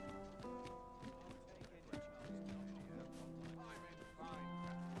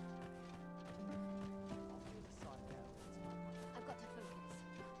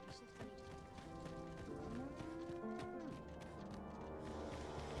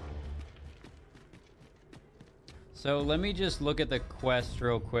 So let me just look at the quest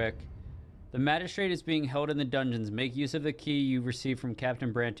real quick. The magistrate is being held in the dungeons. Make use of the key you received from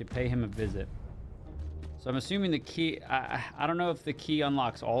Captain Brandt to pay him a visit. So I'm assuming the key... I don't know if the key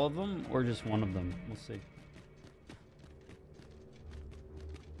unlocks all of them or just one of them. We'll see.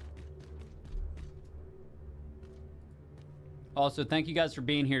 Also, thank you guys for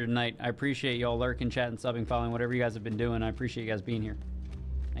being here tonight. I appreciate y'all lurking, chatting, subbing, following, whatever you guys have been doing. I appreciate you guys being here.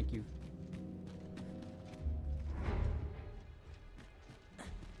 Thank you.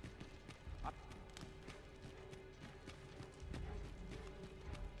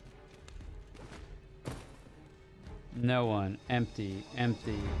 No one. Empty.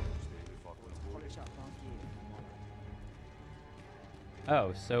 Empty.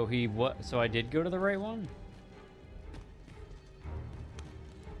 Oh, so he what? So I did go to the right one?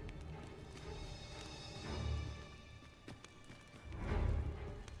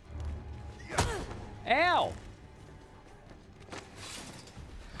 Ow!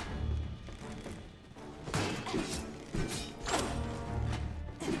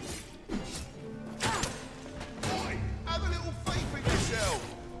 Have a little faith in yourself.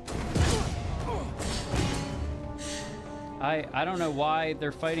 I don't know why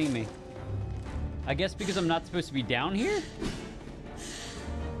they're fighting me. I guess because I'm not supposed to be down here?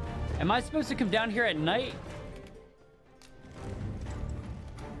 Am I supposed to come down here at night?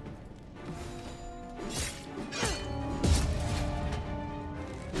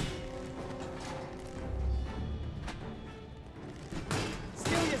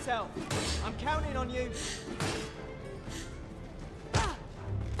 Steel yourself. I'm counting on you.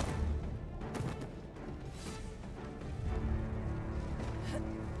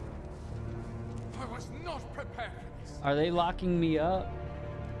 I was not prepared for this. Are they locking me up?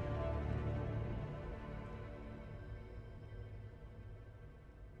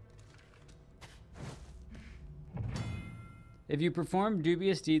 If you perform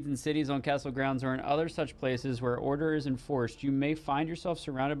dubious deeds in cities on castle grounds or in other such places where order is enforced, you may find yourself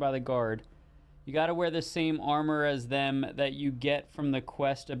surrounded by the guard. You gotta wear the same armor as them that you get from the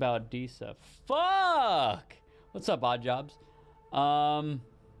quest about Disa. Fuck! What's up, Odd Jobs?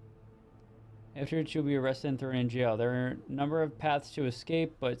 After it, you'll be arrested and thrown in jail. There are a number of paths to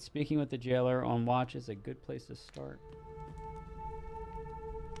escape, but speaking with the jailer on watch is a good place to start.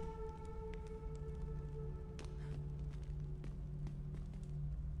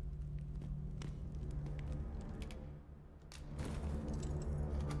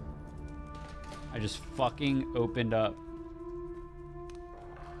 I just fucking opened up.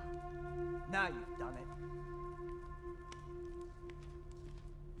 Now you've done it.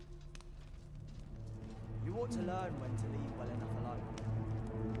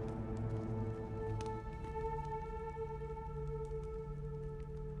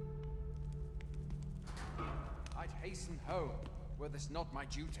 hasten home, were this not my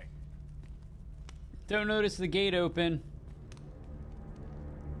duty. Don't notice the gate open.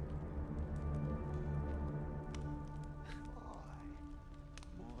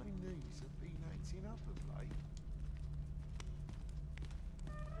 My knees have been acting up of late.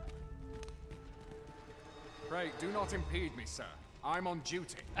 Pray, do not impede me, sir. I'm on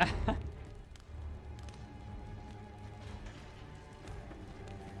duty.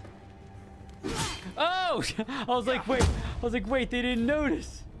 Oh! I was like, wait. They didn't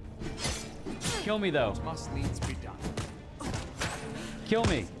notice. Kill me, though. What must needs be done. Kill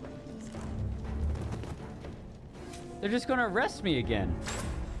me. They're just gonna arrest me again.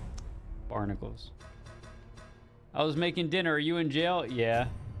 Barnacles. I was making dinner. Are you in jail? Yeah.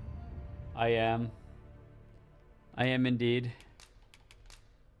 I am. I am indeed.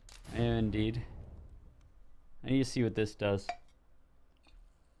 I am indeed. I need to see what this does.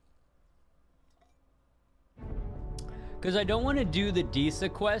 Because I don't want to do the Disa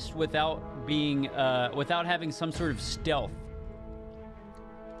quest without being, without having some sort of stealth.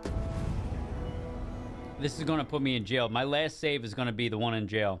 This is going to put me in jail. My last save is going to be the one in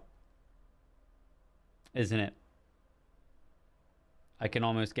jail. Isn't it? I can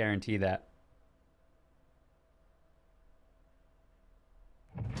almost guarantee that.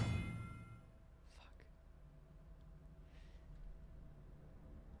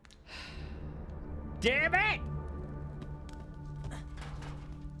 Damn it!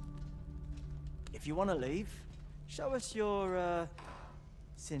 If you want to leave, show us your,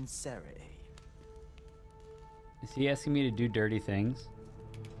 sincerity. Is he asking me to do dirty things?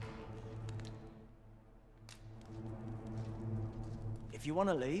 If you want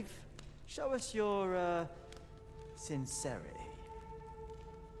to leave, show us your, sincerity.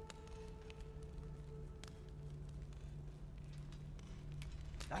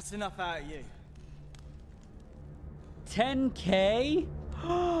 That's enough out of you. 10K?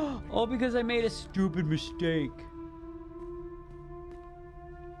 All because I made a stupid mistake.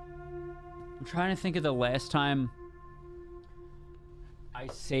 I'm trying to think of the last time I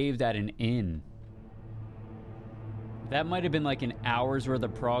saved at an inn. That might have been like an hour's worth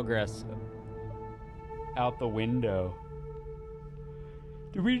of progress out the window.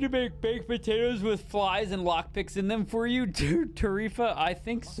 Do we need to make baked potatoes with flies and lockpicks in them for you, dude? Tarifa, I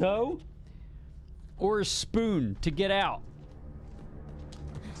think so. Or a spoon to get out.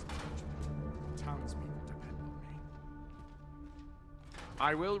 Townspeople depend on me.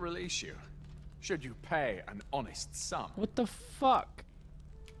 I will release you, should you pay an honest sum. What the fuck?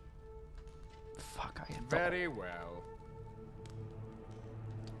 Fuck, I have to Very well.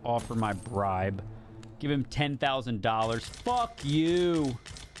 offer my bribe. Give him $10,000. Fuck you.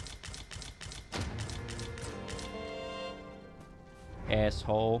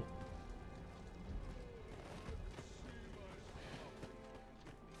 Asshole.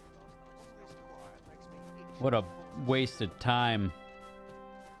 What a waste of time.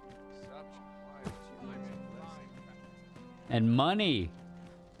 And money.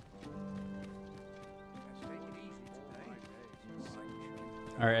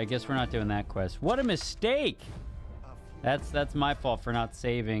 Alright, I guess we're not doing that quest. What a mistake! That's my fault for not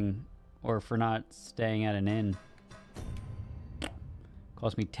saving or for not staying at an inn.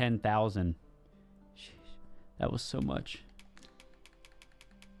 Cost me 10,000. That was so much.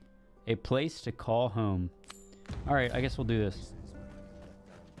 A place to call home. Alright, I guess we'll do this.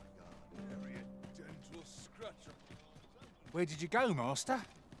 Where did you go, Master?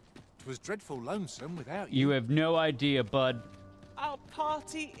 'Twas dreadful lonesome without you. You have no idea, bud. Our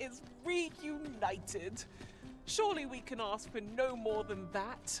party is reunited. Surely we can ask for no more than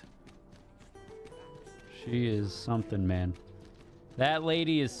that. She is something, man. That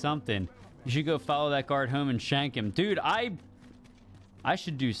lady is something. You should go follow that guard home and shank him. Dude, I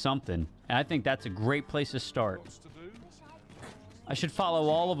should do something. And I think that's a great place to start. I should follow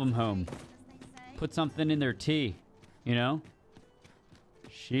all of them home. Put something in their tea. You know?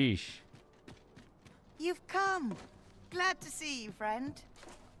 Sheesh. You've come. Glad to see you, friend.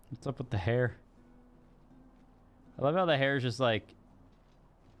 What's up with the hair? I love how the hair is just like...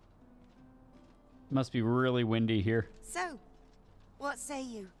 Must be really windy here. So, what say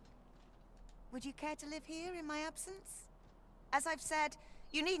you? Would you care to live here in my absence? As I've said,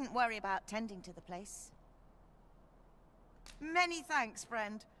 you needn't worry about tending to the place. Many thanks,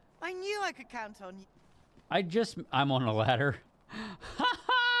 friend. I knew I could count on you. I'm on a ladder.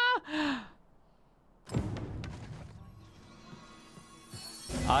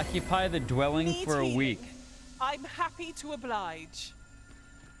 Occupy the dwelling for a week. I'm happy to oblige.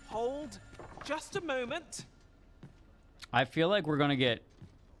 Hold just a moment. I feel like we're gonna get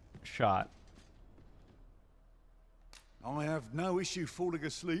shot. I have no issue falling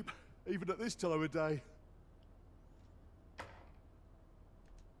asleep, even at this time of day.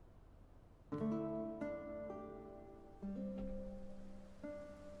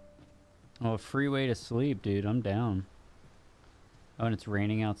 Oh, a free way to sleep, dude. I'm down. Oh, and it's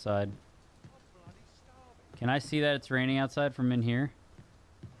raining outside. Can I see that it's raining outside from in here?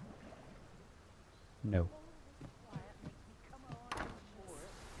 No.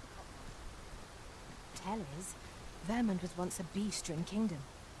 Tell us, Vermund was once a beast-ridden kingdom.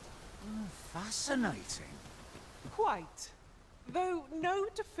 Fascinating. Quite. Though no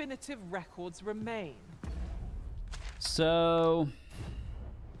definitive records remain. So...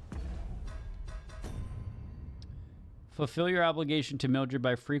 fulfill your obligation to Mildred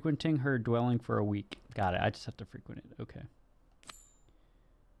by frequenting her dwelling for a week. Got it. I just have to frequent it. Okay.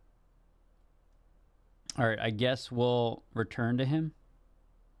 Alright, I guess we'll return to him.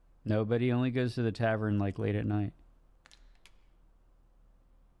 Nobody only goes to the tavern like late at night.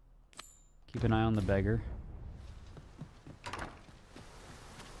 Keep an eye on the beggar.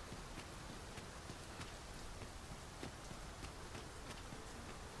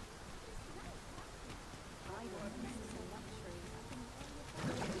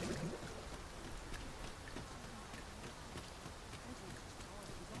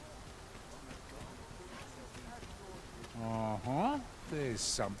 There's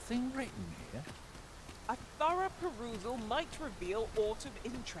something written here. A thorough perusal might reveal aught of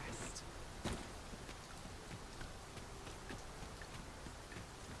interest.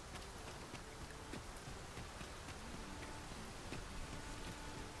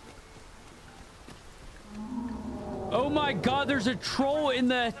 Oh my god, there's a troll in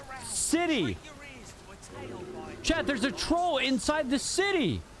the city! Chat, there's a troll inside the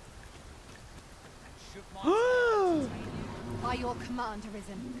city! By your command,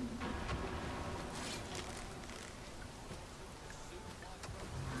 Arisen.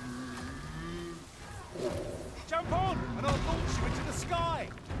 Jump on, and I'll launch you into the sky!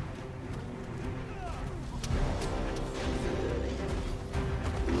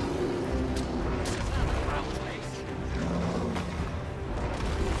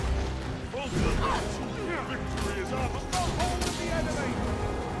 Victory is up! Got hold of the enemy!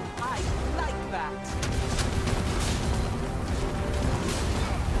 I like that.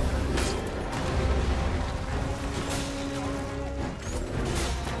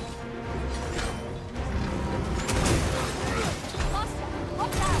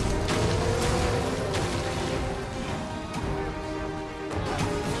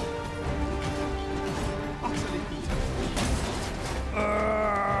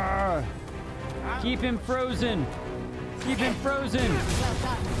 Keep him frozen! Keep him frozen! Well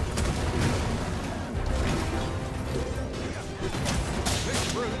done.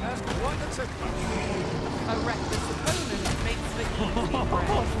 This brute has quite the temper. A reckless opponent makes the easy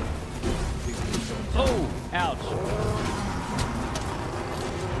prey. Oh! Ouch!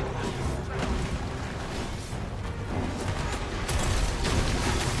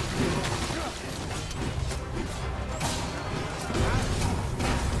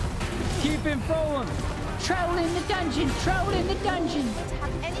 Keep him frozen! Troll in the dungeon! Troll in the dungeon! To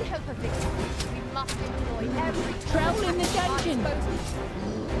have any hope of victory, we must employ every Troll in the dungeon!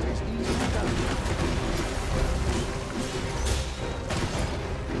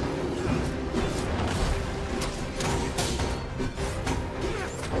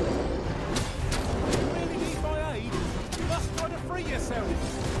 You really need my aid? You must try to free yourself.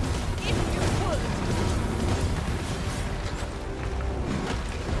 If you would.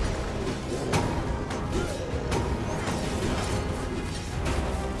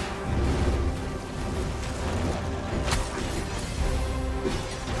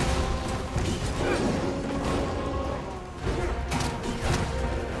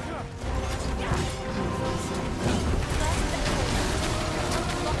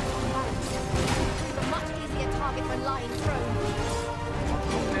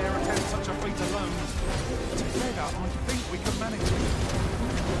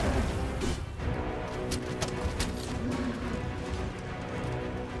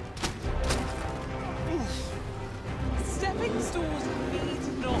 Stepping stools need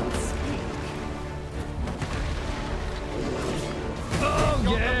not speak. Oh,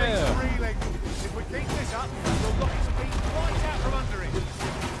 yeah! If we keep this up, we'll knock his feet right out from under him.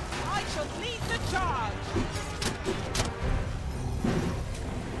 I shall lead the charge.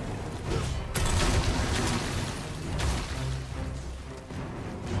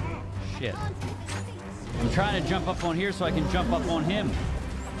 Shit. I'm trying to jump up on here so I can jump up on him.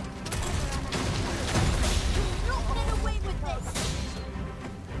 Not get away with this.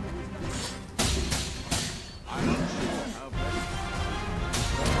 I'm unsure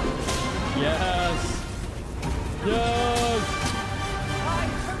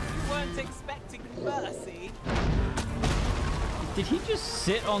expecting mercy. Did he just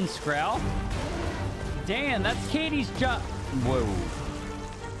sit on Skral? Damn, that's Katie's job. Whoa.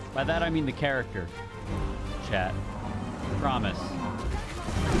 By that I mean the character. Chat. Promise.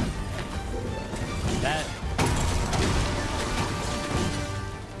 That...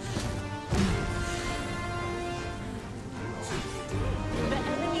 The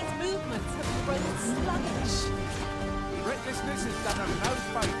enemy's movements have grown sluggish. Recklessness has done them no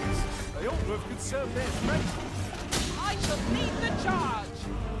favours. They ought to have conserved their strength. I shall lead the charge.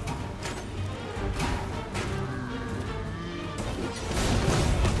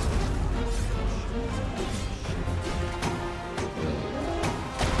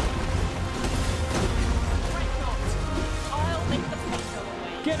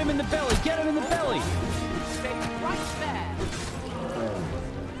 Get him in the belly! Get him in the belly! Stay right there.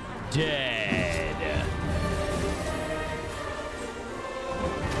 Dead.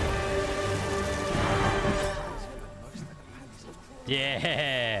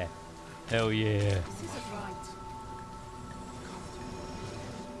 Yeah. Hell yeah. This isn't right.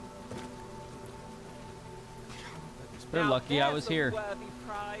 They're lucky I was There's a here. worthy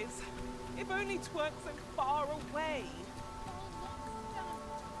prize. If only 'tweren't so far away.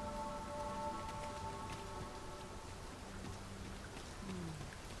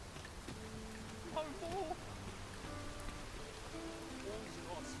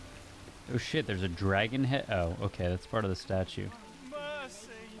 Oh shit, there's a dragon head. Oh, okay, that's part of the statue. Mercy.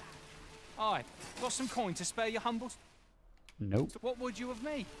 Aye, got some coin to spare your humble... Nope. What would you of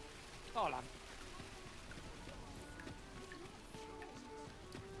me? I'll have...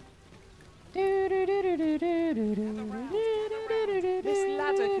 This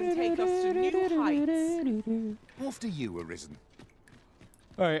ladder can take us to new heights. After you, Arisen.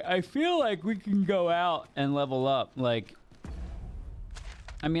 Alright, I feel like we can go out and level up. Like,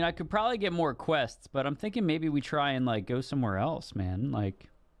 I mean, I could probably get more quests, but I'm thinking maybe we try and, like, go somewhere else, man. Like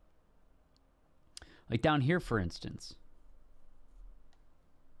down here, for instance.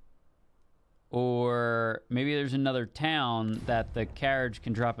 Or maybe there's another town that the carriage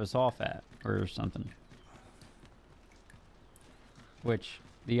can drop us off at or something. Which,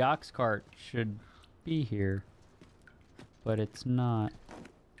 the ox cart should be here, but it's not.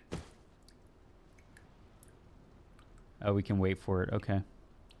 Oh, we can wait for it. Okay.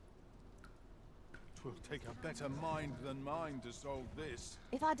 'Twill take a better mind than mine to solve this.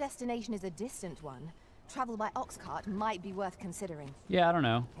 If our destination is a distant one, travel by ox cart might be worth considering. Yeah, I don't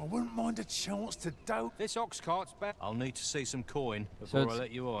know. I wouldn't mind a chance to doubt. This ox cart's back. I'll need to see some coin So before I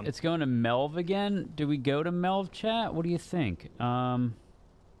let you on. It's going to Melv again. Do we go to Melv, chat? What do you think? Yeah,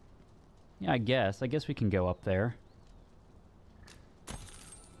 I guess. I guess we can go up there.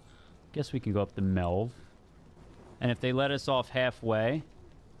 Guess we can go up to Melv. And if they let us off halfway,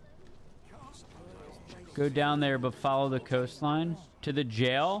 go down there but follow the coastline to the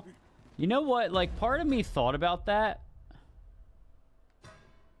jail. You know what? Like, part of me thought about that.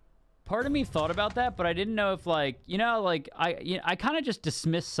 Part of me thought about that, but I didn't know if, like, you know, like, I kind of just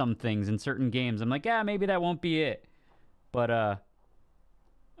dismiss some things in certain games. I'm like, yeah, maybe that won't be it. But,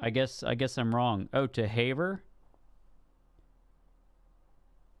 I guess I'm wrong. Oh, to Haver?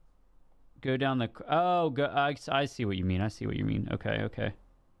 Go down the... Oh, go, I see what you mean. I see what you mean. Okay, okay.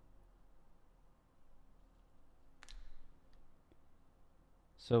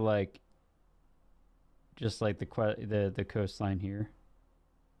 So, like... Just like the coastline here.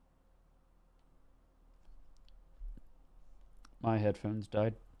 My headphones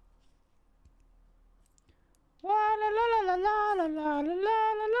died.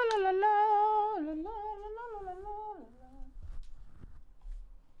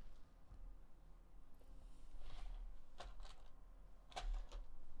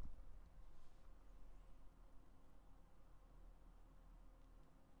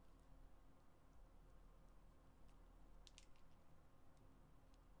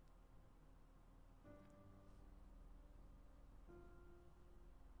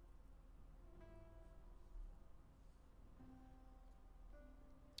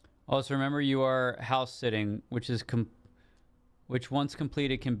 Also, remember you are house sitting, which once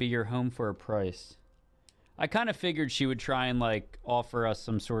completed can be your home for a price. I kind of figured she would try and like offer us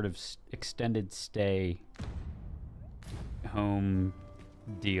some sort of extended stay home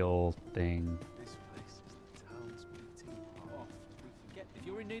deal thing. This place is the town's meeting point. If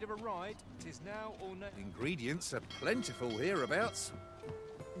you're in need of a ride, it is now or never. Ingredients are plentiful hereabouts.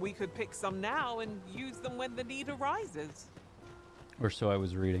 We could pick some now and use them when the need arises. Or so I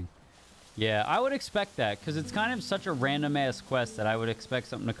was reading. Yeah, I would expect that, because it's kind of such a random-ass quest that I would expect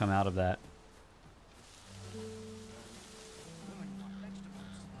something to come out of that.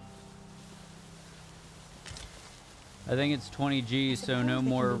 I think it's 20 G, so no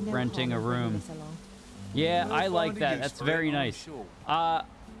more renting a room. Yeah, I like that. That's very nice.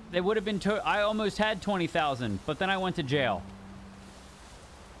 They would have been. I almost had 20,000, but then I went to jail.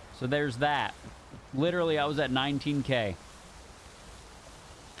 So there's that. Literally, I was at 19K.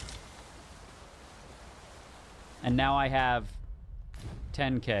 And now I have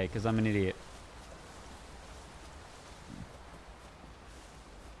 10K because I'm an idiot.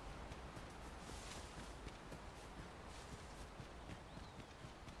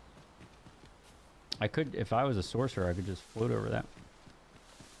 I could, if I was a sorcerer, I could just float over that.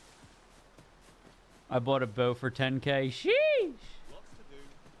 I bought a bow for 10K. Sheesh!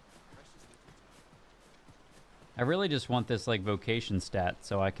 I really just want this, like, vocation stat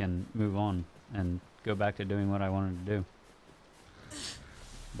so I can move on and go back to doing what I wanted to do.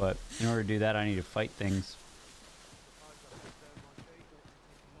 But in order to do that, I need to fight things.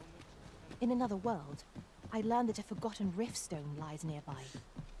 In another world, I learned that a forgotten rift stone lies nearby.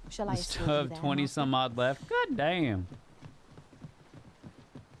 Shall I still have 20 some odd left? God damn.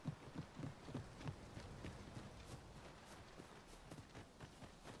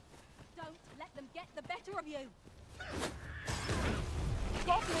 Don't let them get the better of you.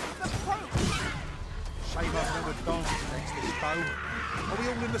 Shame I've never danced against this bow. Are we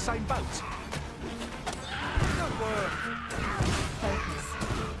all in the same boat? Good work. Focus.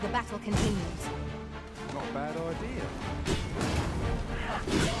 The battle continues. Not a bad idea.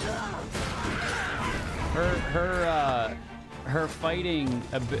 Her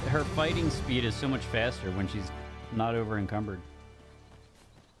fighting speed is so much faster when she's not over encumbered.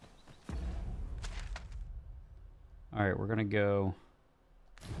 All right, we're gonna go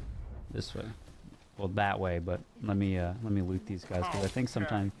this way. Well, that way, but let me loot these guys because I think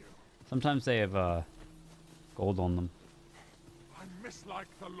sometimes they have gold on them. I mislike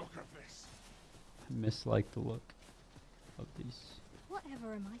the look of this. I mislike the look of these.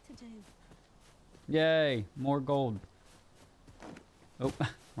 Whatever am I to do? Yay, more gold. Oh,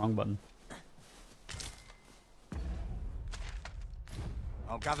 wrong button.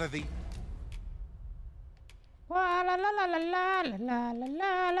 I'll gather the... La la la la la la la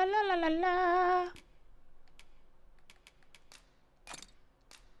la la la la la.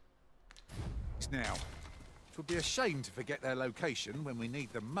 Now, it would be a shame to forget their location when we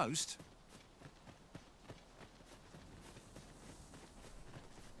need them most.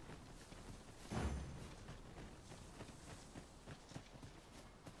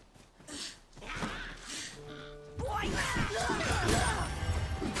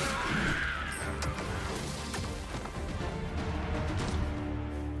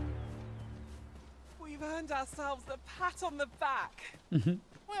 We've earned ourselves a pat on the back.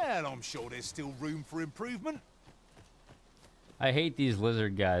 Well, I'm sure there's still room for improvement. I hate these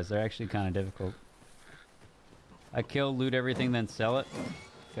lizard guys. They're actually kind of difficult. I kill, loot everything, then sell it.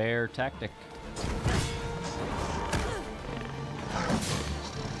 Fair tactic.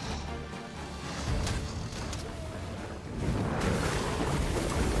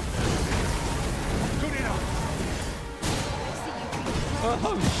 Good enough.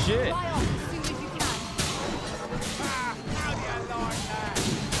 Oh shit! How do you like that?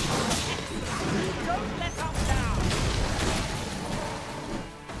 Don't let us down.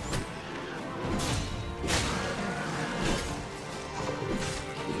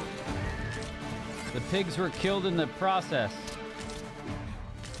 The pigs were killed in the process.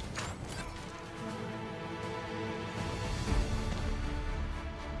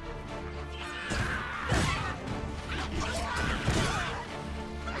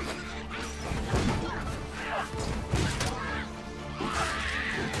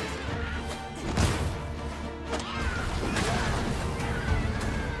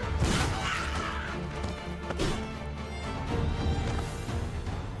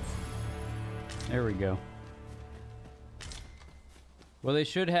 There we go. Well, they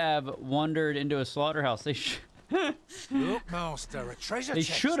should have wandered into a slaughterhouse. They should. Look, Master, a treasure They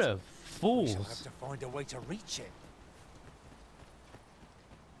chest. should have. We shall Fools. have to find a way to reach it.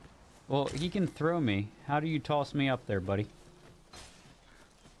 Well, he can throw me. How do you toss me up there, buddy?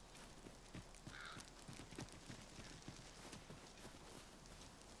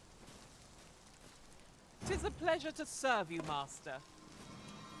 Tis a pleasure to serve you, Master.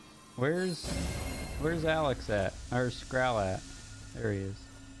 Where's Alex at? Or Skral at? There he is.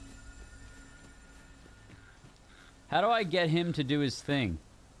 How do I get him to do his thing?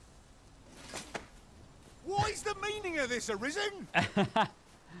 What is the meaning of this, Arisen? I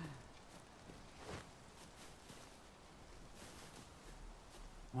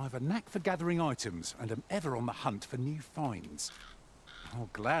have a knack for gathering items and am ever on the hunt for new finds. I'll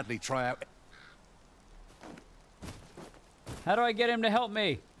gladly try out... How do I get him to help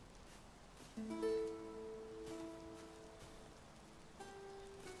me?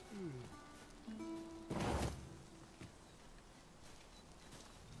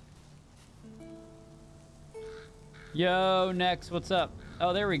 Yo, Nex, what's up?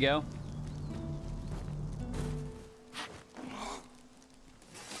 Oh, there we go.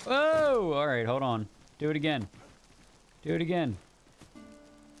 Whoa! All right, hold on. Do it again. Do it again.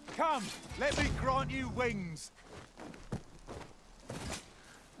 Come, let me grant you wings.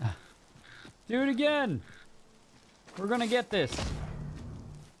 Do it again. We're gonna get this.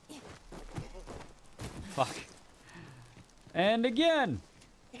 Fuck. And again.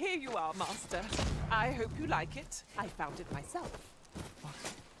 Here you are, Master. I hope you like it. I found it myself.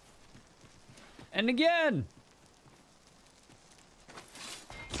 And again.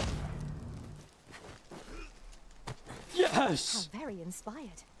 Yes! How very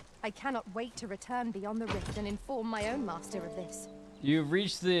inspired. I cannot wait to return beyond the rift and inform my own master of this. You've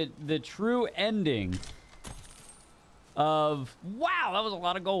reached the true ending of... Wow, that was a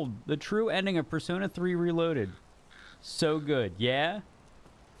lot of gold. The true ending of Persona 3 Reloaded. So good, yeah?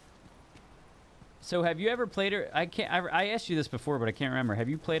 So have you ever played it? I asked you this before, but I can't remember. Have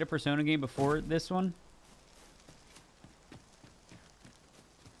you played a Persona game before this one?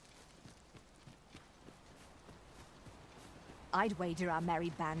 I'd wager our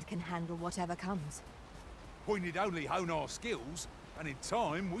merry band can handle whatever comes. We need only hone our skills, and in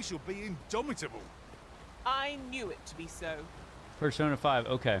time we shall be indomitable. I knew it to be so. Persona 5,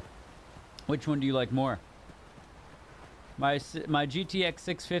 okay. Which one do you like more? My GTX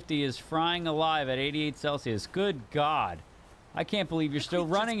 650 is frying alive at 88 Celsius. Good God. I can't believe you're still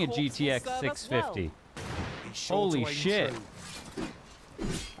running a GTX 650. Holy shit.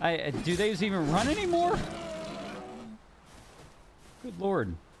 Do these even run anymore? Good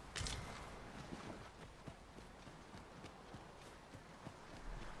Lord.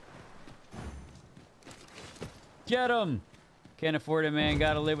 Get him! Can't afford it, man.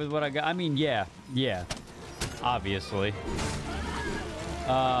 Gotta live with what I got. I mean, yeah. Yeah. Obviously.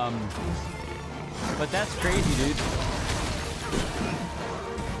 But that's crazy, dude.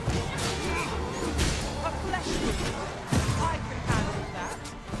 I can handle that.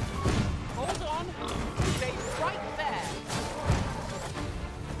 Hold on. Stay right there.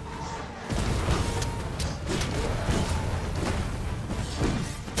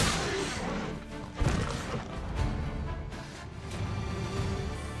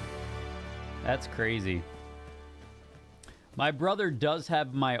 That's crazy. My brother does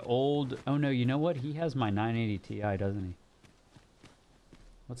have my old... Oh, no, you know what? He has my 980 Ti, doesn't he?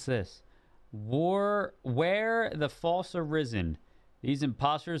 What's this? Where the false arisen. These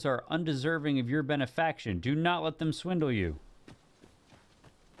imposters are undeserving of your benefaction. Do not let them swindle you.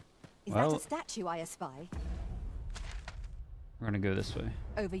 Is that a statue I espy? We're going to go this way.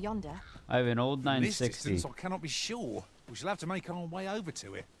 Over yonder. I have an old 960. This distance, I cannot be sure. We shall have to make our way over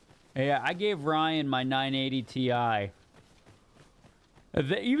to it. Yeah, I gave Ryan my 980 Ti.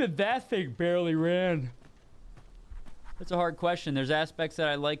 Even that thing barely ran. That's a hard question. There's aspects that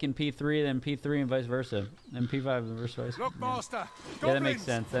I like in P3 than P3 and vice versa. And P5 and vice versa. Look, Master! Yeah, that makes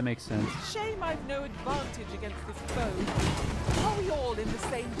sense. That makes sense. Shame I've no advantage against this foe. Are we all in the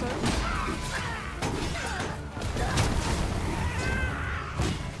same boat?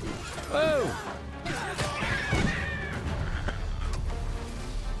 Whoa!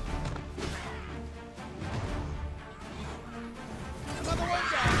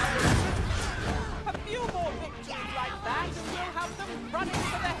 A few more victories like that, and we'll have them running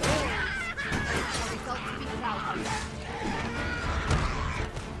for the hills.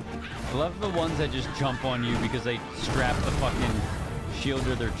 I love the ones that just jump on you because they strap the fucking shield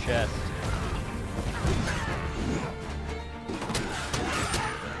to their chest.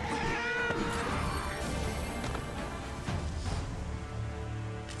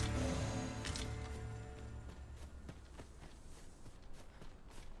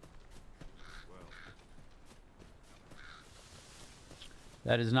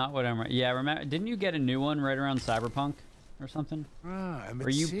 That is not what I'm... Yeah, remember... Didn't you get a new one right around Cyberpunk or something? Ah, or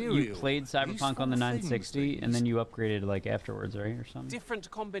you played Cyberpunk on the 960 and then you upgraded like afterwards, right? Or something?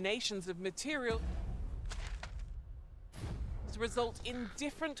 Different combinations of material result in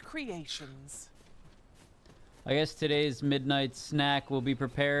different creations. I guess today's midnight snack will be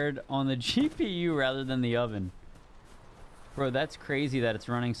prepared on the GPU rather than the oven. Bro, that's crazy that it's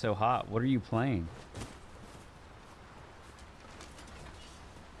running so hot. What are you playing?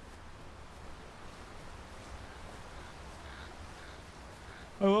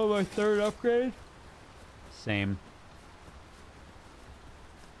 I want my third upgrade. Same.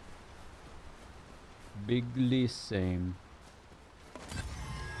 Bigly same.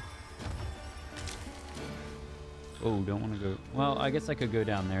 Oh, don't want to go. Well, I guess I could go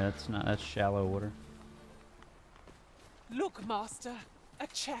down there. That's shallow water. Look, Master, a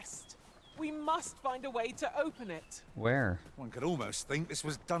chest. We must find a way to open it. Where? One could almost think this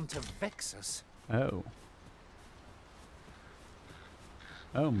was done to vex us. Oh.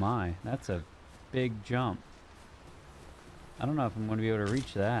 Oh my, that's a big jump. I don't know if I'm going to be able to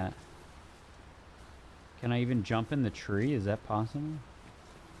reach that. Can I even jump in the tree? Is that possible?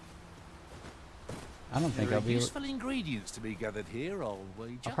 I don't think There I'll are be useful ingredients to be gathered here, I'll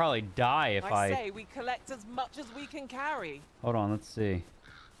wager. I'll probably die if I say we collect as much as we can carry. Hold on, let's see.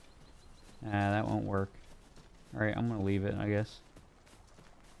 That won't work. Alright, I'm gonna leave it, I guess.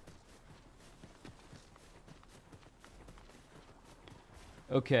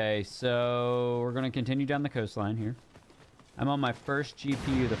 Okay, so we're gonna continue down the coastline here. I'm on my first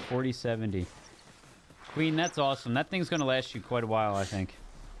GPU, the 4070. Queen, that's awesome. That thing's gonna last you quite a while, I think.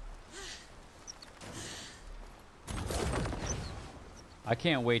 I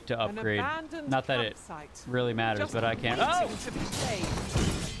can't wait to upgrade. Not that it really matters, but I can't. Oh!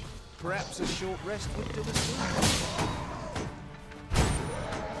 Perhaps a short rest would do us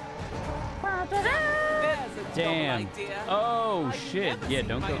good. Damn. Oh shit. Yeah,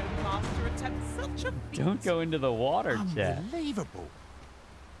 don't go. Don't go into the water, chat. Unbelievable.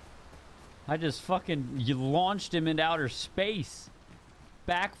 I just fucking launched him into outer space.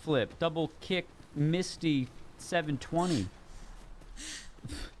 Backflip, double kick, Misty 720.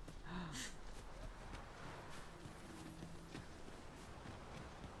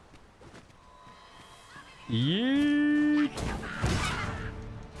 Yeet.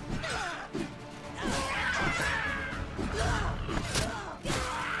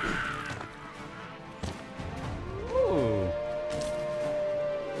 Ooh.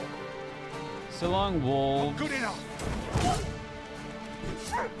 So long, wolves. Good enough.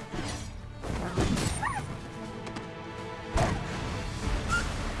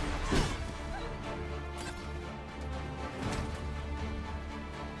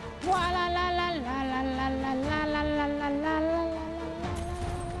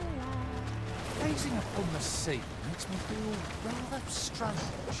 Gazing upon the sea makes me feel rather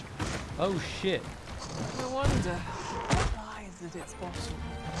strange. Oh shit. No wonder. What lies at its bottom?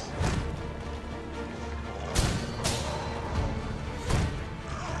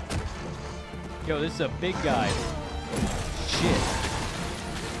 Yo, this is a big guy. Shit.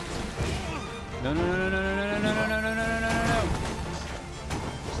 No, no, no, no, no, no, no, no, no, no, no, no, no, no, no.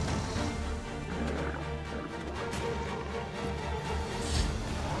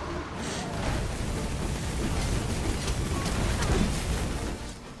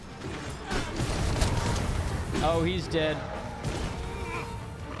 Oh, he's dead.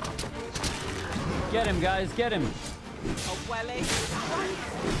 Get him, guys, get him. A welling,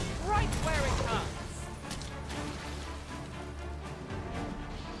 right where it comes.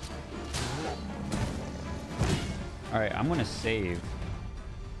 All right, I'm gonna save.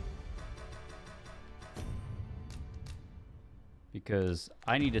 Because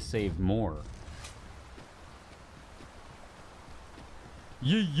I need to save more.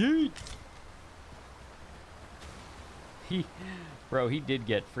 Yeet. Bro, he did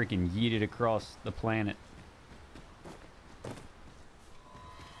get freaking yeeted across the planet.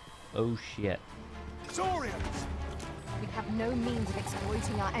 Oh shit. Saurians! We have no means of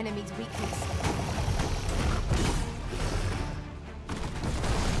exploiting our enemy's weakness.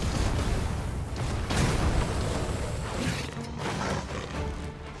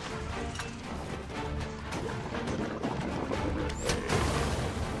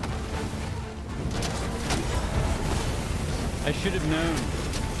 I should have known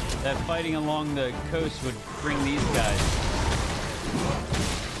that fighting along the coast would bring these guys.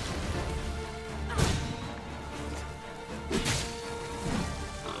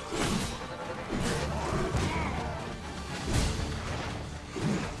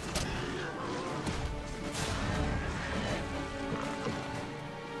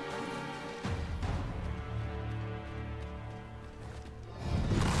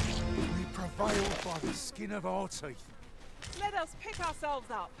 We prevail by the skin of our teeth. Let us pick ourselves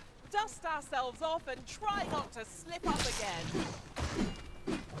up, dust ourselves off, and try not to slip up again.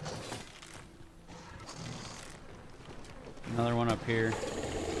 Another one up here.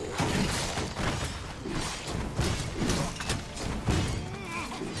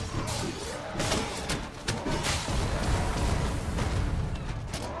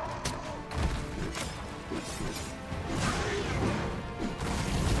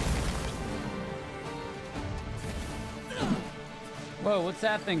 Whoa, what's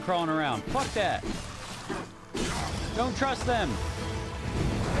that thing crawling around? Fuck that. Don't trust them.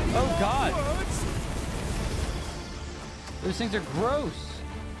 Oh, God. Those things are gross.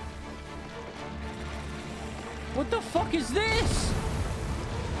 What the fuck is this?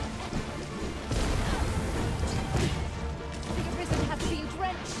 The Arisen has been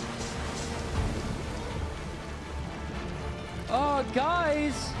drenched. Oh,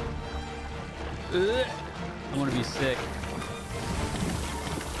 guys. Ugh. I want to be sick.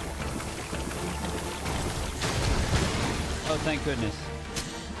 Oh, thank goodness.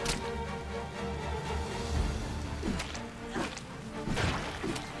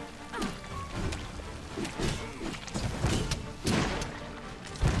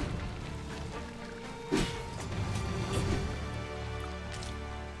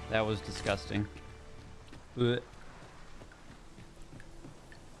 That was disgusting. Ugh.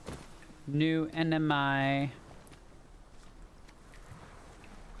 New enemy.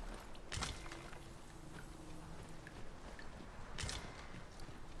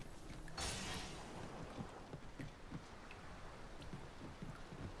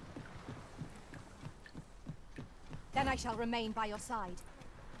 Then I shall remain by your side.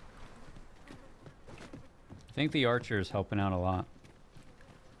 I think the archer is helping out a lot.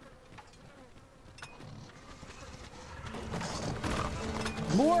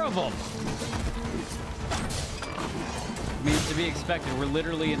 More of them! I mean, to be expected, we're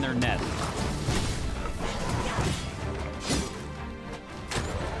literally in their nest.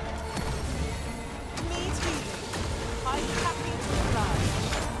 Need healing. I'm happy to oblige.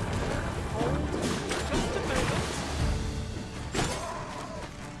 Hold just a moment.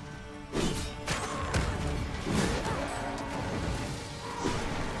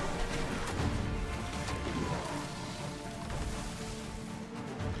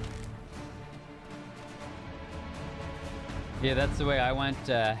 Yeah, that's the way I went.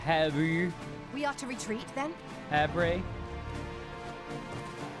 Habu. We are to retreat then? Habre.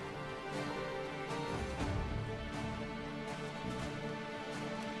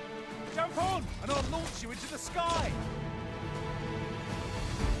 Jump on, and I'll launch you into the sky.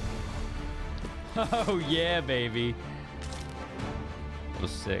 Oh yeah, baby. That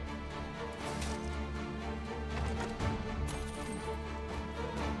was sick.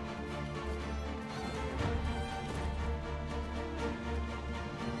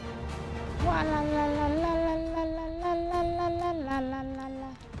 La la la la la la la la la la la la la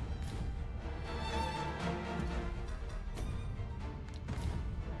la.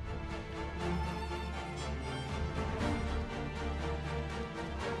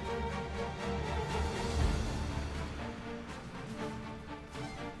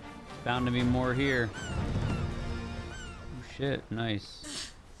 Bound to be more here. Oh shit,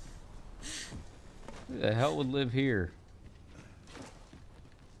 nice. Who the hell would live here?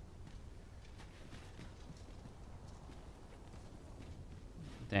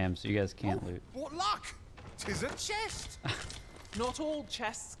 Damn, so you guys can't loot. What luck! 'Tis a chest! Not all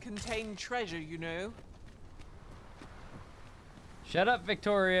chests contain treasure, you know. Shut up,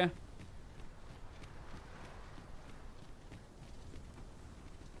 Victoria.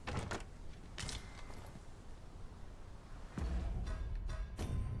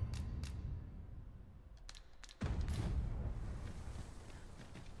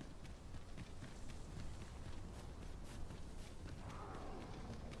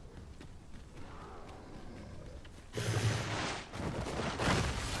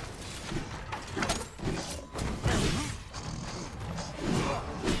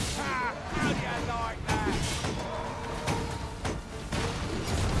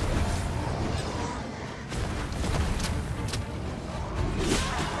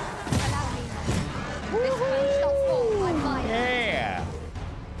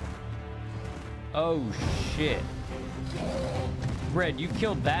 Oh shit. Red, you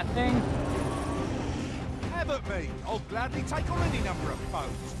killed that thing? Have at me. I'll gladly take on any number of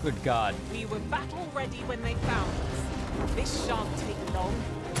foes. Good God. We were battle ready when they found us. This shan't take long.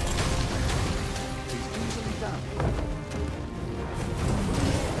 He's easily done.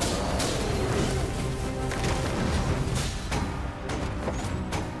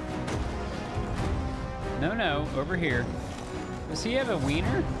 No, over here. Does he have a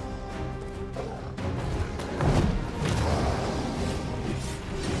wiener?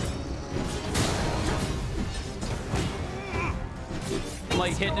 I'm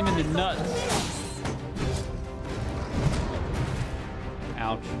like hitting him in the nuts.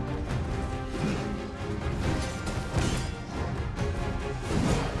 Ouch.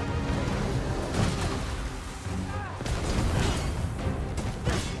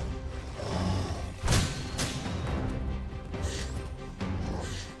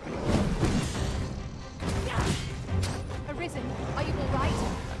 Arisen, are you all right?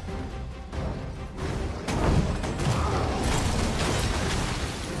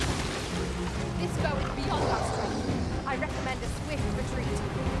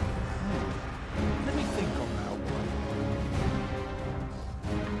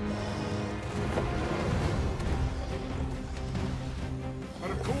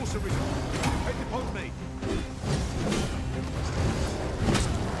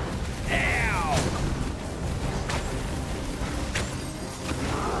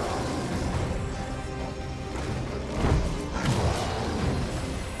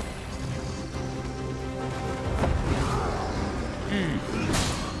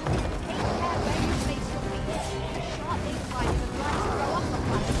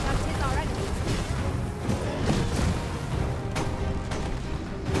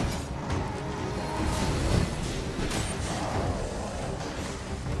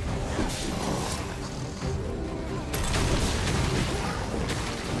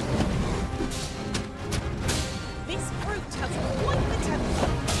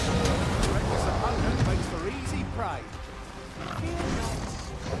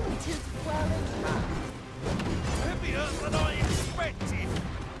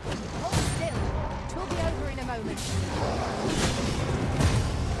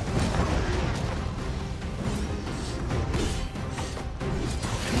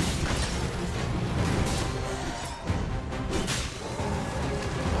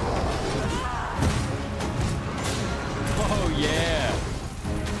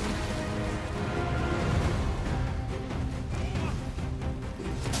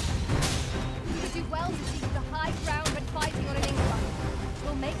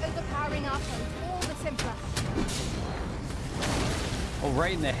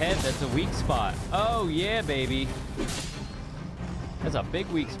 right in the head. That's a weak spot. Oh, yeah, baby. That's a big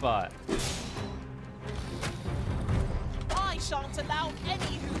weak spot. I shan't allow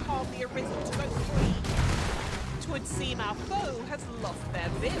any who can't be arisen to go free. 'Twould seem our foe has lost their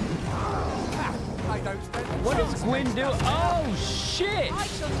vim. What is Gwyn doing? Oh, shit! I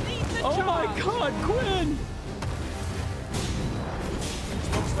shall lead the Oh, my charge. God, Gwyn!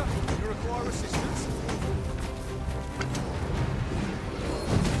 Monster, you require assistance?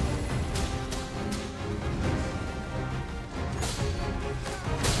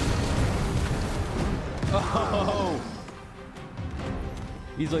 Oh!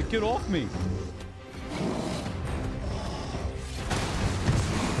 He's like, get off me!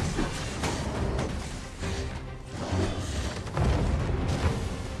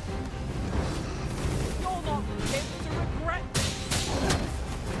 You'll not live to regret this.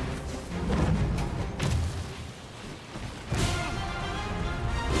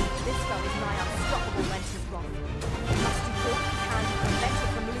 This foe is nigh unstoppable when 'tis wrong. We must do all we can to prevent it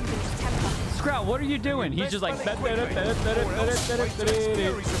from losing its temper. Sprout, what are you doing? He's just like... Together now. We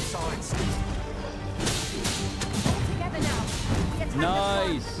attack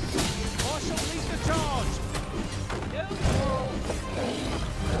Nice! I shall lead the charge!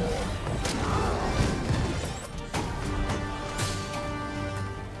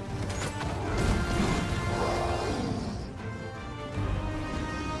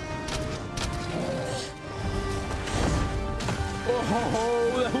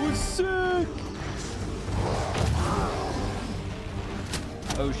 Oh, that was sick!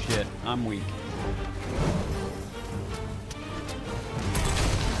 Oh shit, I'm weak.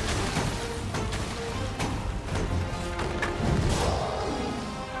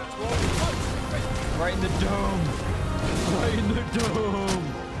 Right in the dome! Right in the dome!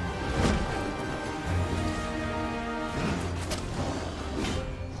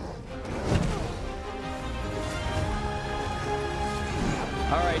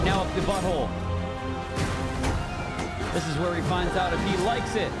 Alright, now up the butthole. This is where he finds out if he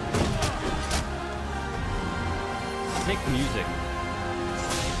likes it. Sick music.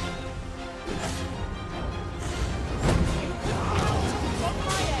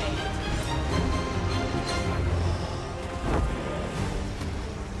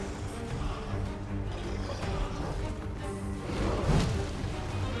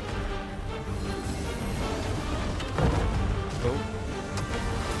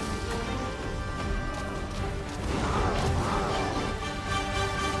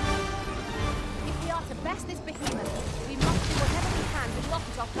 If we are to best this behemoth, we must do whatever we can to knock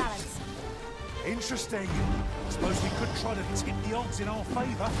it off balance. Interesting. Suppose we could try to tip the odds in our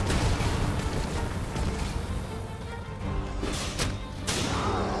favour.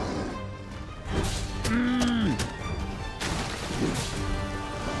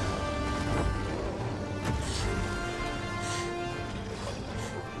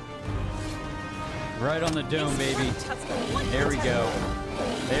 Right on the dome, baby. There we go.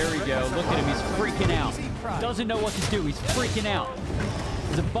 There we go. Look at him. He's freaking out. Doesn't know what to do. He's freaking out.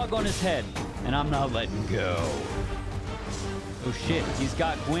 There's a bug on his head, and I'm not letting go. Oh shit, he's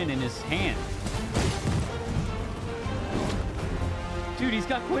got Gwyn in his hand. Dude, he's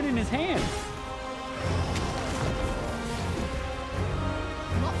got Gwyn in his hand.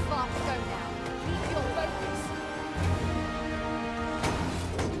 Not far to go now. Keep your focus.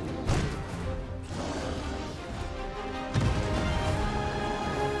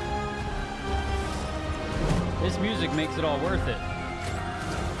 This music makes it all worth it.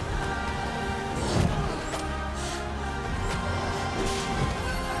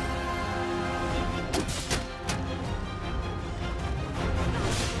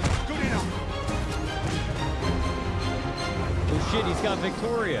 Oh shit, he's got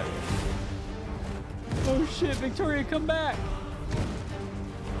Victoria. Oh shit, Victoria, come back.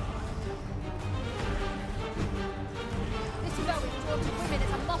 This foe is drawn to women as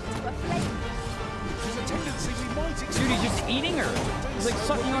a moth to a flame. There's a tendency we might Dude, he's just eating her. He's like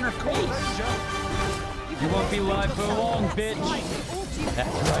sucking on her face. You won't be live for long, bitch.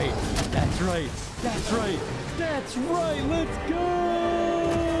 That's right. That's right. That's right. That's right. Let's go.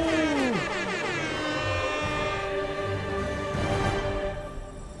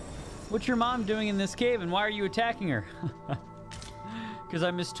 What's your mom doing in this cave, and why are you attacking her? Because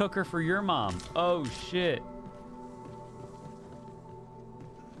I mistook her for your mom. Oh, shit.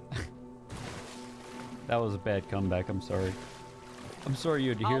 That was a bad comeback. I'm sorry. I'm sorry you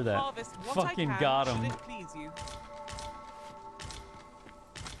had to hear that. Fucking got him.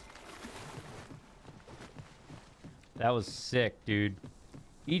 That was sick, dude.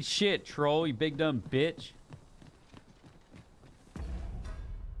 Eat shit, troll, you big dumb bitch.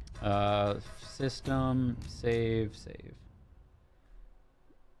 System, save.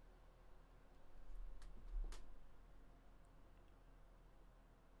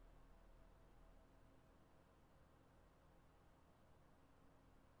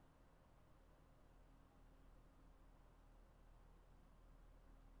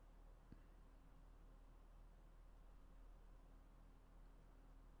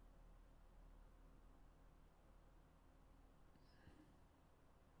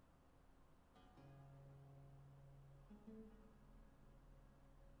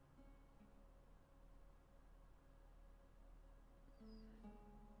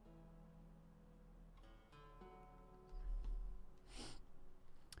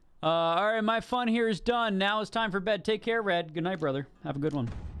 All right, my fun here is done. Now it's time for bed. Take care, Red. Good night, brother. Have a good one.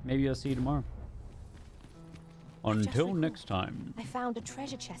 Maybe I'll see you tomorrow. Until next time. I found a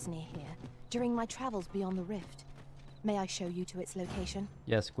treasure chest near here during my travels beyond the rift. May I show you to its location?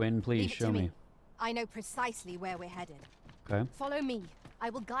 Yes, Gwen, please Leave it show to me. I know precisely where we're headed. Okay. Follow me.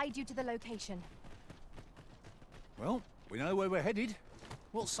 I will guide you to the location. Well, we know where we're headed.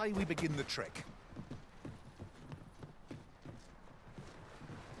 What say we begin the trek?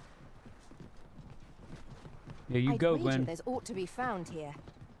 Here you go, wager Gwen. There's ought to be found here.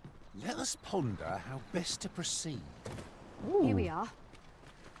 Let us ponder how best to proceed. Ooh. Here we are.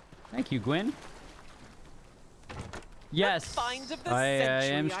 Thank you, Gwen. Yes, find of the I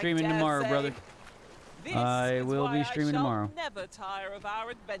century, am streaming I dare tomorrow, say. brother. This I is will why be streaming I shall tomorrow. Never tire of our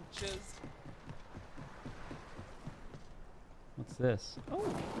adventures. What's this? Oh,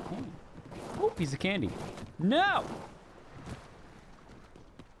 coin. Oh, piece of candy. No!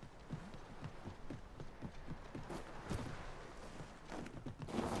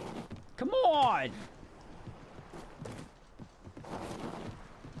 Come on!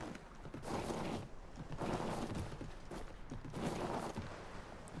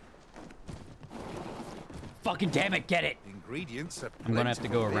 Fucking damn it, get it! Ingredients are I'm gonna have to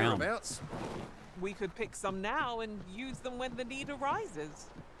go around. hereabouts. We could pick some now and use them when the need arises.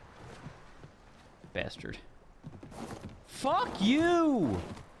 Bastard. Fuck you!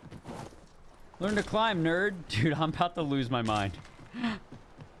 Learn to climb, nerd. Dude, I'm about to lose my mind.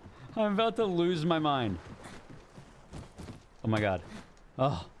 I'm about to lose my mind. Oh my god.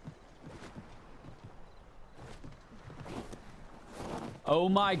 Oh. Oh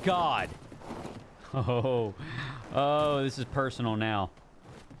my god. Oh. Oh, this is personal now.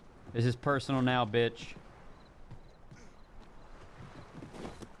 This is personal now, bitch.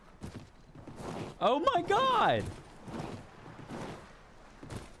 Oh my god!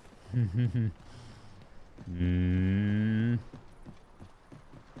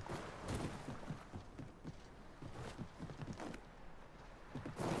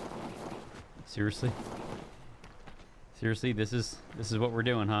 Seriously? Seriously, this is what we're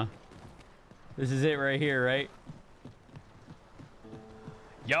doing, huh? This is it right here, right?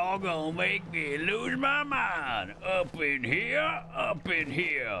 Y'all gonna make me lose my mind. Up in here, up in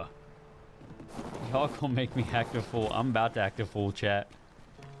here. Y'all gonna make me act a fool. I'm about to act a fool, chat.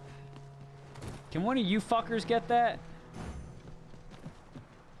 Can one of you fuckers get that?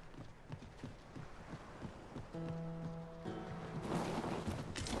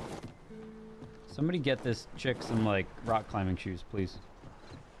 Somebody get this chick some, like, rock climbing shoes, please.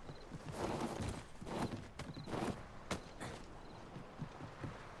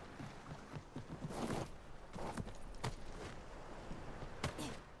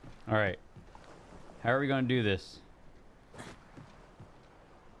 All right. How are we going to do this?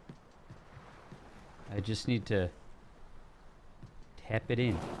 I just need to tap it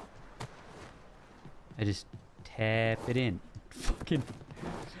in. I just tap it in. Fucking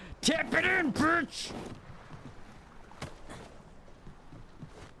tap it in, bitch!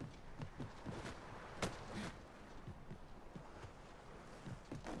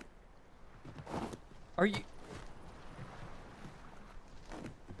 Are you...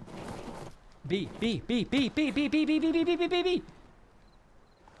 B.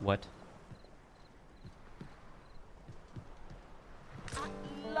 What? At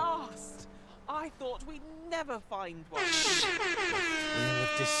last! I thought we'd never find one. Thrill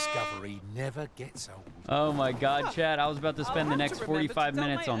of discovery never gets old. Oh my god, Chad, I was about to spend the next 45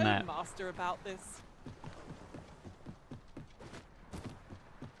 minutes on that. Master about this.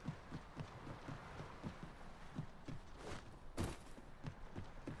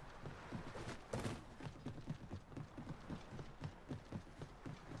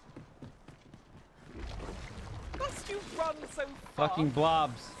 Must you run so fast? Fucking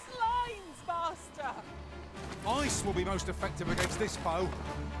blobs. Slimes, Master! Ice will be most effective against this foe.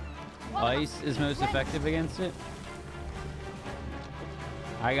 Ice is most effective against it?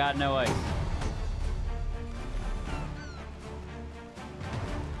 I got no ice.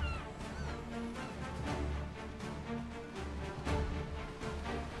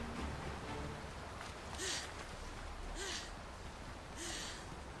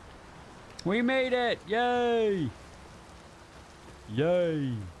 We made it! Yay!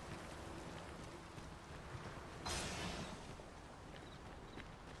 Yay!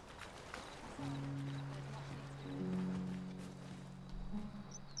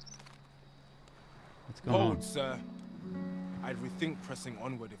 What's going on? Hold, sir. I'd rethink pressing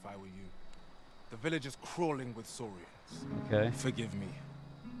onward if I were you. The village is crawling with saurians. Okay. Forgive me.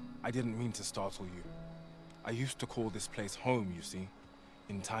 I didn't mean to startle you. I used to call this place home, you see,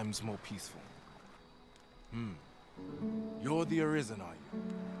 in times more peaceful. You're the Arisen, are you?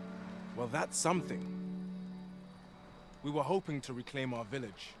 Well, that's something. We were hoping to reclaim our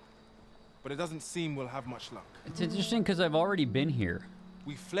village, but it doesn't seem we'll have much luck. It's interesting because I've already been here.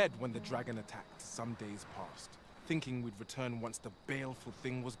 We fled when the dragon attacked some days past, thinking we'd return once the baleful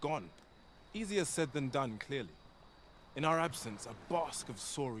thing was gone. Easier said than done, clearly. In our absence, a bask of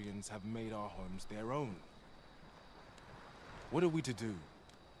saurians have made our homes their own. What are we to do?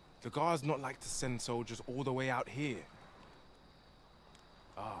 The guards not like to send soldiers all the way out here.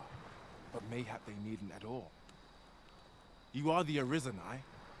 Ah, but mayhap they needn't at all. You are the Arisen,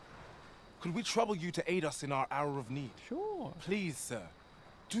 Could we trouble you to aid us in our hour of need? Sure. Please, sir.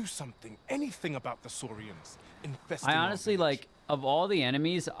 Do something, anything about the saurians infesting I honestly, like, of all the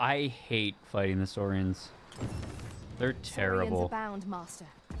enemies, I hate fighting the saurians. They're terrible. Saurians abound, Master.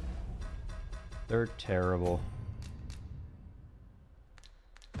 They're terrible.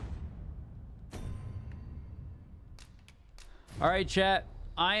 All right, chat.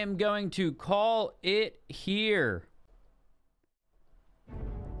 I am going to call it here.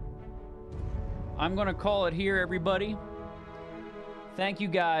 I'm going to call it here, everybody. Thank you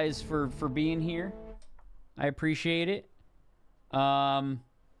guys for being here. I appreciate it.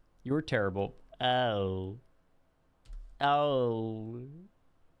 You're terrible. Oh. Oh.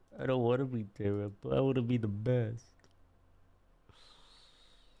 I don't want to be terrible. I want to be the best.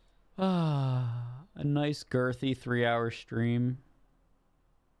 Ah, a nice girthy 3-hour stream.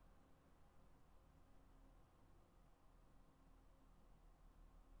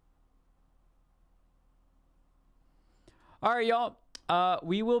 All right, y'all.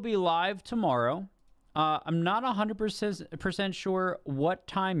 We will be live tomorrow. I'm not 100% sure what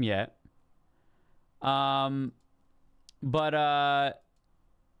time yet. Yeah.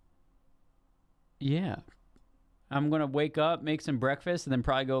 I'm going to wake up, make some breakfast, and then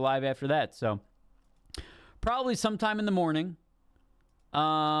probably go live after that. So, probably sometime in the morning.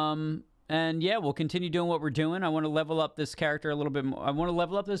 And yeah, we'll continue doing what we're doing. I want to level up this character a little bit more. I want to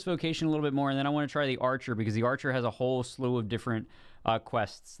level up this vocation a little bit more, and then I want to try the Archer, because the Archer has a whole slew of different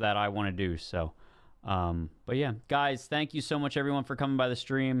quests that I want to do. So, but yeah, guys, thank you so much, everyone, for coming by the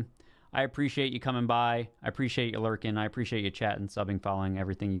stream. I appreciate you coming by. I appreciate you lurking. I appreciate you chatting, subbing, following,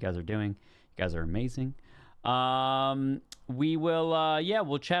 everything you guys are doing. You guys are amazing. We will, yeah,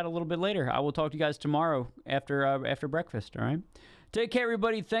 we'll chat a little bit later. I will talk to you guys tomorrow after breakfast, all right? Take care,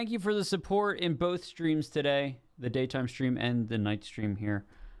 everybody. Thank you for the support in both streams today, the daytime stream and the night stream here.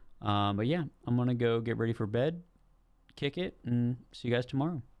 But yeah, I'm going to go get ready for bed, kick it, and see you guys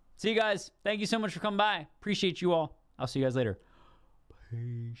tomorrow. See you guys. Thank you so much for coming by. Appreciate you all. I'll see you guys later.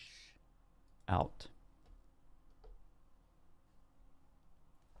 Peace out.